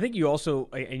 And I think you also,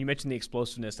 and you mentioned the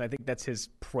explosiveness, I think that's his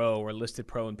pro or listed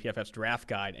pro in PFF's draft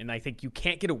guide. And I think you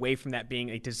can't get away from that being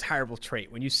a desirable trait.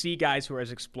 When you see guys who are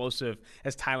as explosive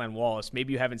as Tylan Wallace,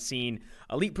 maybe you haven't seen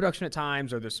elite production at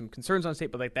times or there's some concerns on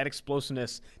tape, but that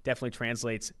explosiveness definitely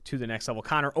translates to the next level.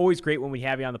 Connor, always great when we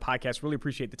have you on the podcast. Really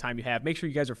appreciate the time you have. Make sure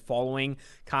you guys are following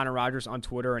Connor Rogers on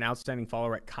Twitter, an outstanding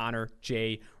follower at Connor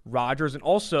J. Rogers. And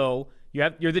also,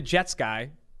 you're the Jets guy.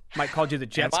 Mike called you the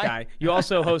Jets guy. You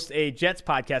also host a Jets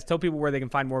podcast. Tell people where they can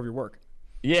find more of your work.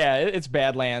 Yeah, it's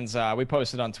Badlands. We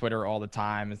post it on Twitter all the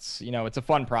time. It's it's a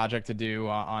fun project to do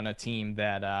on a team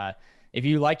that if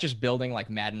you like just building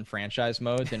Madden franchise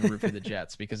mode, then root for the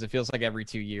Jets because it feels like every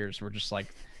 2 years we're just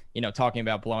talking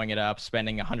about blowing it up,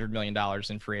 spending $100 million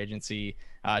in free agency.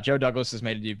 Joe Douglas has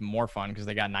made it even more fun because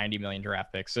they got 90 million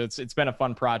draft picks. So it's been a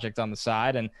fun project on the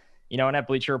side. And and at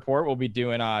Bleacher Report, we'll be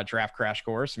doing a draft crash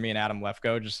course. Me and Adam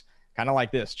Lefko, just kind of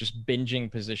like this, just binging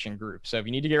position groups. So if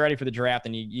you need to get ready for the draft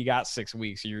and you got 6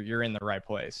 weeks, you're in the right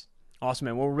place. Awesome,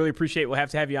 man. Well, we really appreciate it. We'll have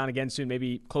to have you on again soon,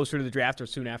 maybe closer to the draft or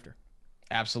soon after.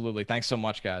 Absolutely. Thanks so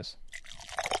much, guys.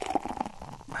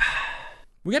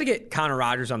 We got to get Connor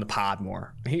Rogers on the pod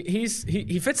more. He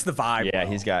fits the vibe. Yeah,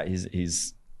 bro.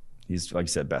 he's He's, like you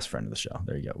said, best friend of the show.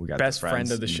 There you go. We got best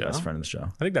friend of the show. Best friend of the show.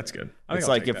 I think that's good. It's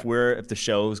like if the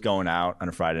show's going out on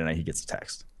a Friday night, he gets a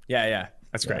text. Yeah.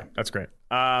 That's great. That's great.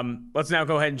 Let's now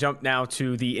go ahead and jump now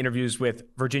to the interviews with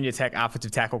Virginia Tech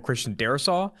offensive tackle Christian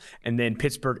Darrisaw and then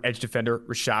Pittsburgh edge defender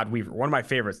Rashad Weaver. One of my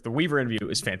favorites. The Weaver interview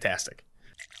is fantastic.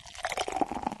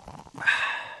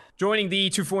 Joining the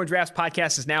 241 Drafts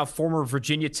podcast is now former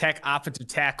Virginia Tech offensive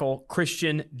tackle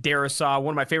Christian Darrisaw,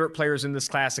 one of my favorite players in this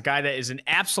class, a guy that is an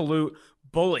absolute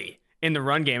bully in the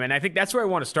run game. And I think that's where I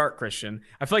want to start, Christian.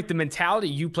 I feel like the mentality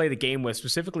you play the game with,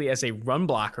 specifically as a run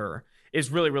blocker, is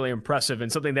really, really impressive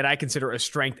and something that I consider a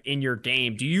strength in your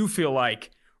game. Do you feel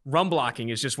like run blocking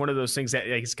is just one of those things that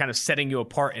is kind of setting you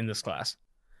apart in this class?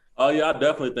 Yeah, I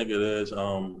definitely think it is.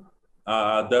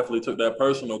 I definitely took that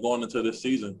personal going into this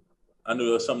season. I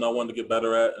knew it was something I wanted to get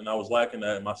better at, and I was lacking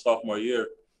that in my sophomore year.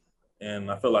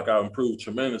 And I feel like I improved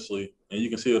tremendously. And you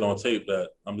can see it on tape that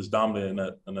I'm just dominating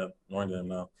in that run game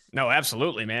now. No,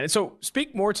 absolutely, man. And so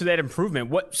speak more to that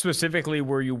improvement. What specifically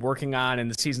were you working on in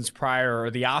the seasons prior or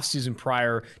the offseason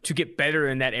prior to get better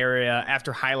in that area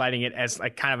after highlighting it as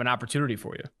like kind of an opportunity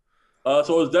for you?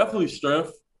 So it was definitely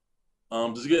strength,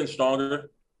 just getting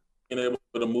stronger, being able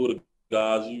to move the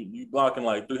guys. You blocking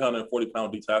like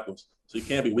 340-pound D tackles, so you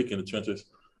can't be weak in the trenches.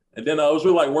 And then I was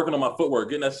really like working on my footwork,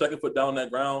 getting that second foot down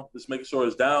that ground, just making sure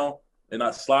it's down and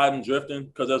not sliding, drifting,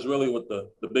 because that's really what the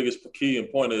biggest key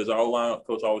and point is. Our O-line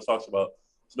coach always talks about.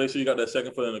 So make sure you got that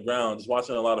second foot in the ground, just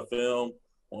watching a lot of film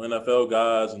on NFL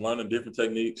guys and learning different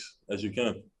techniques as you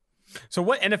can. So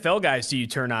what NFL guys do you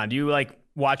turn on? Do you like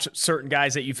watch certain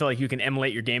guys that you feel like you can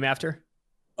emulate your game after?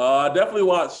 I definitely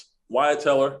watch Wyatt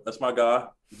Teller. That's my guy,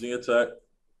 Virginia Tech.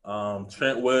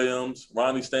 Trent Williams,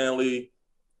 Ronnie Stanley,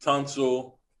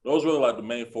 Tunsil. Those are really like the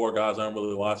main four guys I'm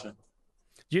really watching.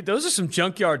 Those are some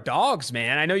junkyard dogs,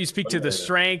 man. I know you speak to the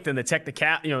strength and the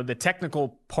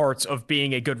technical parts of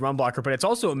being a good run blocker, but it's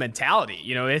also a mentality.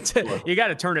 It's you got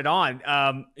to turn it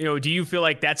on. Do you feel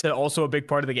like that's also a big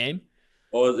part of the game?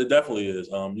 Oh, it definitely is.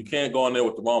 You can't go in there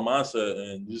with the wrong mindset,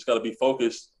 and you just got to be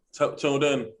focused, tuned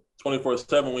in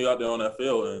 24/7 when you're out there on that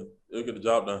field, and you'll get the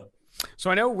job done. So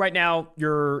I know right now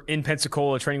you're in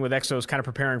Pensacola training with Exos, kind of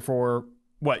preparing for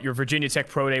your Virginia Tech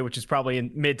Pro Day, which is probably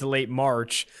in mid to late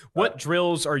March. What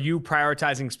drills are you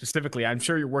prioritizing specifically? I'm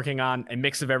sure you're working on a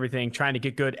mix of everything, trying to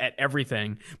get good at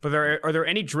everything. But are there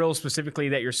any drills specifically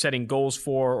that you're setting goals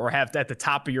for or have at the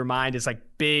top of your mind as like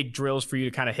big drills for you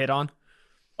to kind of hit on?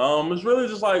 It's really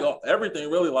just like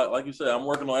everything, really. Like you said, I'm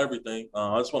working on everything.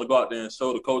 I just want to go out there and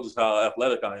show the coaches how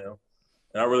athletic I am.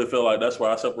 And I really feel like that's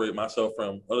where I separate myself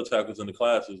from other tackles in the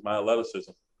class is my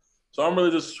athleticism. So I'm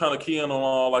really just trying to key in on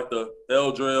all like the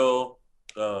L drill,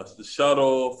 the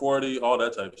shuttle, 40, all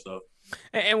that type of stuff.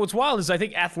 And what's wild is I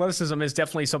think athleticism is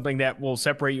definitely something that will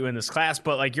separate you in this class,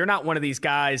 but like you're not one of these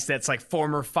guys that's like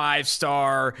former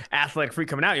 5-star athletic freak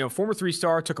coming out. Former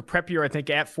 3-star, took a prep year, I think,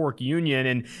 at Fork Union.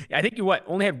 And I think you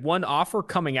only had one offer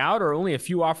coming out or only a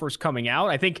few offers coming out.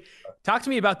 I think, talk to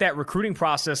me about that recruiting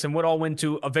process and what all went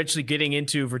to eventually getting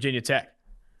into Virginia Tech.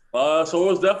 So it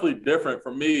was definitely different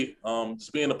for me.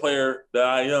 Just being the player that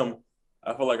I am,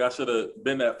 I feel like I should have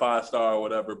been that 5-star or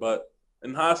whatever. But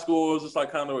in high school, it was just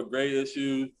like kind of a grade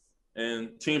issue,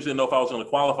 and teams didn't know if I was going to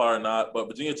qualify or not. But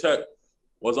Virginia Tech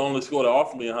was the only school that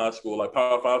offered me in high school, like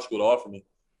Power 5 school to offer me.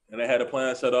 And they had a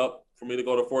plan set up for me to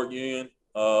go to Fork Union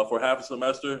for half a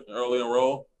semester and early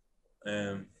enroll,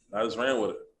 and I just ran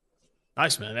with it.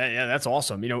 Nice, man. Yeah, that's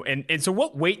awesome. And so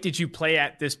what weight did you play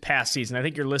at this past season? I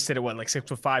think you're listed at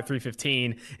 6'5",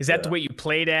 315. Is that the weight you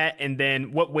played at? And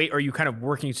then what weight are you kind of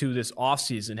working to this off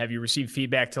season? Have you received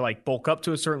feedback to like bulk up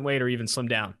to a certain weight or even slim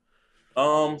down?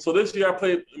 So this year I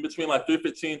played in between like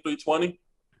 315, 320.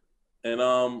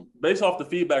 And based off the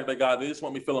feedback they got, they just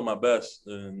want me feeling my best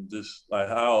and just like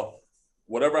how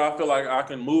whatever I feel like I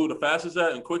can move the fastest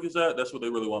at and quickest at, that's what they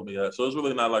really want me at. So it's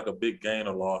really not like a big gain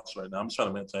or loss right now. I'm just trying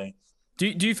to maintain.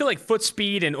 Do you feel like foot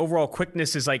speed and overall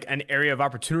quickness is like an area of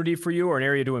opportunity for you or an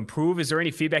area to improve? Is there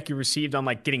any feedback you received on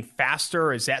like getting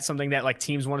faster? Is that something that like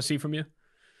teams want to see from you?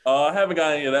 I haven't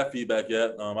got any of that feedback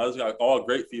yet. I just got all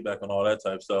great feedback on all that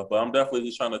type of stuff, but I'm definitely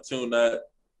just trying to tune that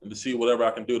and to see whatever I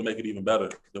can do to make it even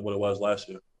better than what it was last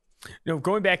year.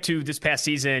 Going back to this past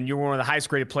season, you were one of the highest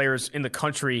graded players in the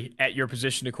country at your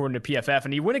position, according to PFF,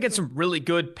 and you went against some really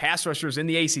good pass rushers in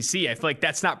the ACC. I feel like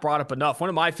that's not brought up enough. One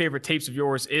of my favorite tapes of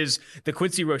yours is the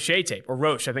Quincy Roche tape, or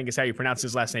Roche, I think is how you pronounce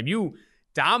his last name. You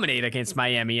dominate against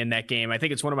Miami in that game. I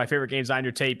think it's one of my favorite games on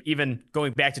your tape, even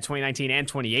going back to 2019 and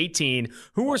 2018.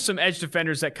 Who were some edge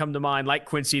defenders that come to mind, like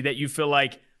Quincy, that you feel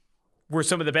like were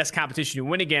some of the best competition you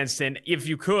win against? And if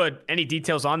you could, any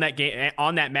details on that game,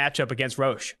 on that matchup against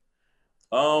Roche?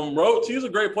 Rhodes, he's a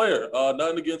great player.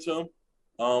 Nothing against him.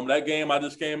 That game, I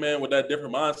just came in with that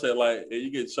different mindset. Like, hey,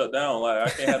 you get shut down. Like, I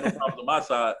can't have no problems on my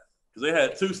side because they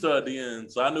had 2 stud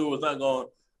DNs, so I knew it was not going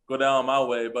to go down my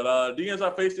way. But DNs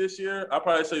I faced this year, I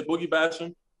probably say Boogie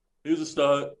Basham. He was a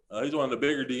stud. He's one of the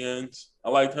bigger DNs. I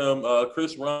liked him.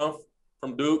 Chris Rumph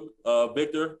from Duke.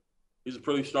 Victor, he's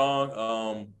pretty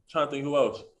strong. Trying to think who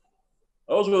else.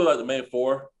 Those were really like the main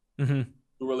 4 who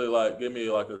really like gave me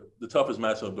like the toughest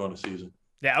matchup during the season.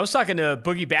 Yeah, I was talking to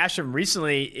Boogie Basham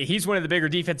recently. He's one of the bigger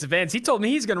defensive ends. He told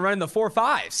me he's going to run in the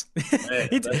 4.5s.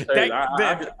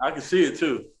 I can see it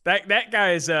too. That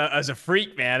guy is a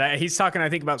freak, man. He's talking, I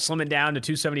think, about slimming down to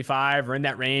 275 or in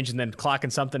that range and then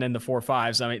clocking something in the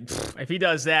 4.5s. I mean, if he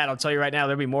does that, I'll tell you right now,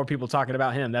 there'll be more people talking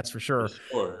about him. That's for sure.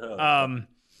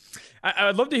 I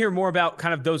would love to hear more about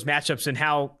kind of those matchups and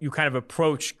how you kind of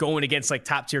approach going against like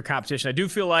top tier competition. I do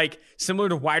feel like similar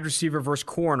to wide receiver versus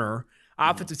corner,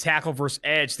 offensive tackle versus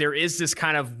edge, there is this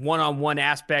kind of one-on-one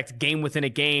aspect, game within a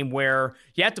game, where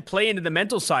you have to play into the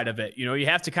mental side of it. You know, you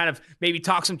have to kind of maybe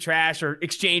talk some trash or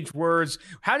exchange words.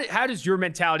 How does your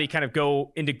mentality kind of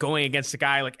go into going against a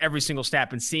guy like every single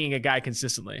snap and seeing a guy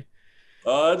consistently?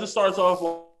 It just starts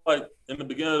off like in the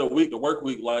beginning of the week, the work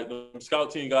week, like the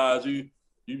scout team guys,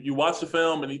 you watch the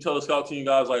film and you tell the scout team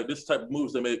guys like this type of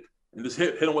moves they make and just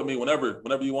hit them with me whenever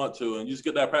you want to, and you just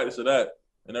get that practice of that.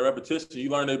 And that repetition, you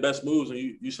learn their best moves and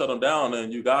you shut them down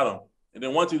and you got them. And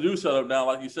then once you do shut them down,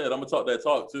 like you said, I'm going to talk that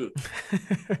talk too.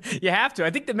 You have to.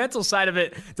 I think the mental side of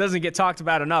it doesn't get talked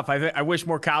about enough. I wish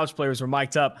more college players were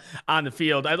mic'd up on the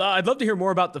field. I'd love to hear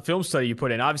more about the film study you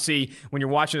put in. Obviously, when you're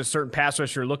watching a certain pass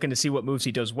rusher, you're looking to see what moves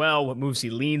he does well, what moves he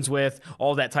leans with,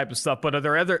 all that type of stuff. But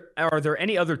are there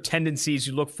any other tendencies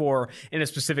you look for in a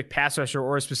specific pass rusher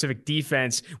or a specific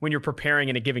defense when you're preparing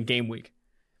in a given game week?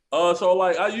 So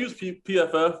like I use PFF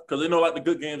because they know like the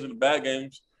good games and the bad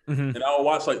games. And I will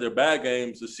watch like their bad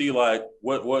games to see like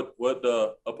what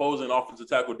the opposing offensive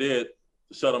tackle did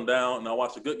to shut them down, and I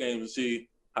watch the good games to see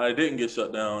how they didn't get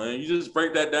shut down. And you just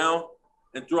break that down,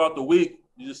 and throughout the week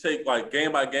you just take like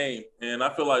game by game, and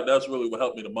I feel like that's really what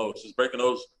helped me the most, is breaking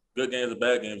those good games and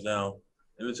bad games down,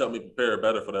 and it's helped me prepare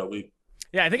better for that week.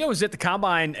 Yeah, I think I was at the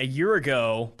Combine a year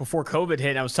ago before COVID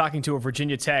hit, and I was talking to a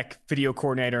Virginia Tech video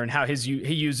coordinator and how he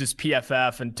uses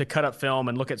PFF and to cut up film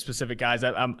and look at specific guys.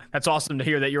 That's awesome to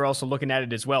hear that you're also looking at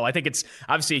it as well. I think it's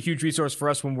obviously a huge resource for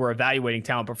us when we're evaluating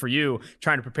talent, but for you,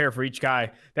 trying to prepare for each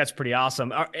guy, that's pretty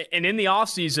awesome. And in the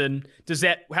offseason,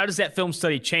 how does that film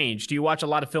study change? Do you watch a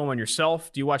lot of film on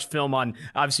yourself? Do you watch film on,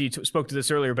 obviously you spoke to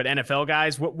this earlier, but NFL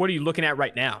guys? What are you looking at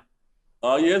right now?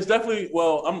 Yeah, it's definitely,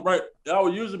 well, I'm right. I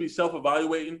would usually be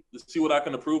self-evaluating to see what I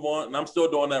can improve on, and I'm still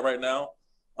doing that right now.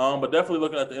 But definitely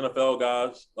looking at the NFL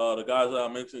guys, the guys that I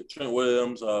mentioned, Trent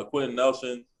Williams, Quentin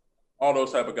Nelson, all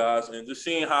those type of guys, and just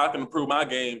seeing how I can improve my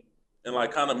game and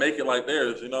like kind of make it like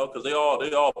theirs, you know, because they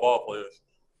all ball players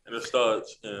and they're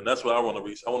studs, and that's what I want to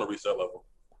reach. I want to reach that level.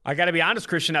 I got to be honest,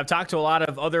 Christian, I've talked to a lot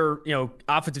of other,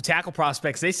 offensive tackle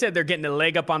prospects. They said they're getting a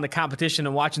leg up on the competition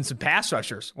and watching some pass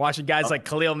rushers, watching guys like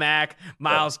Khalil Mack,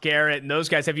 Myles Garrett, and those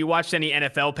guys. Have you watched any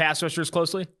NFL pass rushers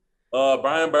closely?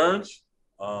 Brian Burns.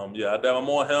 Yeah, I'm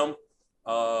on him.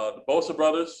 The Bosa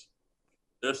brothers,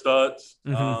 they're studs.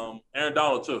 Aaron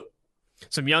Donald too.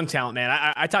 Some young talent, man.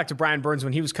 I talked to Brian Burns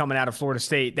when he was coming out of Florida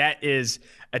State. That is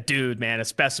a dude, man, a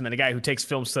specimen, a guy who takes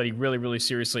film study really, really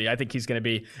seriously. I think he's going to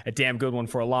be a damn good one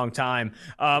for a long time.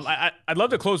 I'd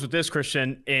love to close with this,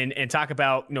 Christian, and talk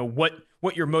about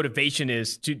what your motivation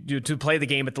is to play the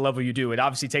game at the level you do. It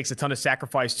obviously takes a ton of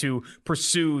sacrifice to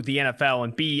pursue the NFL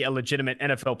and be a legitimate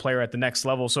NFL player at the next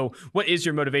level. So what is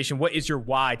your motivation? What is your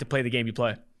why to play the game you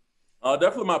play?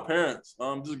 Definitely my parents.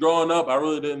 Just growing up, I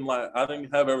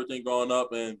didn't have everything growing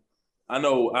up, and I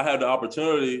know I had the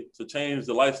opportunity to change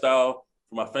the lifestyle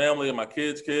for my family and my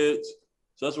kids. So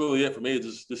that's really it for me.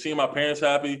 Just seeing my parents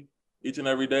happy each and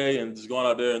every day, and just going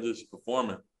out there and just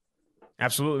performing.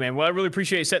 Absolutely, man. Well, I really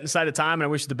appreciate you setting aside the time, and I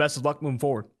wish you the best of luck moving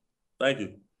forward. Thank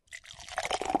you.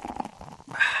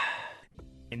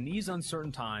 In these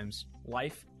uncertain times,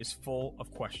 life is full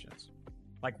of questions.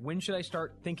 Like, when should I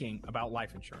start thinking about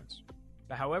life insurance?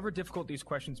 But however difficult these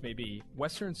questions may be,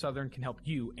 Western and Southern can help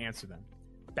you answer them.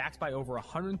 Backed by over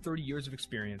 130 years of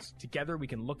experience, together we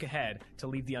can look ahead to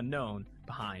leave the unknown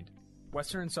behind.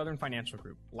 Western and Southern Financial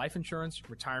Group. Life insurance,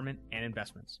 retirement, and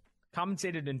investments.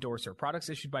 Compensated endorser. Products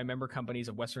issued by member companies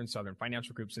of Western and Southern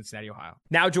Financial Group, Cincinnati, Ohio.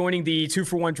 Now joining the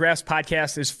 2-for-1 Drafts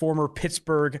podcast is former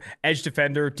Pittsburgh edge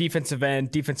defender, defensive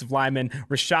end, defensive lineman,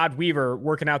 Rashad Weaver,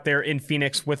 working out there in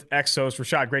Phoenix with Exos.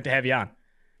 Rashad, great to have you on.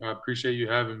 I appreciate you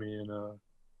having me. And,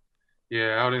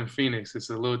 Yeah, out in Phoenix. It's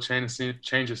a little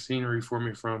change of scenery for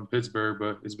me from Pittsburgh,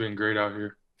 but it's been great out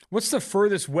here. What's the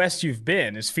furthest west you've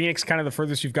been? Is Phoenix kind of the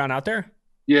furthest you've gone out there?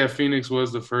 Yeah, Phoenix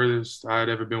was the furthest I had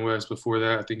ever been west. Before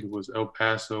that, I think it was El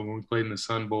Paso when we played in the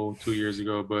Sun Bowl 2 years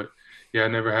ago. But yeah, I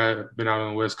never had been out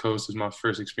on the West Coast. It's my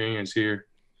first experience here.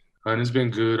 And it's been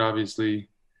good, obviously.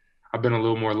 I've been a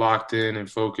little more locked in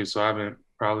and focused, so I haven't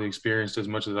probably experienced as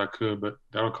much as I could, but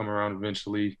that'll come around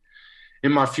eventually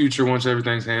in my future once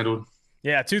everything's handled.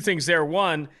 Yeah, two things there.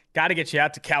 One, got to get you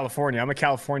out to California. I'm a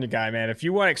California guy, man. If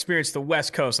you want to experience the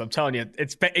West Coast, I'm telling you,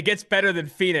 it gets better than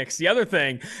Phoenix. The other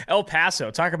thing, El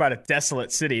Paso. Talk about a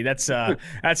desolate city. That's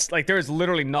like there is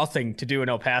literally nothing to do in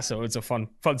El Paso. It's a fun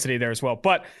city there as well.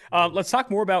 But let's talk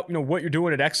more about what you're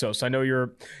doing at Exos. I know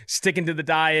you're sticking to the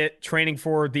diet, training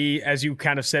for the, as you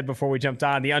kind of said before we jumped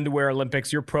on, the Underwear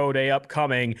Olympics. Your pro day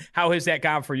upcoming. How has that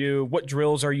gone for you? What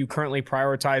drills are you currently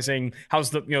prioritizing? How's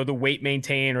the the weight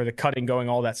maintain or the cutting going?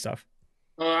 All that stuff.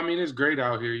 I mean, it's great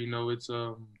out here. It's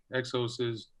Exos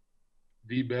is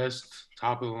the best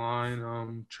top of the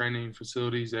line training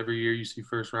facilities. Every year you see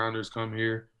first rounders come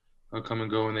here, come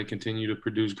and go, and they continue to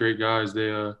produce great guys.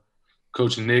 They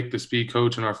Coach Nick, the speed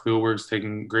coach, and our field work's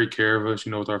taking great care of us,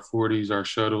 with our 40s, our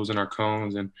shuttles, and our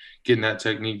cones, and getting that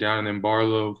technique down. And then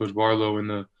Coach Barlow in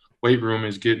the weight room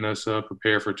is getting us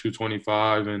prepared for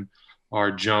 225 and our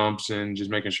jumps and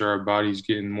just making sure our body's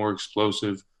getting more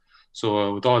explosive.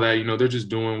 So with all that, they're just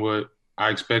doing what I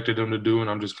expected them to do, and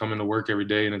I'm just coming to work every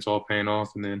day, and it's all paying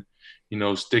off. And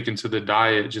then, sticking to the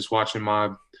diet, just watching my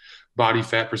body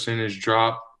fat percentage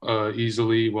drop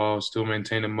easily while still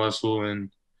maintaining muscle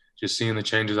and just seeing the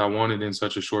changes I wanted in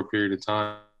such a short period of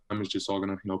time is just all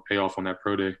going to, pay off on that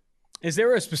pro day. Is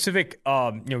there a specific,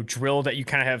 drill that you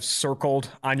kind of have circled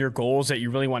on your goals that you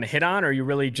really want to hit on, or are you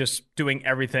really just doing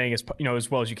everything as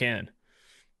well as you can?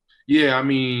 Yeah, I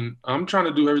mean, I'm trying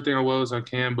to do everything as well as I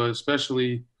can, but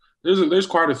especially there's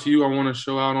quite a few I want to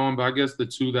show out on, but I guess the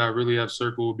two that I really have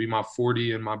circled would be my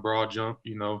 40 and my broad jump,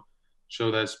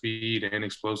 show that speed and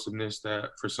explosiveness that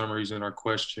for some reason are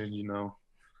questioned,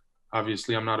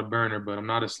 Obviously, I'm not a burner, but I'm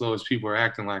not as slow as people are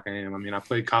acting like I am. I mean, I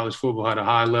played college football at a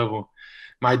high level.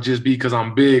 Might just be because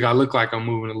I'm big. I look like I'm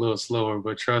moving a little slower,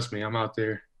 but trust me, I'm out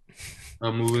there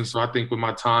moving. So I think with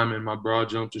my time and my broad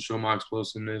jump to show my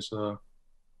explosiveness,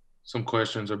 some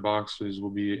questions or boxes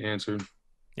will be answered.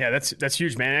 Yeah, that's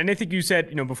huge, man. And I think you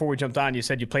said, before we jumped on, you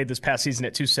said you played this past season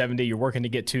at 270. You're working to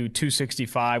get to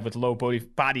 265 with low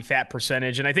body fat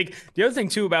percentage. And I think the other thing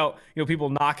too about, people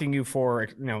knocking you for,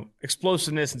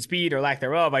 explosiveness and speed or lack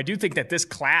thereof, I do think that this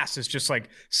class is just like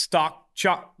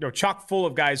chock full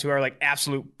of guys who are like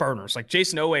absolute burners. Like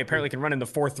Jason Owe apparently can run in the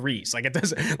 4.3s. Like it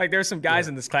does. Like there's some guys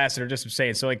in this class that are just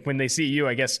insane. So like when they see you,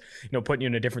 I guess putting you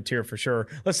in a different tier for sure.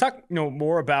 Let's talk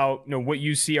more about what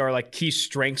you see are like key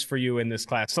strengths for you in this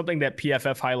class. Something that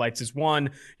PFF highlights is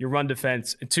one, your run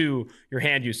defense, and two, your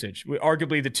hand usage.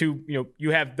 Arguably the two,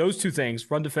 you have those two things,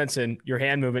 run defense and your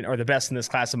hand movement, are the best in this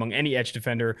class among any edge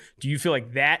defender. Do you feel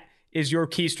like that is your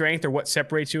key strength or what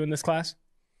separates you in this class?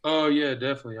 Oh yeah,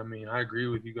 definitely. I mean, I agree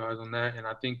with you guys on that, and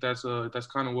I think that's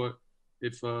kind of what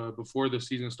before the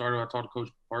season started, I talked to Coach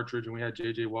Partridge and we had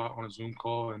JJ Watt on a Zoom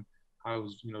call, and I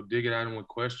was digging at him with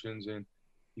questions, and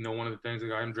one of the things that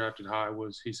got him drafted high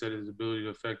was he said his ability to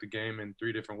affect the game in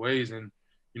 3 different ways, and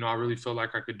I really felt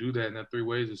like I could do that, and that 3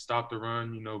 ways is stop the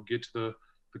run, get to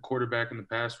the quarterback in the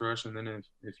pass rush, and then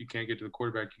if you can't get to the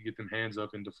quarterback, you get them hands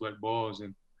up and deflect balls,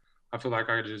 and I feel like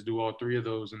I could just do all 3 of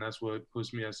those, and that's what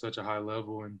puts me at such a high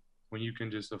level. And when you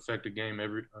can just affect the game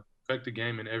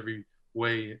in every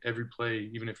way, every play,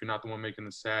 even if you're not the one making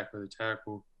the sack or the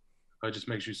tackle, it just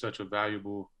makes you such a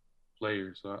valuable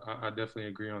player. So I definitely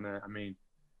agree on that. I mean,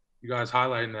 you guys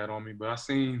highlighting that on me, but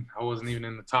I wasn't even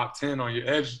in the top 10 on your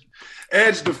edge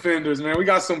defenders, man. We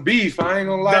got some beef. I ain't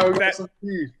gonna lie, we got some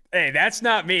beef. Hey, that's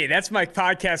not me. That's my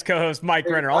podcast co-host, Mike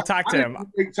Renner. I'll talk to him.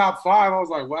 Top 5, I was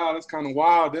like, wow, that's kind of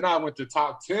wild. Then I went to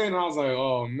top 10, and I was like,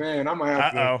 oh man, I might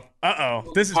have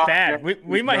to. This is bad.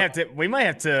 We might have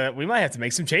to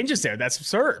make some changes there. That's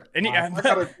absurd. And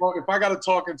if I gotta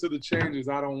talk into the changes,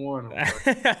 I don't want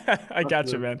them. I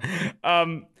got you,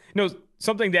 man.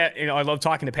 Something that I love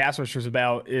talking to pass rushers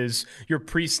about is your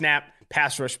pre-snap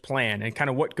pass rush plan and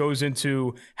kind of what goes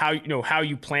into how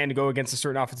you plan to go against a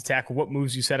certain offensive tackle, what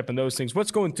moves you set up and those things. What's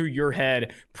going through your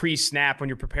head pre-snap when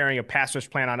you're preparing a pass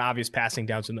rush plan on obvious passing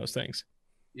downs and those things?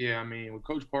 Yeah, I mean, with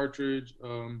Coach Partridge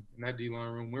in that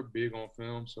D-line room, we're big on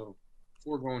film. So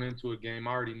before going into a game,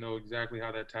 I already know exactly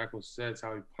how that tackle sets,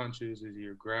 how he punches, is he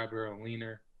a grabber, a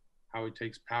leaner, how he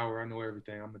takes power. I know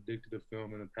everything. I'm addicted to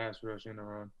film in the pass rush and the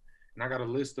run. And I got a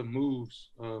list of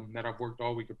moves that I've worked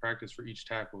all week of practice for each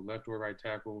tackle, left or right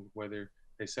tackle, whether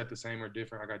they set the same or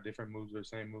different. I got different moves or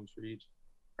same moves for each.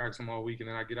 Practice them all week, and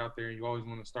then I get out there, and you always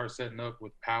want to start setting up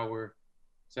with power.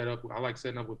 I like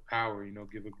setting up with power.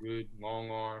 Give a good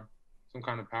long arm, some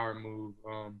kind of power move.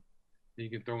 You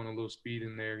can throw in a little speed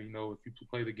in there. If you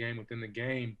play the game within the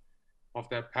game, off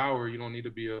that power, you don't need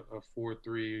to be a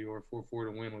 4-3 or a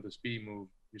 4-4 to win with a speed move.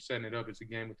 You're setting it up. It's a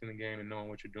game within the game and knowing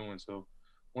what you're doing. So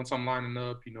once I'm lining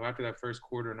up, after that first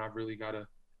quarter, and I've really got to,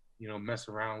 mess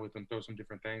around with him, throw some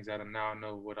different things at him. Now I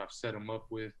know what I've set him up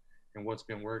with and what's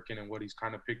been working and what he's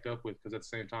kind of picked up with. Because at the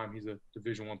same time, he's a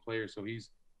Division I player, so he's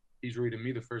reading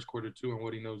me the first quarter too and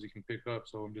what he knows he can pick up.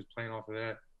 So I'm just playing off of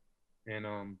that. And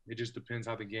it just depends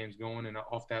how the game's going. And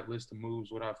off that list of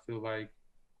moves, what I feel like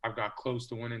I've got close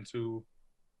to winning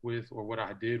with, or what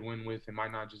I did win with, and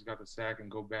might not just got the sack and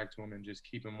go back to him and just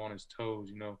keep him on his toes.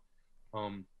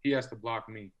 He has to block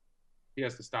me. He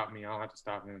has to stop me. I don't have to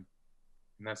stop him.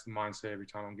 And that's the mindset every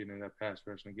time I'm getting in that pass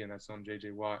rush. And again, that's something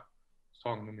J.J. Watt was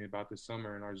talking to me about this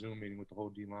summer in our Zoom meeting with the whole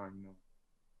D-line.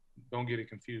 Don't get it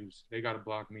confused. They got to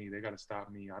block me. They got to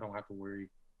stop me. I don't have to worry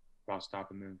about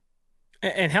stopping them.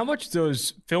 And how much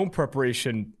does film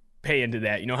preparation pay into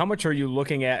that? How much are you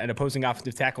looking at an opposing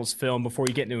offensive tackle's film before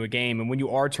you get into a game? And when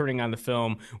you are turning on the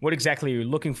film, what exactly are you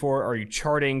looking for? Are you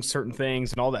charting certain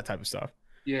things and all that type of stuff?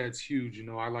 Yeah, it's huge.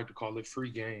 I like to call it free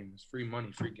game. It's free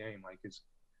money, free game. Like, it's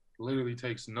literally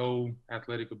takes no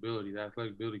athletic ability. The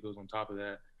athletic ability goes on top of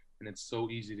that. And it's so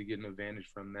easy to get an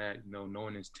advantage from that,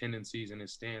 knowing his tendencies and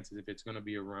his stances, if it's going to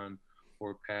be a run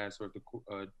or a pass, or if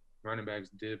the running backs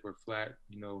dip or flat,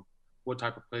 what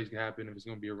type of plays can happen if it's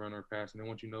going to be a run or a pass. And then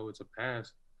once you know it's a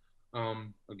pass,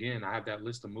 again, I have that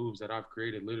list of moves that I've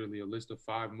created, literally a list of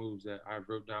 5 moves that I've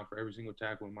wrote down for every single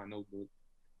tackle in my notebook.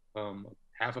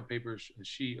 Half a paper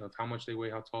sheet of how much they weigh,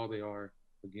 how tall they are.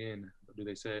 Again, do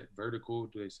they set vertical?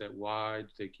 Do they set wide?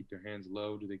 Do they keep their hands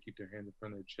low? Do they keep their hands in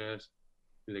front of their chest?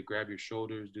 Do they grab your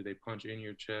shoulders? Do they punch in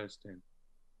your chest?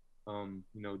 And,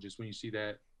 just when you see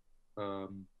that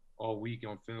all week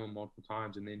on film multiple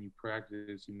times, and then you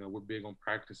practice, we're big on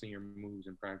practicing your moves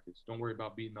in practice. Don't worry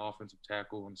about beating the offensive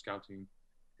tackle on the scout team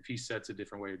if he sets a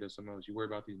different way or does something else. You worry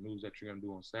about these moves that you're going to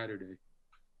do on Saturday.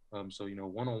 So,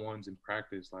 one-on-ones in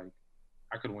practice, like,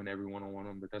 I could win every one-on-one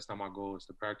of them, but that's not my goal. It's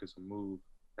to practice a move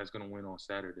that's going to win on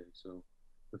Saturday. So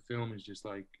the film is just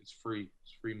like, it's free.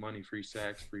 It's free money, free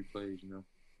sacks, free plays,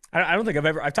 I don't think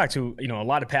I've talked to, a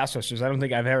lot of pass rushers. I don't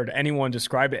think I've heard anyone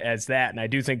describe it as that. And I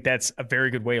do think that's a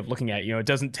very good way of looking at it. It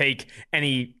doesn't take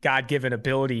any God-given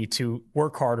ability to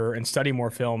work harder and study more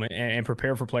film and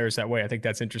prepare for players that way. I think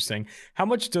that's interesting. How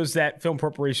much does that film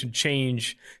preparation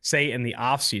change, say, in the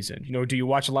off season? Do you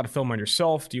watch a lot of film on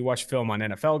yourself? Do you watch film on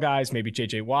NFL guys, maybe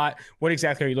J.J. Watt? What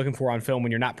exactly are you looking for on film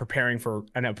when you're not preparing for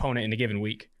an opponent in a given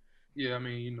week? Yeah,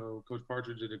 Coach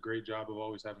Partridge did a great job of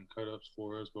always having cut-ups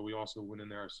for us, but we also went in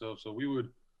there ourselves. So we would,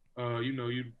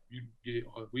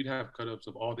 we'd have cut-ups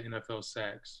of all the NFL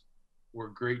sacks, or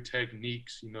great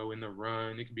techniques, in the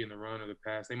run. It could be in the run or the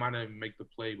pass. They might not even make the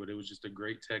play, but it was just a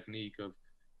great technique of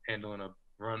handling a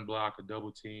run block, a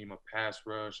double team, a pass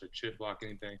rush, a chip block,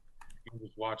 anything. And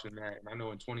just watching that. And I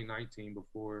know in 2019,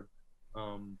 before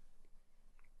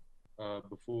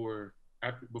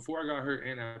I got hurt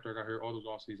and after I got hurt, all those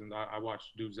off seasons, I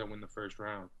watched dudes that win the first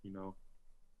round,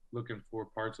 looking for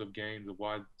parts of games of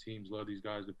why teams love these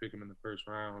guys to pick them in the first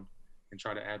round and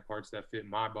try to add parts that fit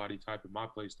my body type and my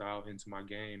play style into my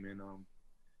game. And,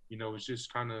 it's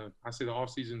just kind of, I say the off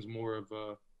season's more of,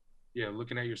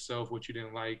 looking at yourself, what you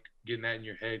didn't like, getting that in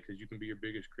your head, because you can be your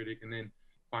biggest critic, and then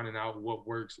finding out what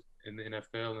works in the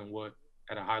NFL and what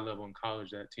at a high level in college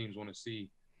that teams want to see.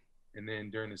 And then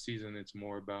during the season, it's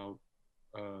more about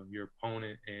your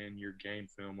opponent and your game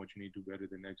film, what you need to do better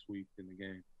the next week in the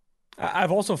game.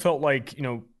 I've also felt like,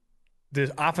 the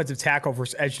offensive tackle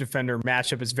versus edge defender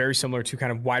matchup is very similar to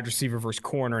kind of wide receiver versus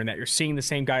corner, in that you're seeing the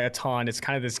same guy a ton. It's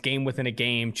kind of this game within a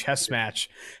game chess match.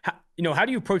 How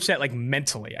do you approach that, like,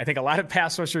 mentally? I think a lot of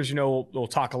pass rushers, will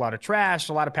talk a lot of trash.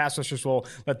 A lot of pass rushers will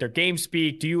let their game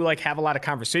speak. Do you have a lot of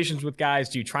conversations with guys?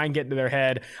 Do you try and get into their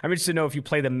head? I'm interested to know if you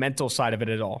play the mental side of it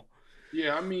at all.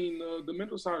 Yeah, the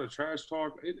mental side of trash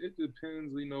talk, it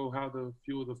depends, how the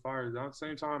fuel the fire is. At the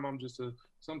same time,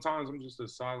 sometimes I'm just a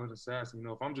silent assassin.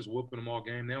 If I'm just whooping them all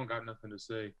game, they don't got nothing to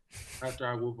say. After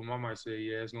I whoop them, I might say,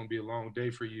 yeah, it's going to be a long day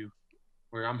for you,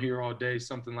 or I'm here all day,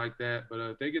 something like that. But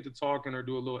if they get to talking or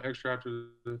do a little extra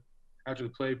after the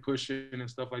play, pushing and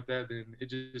stuff like that, then it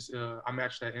just, I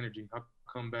match that energy. I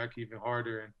come back even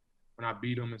harder. And when I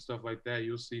beat them and stuff like that,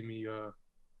 you'll see me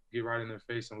get right in their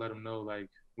face and let them know, like,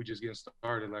 we just getting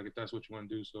started, like, if that's what you want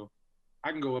to do. So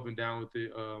I can go up and down with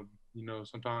it. you know,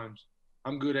 sometimes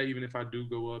I'm good at, even if I do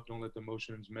go up, don't let the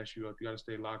emotions mess you up. You got to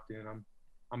stay locked in.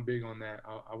 I'm big on that.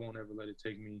 I won't ever let it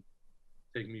take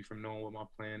me from knowing what my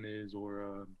plan is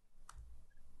or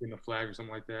getting a flag or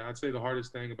something like that. I'd say the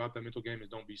hardest thing about that mental game is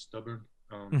don't be stubborn.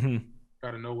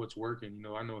 Got to know what's working. You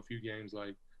know, I know a few games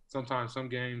like sometimes some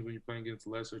games when you're playing against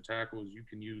lesser tackles, you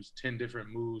can use 10 different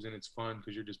moves and it's fun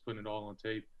because you're just putting it all on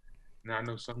tape. And I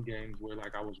know some games where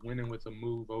like I was winning with a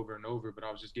move over and over, but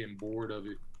I was just getting bored of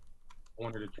it. I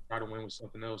wanted to try to win with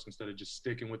something else instead of just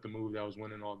sticking with the move that I was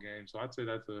winning all game. So I'd say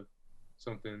that's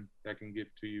something that can get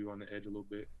to you on the edge a little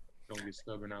bit. Don't get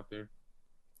stubborn out there.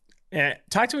 And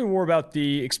talk to me more about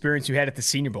the experience you had at the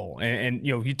Senior Bowl, and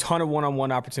you know, you ton of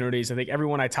one-on-one opportunities. I think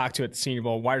everyone I talked to at the Senior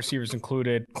Bowl, wide receivers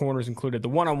included, corners included, the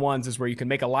one-on-ones is where you can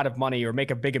make a lot of money or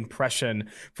make a big impression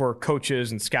for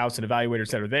coaches and scouts and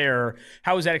evaluators that are there.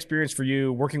 How was that experience for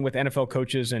you, working with NFL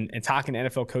coaches and talking to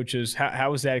NFL coaches?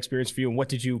 How was that experience for you, and what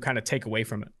did you kind of take away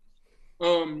from it?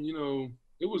 You know,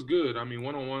 it was good. I mean,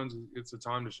 one-on-ones, it's a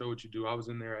time to show what you do. I was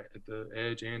in there at the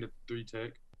edge and at the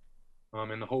 3-tech.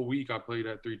 And the whole week I played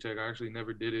at 3-tech. I actually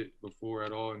never did it before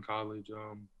at all in college.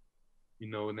 You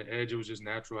know, in the edge, it was just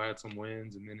natural. I had some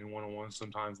wins, and then in one-on-one,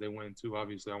 sometimes they win too.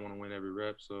 Obviously, I want to win every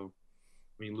rep. So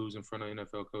when you lose in front of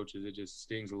NFL coaches, it just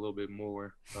stings a little bit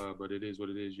more. But it is what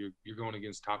it is. You're going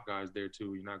against top guys there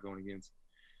too. You're not going against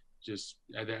just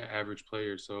that average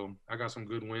player. So I got some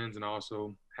good wins, and I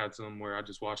also had some where I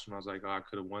just watched them. I was like, oh, I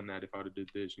could have won that if I would have did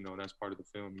this. You know, that's part of the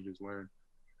film. You just learn.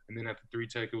 And then at the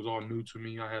 3-tech, it was all new to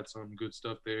me. I had some good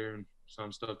stuff there and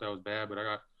some stuff that was bad, but I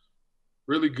got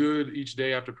really good each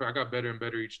day after. I got better and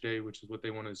better each day, which is what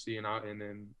they wanted to see. And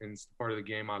it's part of the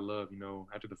game I love. You know,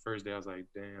 after the first day, I was like,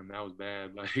 damn, that was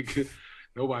bad. Like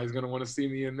nobody's gonna want to see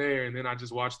me in there. And then I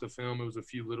just watched the film. It was a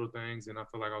few little things, and I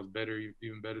felt like I was better,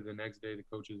 even better the next day. The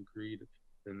coaches agreed,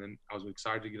 and then I was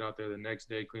excited to get out there the next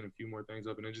day, clean a few more things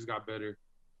up, and it just got better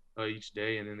each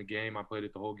day. And in the game, I played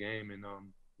it the whole game, and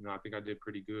you know, I think I did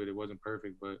pretty good. It wasn't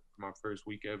perfect, but for my first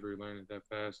week ever learning that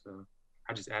fast,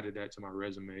 I just added that to my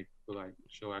resume to like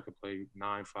show I could play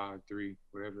 9, 5, 3,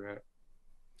 wherever at.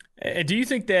 And do you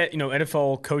think that, you know,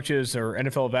 NFL coaches or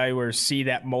NFL evaluators see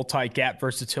that multi-gap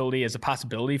versatility as a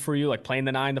possibility for you, like playing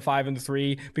the 9, the 5, and the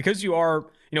 3? Because you are,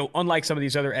 you know, unlike some of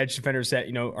these other edge defenders that,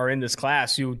 you know, are in this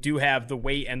class, you do have the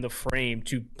weight and the frame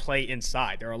to play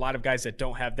inside. There are a lot of guys that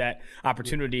don't have that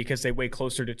opportunity because they weigh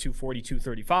closer to 240,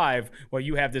 235, while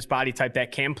you have this body type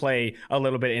that can play a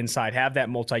little bit inside, have that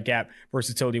multi-gap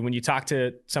versatility. When you talk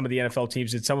to some of the NFL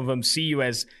teams, did some of them see you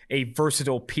as a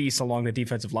versatile piece along the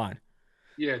defensive line?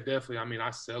 Yeah, definitely. I mean, I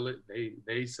sell it.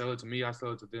 They sell it to me. I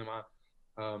sell it to them.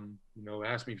 You know,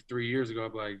 asked me 3 years ago.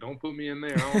 I'd be like, don't put me in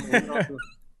there. I don't know.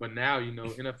 But now, you know,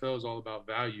 NFL is all about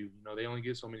value. You know, they only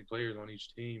get so many players on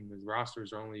each team. The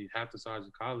rosters are only half the size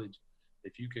of college.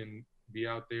 If you can be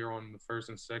out there on the first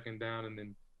and second down and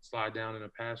then slide down in a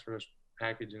pass rush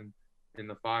package and in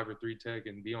the 5 or 3-tech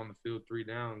and be on the field 3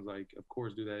 downs, like, of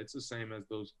course, do that. It's the same as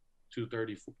those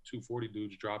 230, 240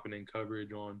 dudes dropping in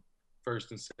coverage on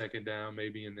first and second down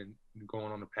maybe, and then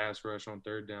going on the pass rush on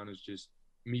third down is just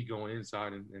me going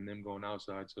inside and them going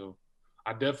outside. So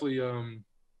I definitely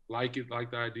like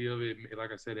the idea of it.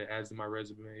 Like I said, it adds to my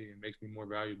resume and makes me more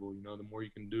valuable. You know, the more you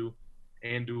can do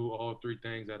and do all 3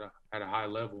 things at a high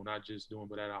level, not just doing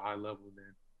but at a high level, then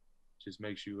it just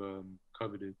makes you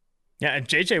coveted. Yeah, and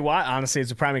J.J. Watt, honestly, is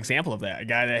a prime example of that. A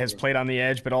guy that has played on the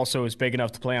edge, but also is big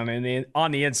enough to play on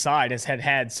the inside, has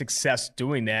had success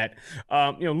doing that.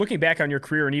 You know, looking back on your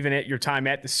career and even at your time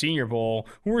at the Senior Bowl,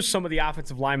 who were some of the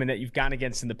offensive linemen that you've gone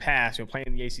against in the past, you know, playing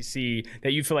in the ACC,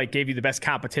 that you feel like gave you the best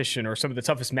competition or some of the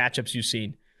toughest matchups you've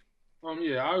seen?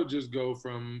 Yeah, I would just go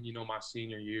from, you know, my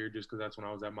senior year, just because that's when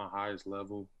I was at my highest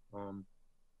level.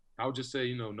 I would just say,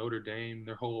 you know, Notre Dame,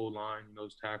 their whole line,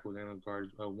 those tackles and those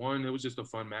guards. One, it was just a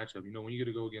fun matchup. You know, when you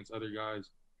get to go against other guys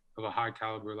of a high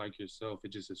caliber like yourself,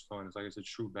 it just is fun. It's like it's a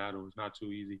true battle. It's not too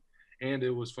easy. And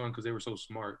it was fun because they were so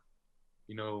smart.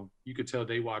 You know, you could tell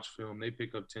they watch film. They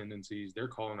pick up tendencies. They're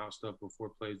calling out stuff before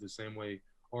plays the same way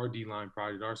our D-line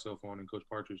prided ourselves on, and Coach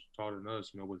Partridge taught it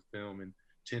us, you know, with film and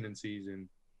tendencies and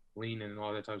leaning and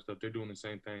all that type of stuff. They're doing the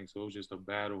same thing. So it was just a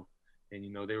battle. And,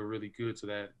 you know, they were really good so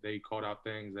that they called out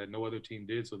things that no other team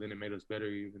did. So then it made us better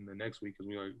even the next week because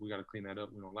we got to clean that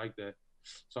up. We don't like that.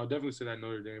 So I'll definitely say that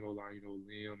Notre Dame O-line, you know,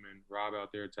 Liam and Rob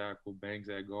out there tackle, Banks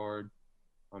at guard.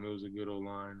 It was a good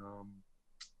O-line.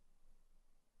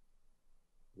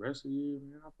 The rest of the year,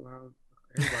 man, I feel like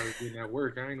Everybody was getting that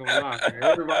work. I ain't gonna lie, man.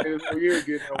 Everybody was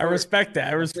getting that work. I respect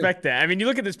that. I mean, you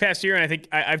look at this past year, and I think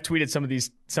I've tweeted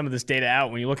some of this data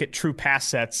out. When you look at true pass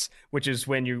sets, which is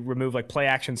when you remove like play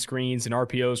action screens and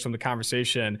RPOs from the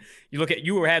conversation,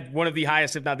 you had one of the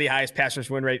highest, if not the highest, pass rush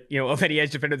win rate, of any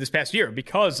edge defender this past year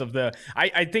because of the.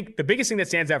 I think the biggest thing that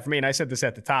stands out for me, and I said this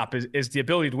at the top, is the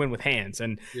ability to win with hands.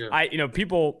 And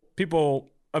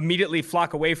people immediately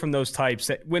flock away from those types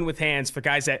that win with hands for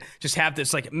guys that just have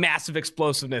this like massive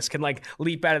explosiveness, can like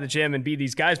leap out of the gym and be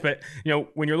these guys. But,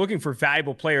 when you're looking for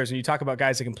valuable players and you talk about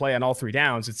guys that can play on all three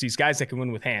downs, it's these guys that can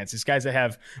win with hands. It's guys that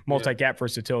have multi-gap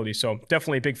versatility. So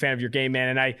definitely a big fan of your game, man.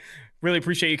 And I really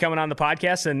appreciate you coming on the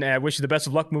podcast, and I wish you the best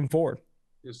of luck moving forward.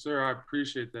 Yes, sir. I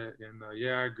appreciate that. And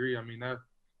I agree. I mean, that's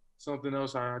something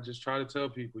else I just try to tell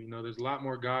people, there's a lot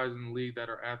more guys in the league that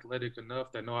are athletic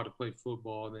enough that know how to play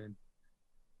football than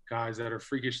guys that are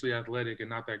freakishly athletic and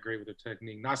not that great with their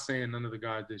technique. Not saying none of the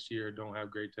guys this year don't have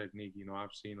great technique. I've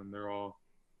seen them. They're all,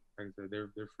 like I said, they're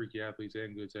freaky athletes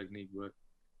and good technique. But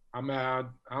I'm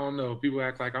out. I don't know. People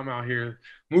act like I'm out here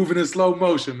moving in slow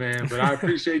motion, man. But I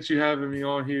appreciate you having me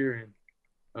on here,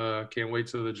 and can't wait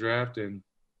till the draft. And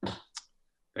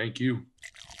thank you.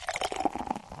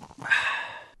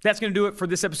 That's going to do it for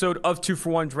this episode of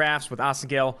 2-for-1 Drafts with Austin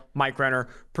Gayle, Mike Renner,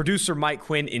 producer Mike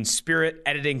Quinn in spirit,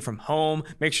 editing from home.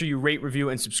 Make sure you rate, review,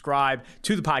 and subscribe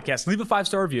to the podcast. Leave a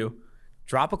 5-star review.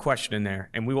 Drop a question in there,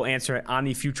 and we will answer it on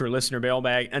the future listener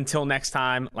mailbag. Until next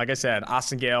time, like I said,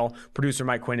 Austin Gayle, producer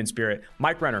Mike Quinn in spirit,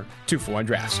 Mike Renner, 2-for-1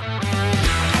 Drafts.